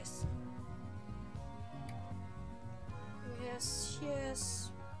to notice. Yes,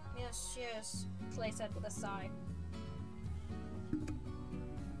 Clay said with a sigh.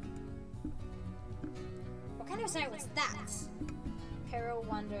 What kind of sigh was that? Peril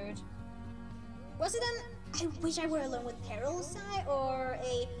wondered. Was it an "I wish I were alone with Peril" sigh, or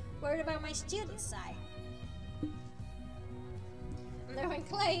a "worried about my students" sigh? Knowing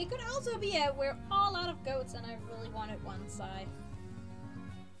Clay, it could also be a "we're all out of goats and I really wanted one" sigh.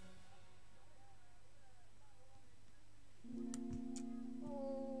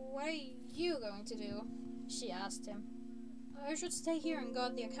 What are you going to do? She asked him. I should stay here and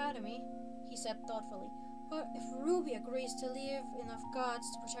guard the academy, he said thoughtfully. But if Ruby agrees to leave enough guards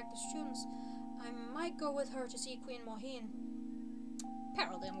to protect the students, I might go with her to see Queen Mohine.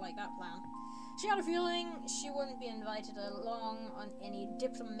 Peril didn't like that plan. She had a feeling she wouldn't be invited along on any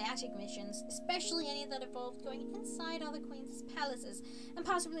diplomatic missions, especially any that involved going inside other queens' palaces and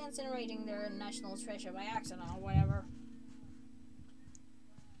possibly incinerating their national treasure by accident or whatever.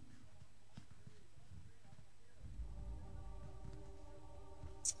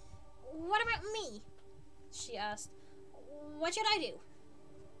 What about me? She asked. What should I do?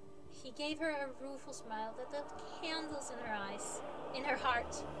 He gave her a rueful smile that lit candles in her eyes, in her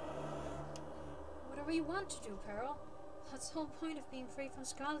heart. Whatever you want to do, Peril. That's the whole point of being free from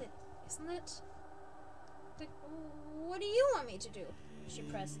Scarlet, isn't it? But what do you want me to do? She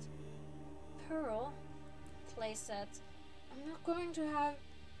pressed. Peril, Clay said, I'm not going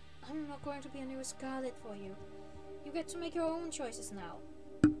to be a new Scarlet for you. You get to make your own choices now.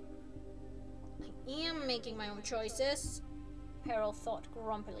 I am making my own choices, Peril thought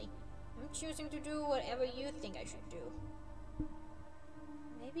grumpily. I'm choosing to do whatever you think I should do.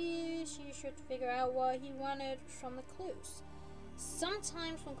 Maybe she should figure out what he wanted from the clues.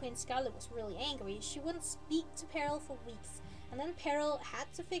 Sometimes when Queen Scarlet was really angry, she wouldn't speak to Peril for weeks, and then Peril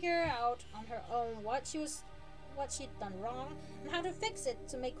had to figure out on her own what she'd done wrong and how to fix it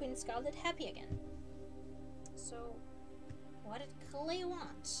to make Queen Scarlet happy again. So, what did Clay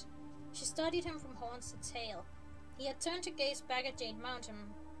want? She studied him from horns to tail. He had turned to gaze back at Jade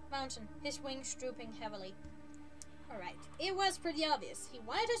Mountain, his wings drooping heavily. Alright, it was pretty obvious. He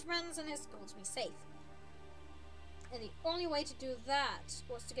wanted his friends and his school to be safe. And the only way to do that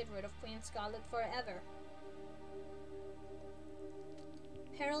was to get rid of Queen Scarlet forever.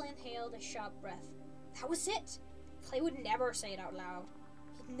 Peril inhaled a sharp breath. That was it! Clay would never say it out loud.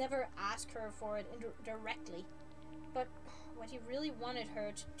 He'd never ask her for it directly. But what he really wanted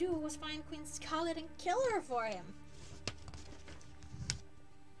her to do was find Queen Scarlet and kill her for him.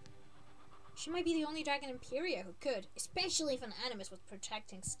 She might be the only dragon in Imperia who could, especially if an animus was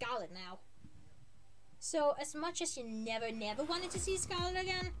protecting Scarlet now. So, as much as she never wanted to see Scarlet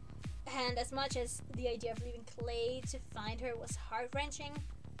again, and as much as the idea of leaving Clay to find her was heart-wrenching,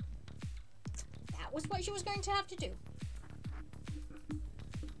 that was what she was going to have to do.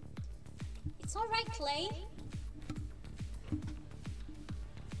 It's alright, Clay,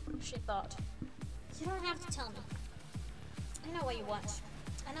 she thought. You don't have to tell me. I know what you want,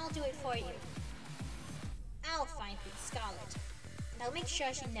 and I'll do it for you. I'll find Queen Scarlet, and I'll make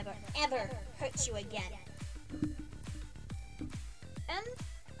sure she never ever hurts you again. End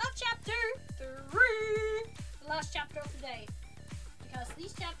of chapter 3! The last chapter of the day. Because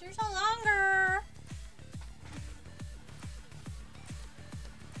these chapters are longer.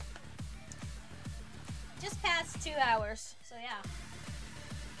 Just past 2 hours, so yeah.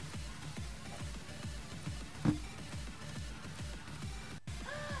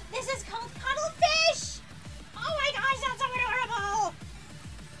 This is called Cuttlefish! Oh my gosh, that's so adorable!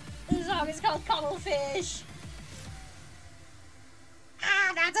 This song is called Cuttlefish.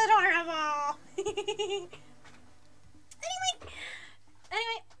 Ah, that's adorable!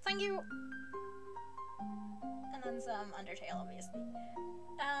 Anyway, thank you. And then some Undertale, obviously.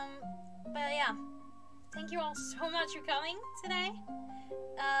 But yeah. Thank you all so much for coming today.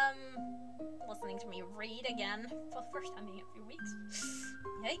 Listening to me read again for the first time in a few weeks.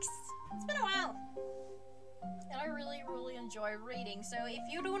 Yikes. It's been a while. And I really, really enjoy reading. So if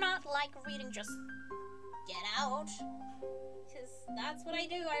you do not like reading, just get out. Because that's what I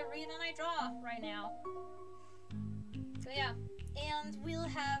do. I read and I draw right now. So yeah, and we'll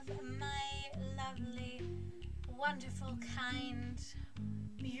have my lovely, wonderful, kind,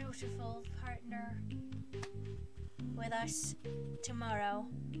 beautiful partner with us tomorrow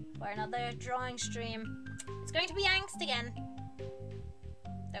for another drawing stream. It's going to be angst again,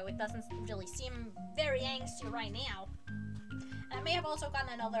 though it doesn't really seem very angsty right now. And I may have also gotten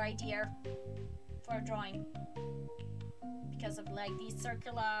another idea for a drawing because of like these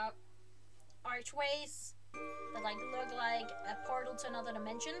circular archways that like look like a portal to another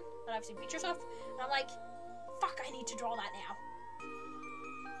dimension that I've seen pictures of, and I'm like, fuck, I need to draw that now.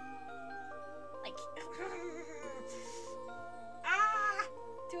 Like,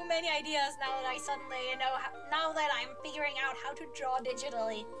 too many ideas now that I suddenly know now that I'm figuring out how to draw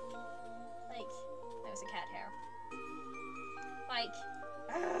digitally. Like, that was a cat hair. Like,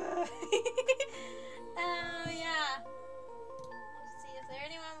 oh yeah. Let's see, is there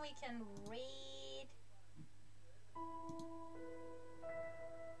anyone we can read?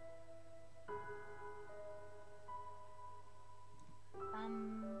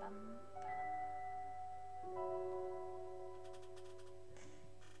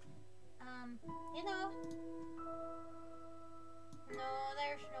 You know, no,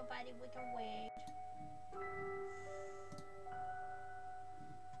 there's nobody we can wait.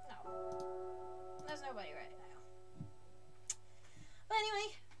 No, there's nobody right now. But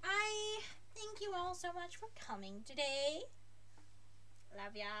anyway, I thank you all so much for coming today.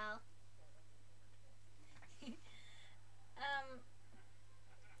 Love y'all.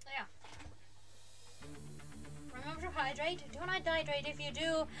 Yeah. Remember to hydrate. Do not dehydrate. If you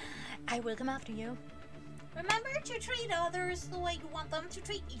do, I will come after you. Remember to treat others the way you want them to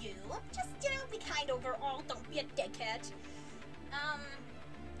treat you. Just, you know, be kind overall. Don't be a dickhead. And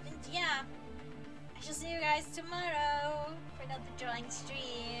yeah. I shall see you guys tomorrow for another drawing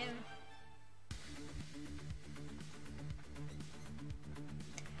stream.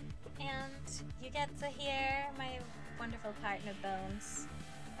 And you get to hear my wonderful partner Bones.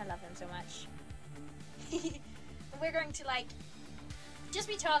 I love him so much. We're going to like just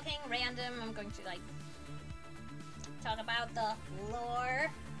be talking random. I'm going to like talk about the lore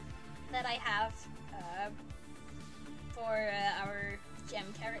that I have for our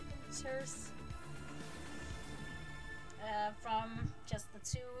gem characters from just the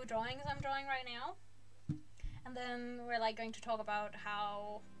 2 drawings I'm drawing right now. And then we're like going to talk about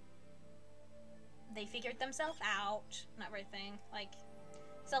how they figured themselves out and everything, like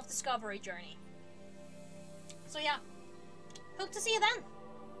self-discovery journey. So yeah, hope to see you then.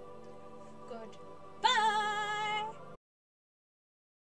 Good.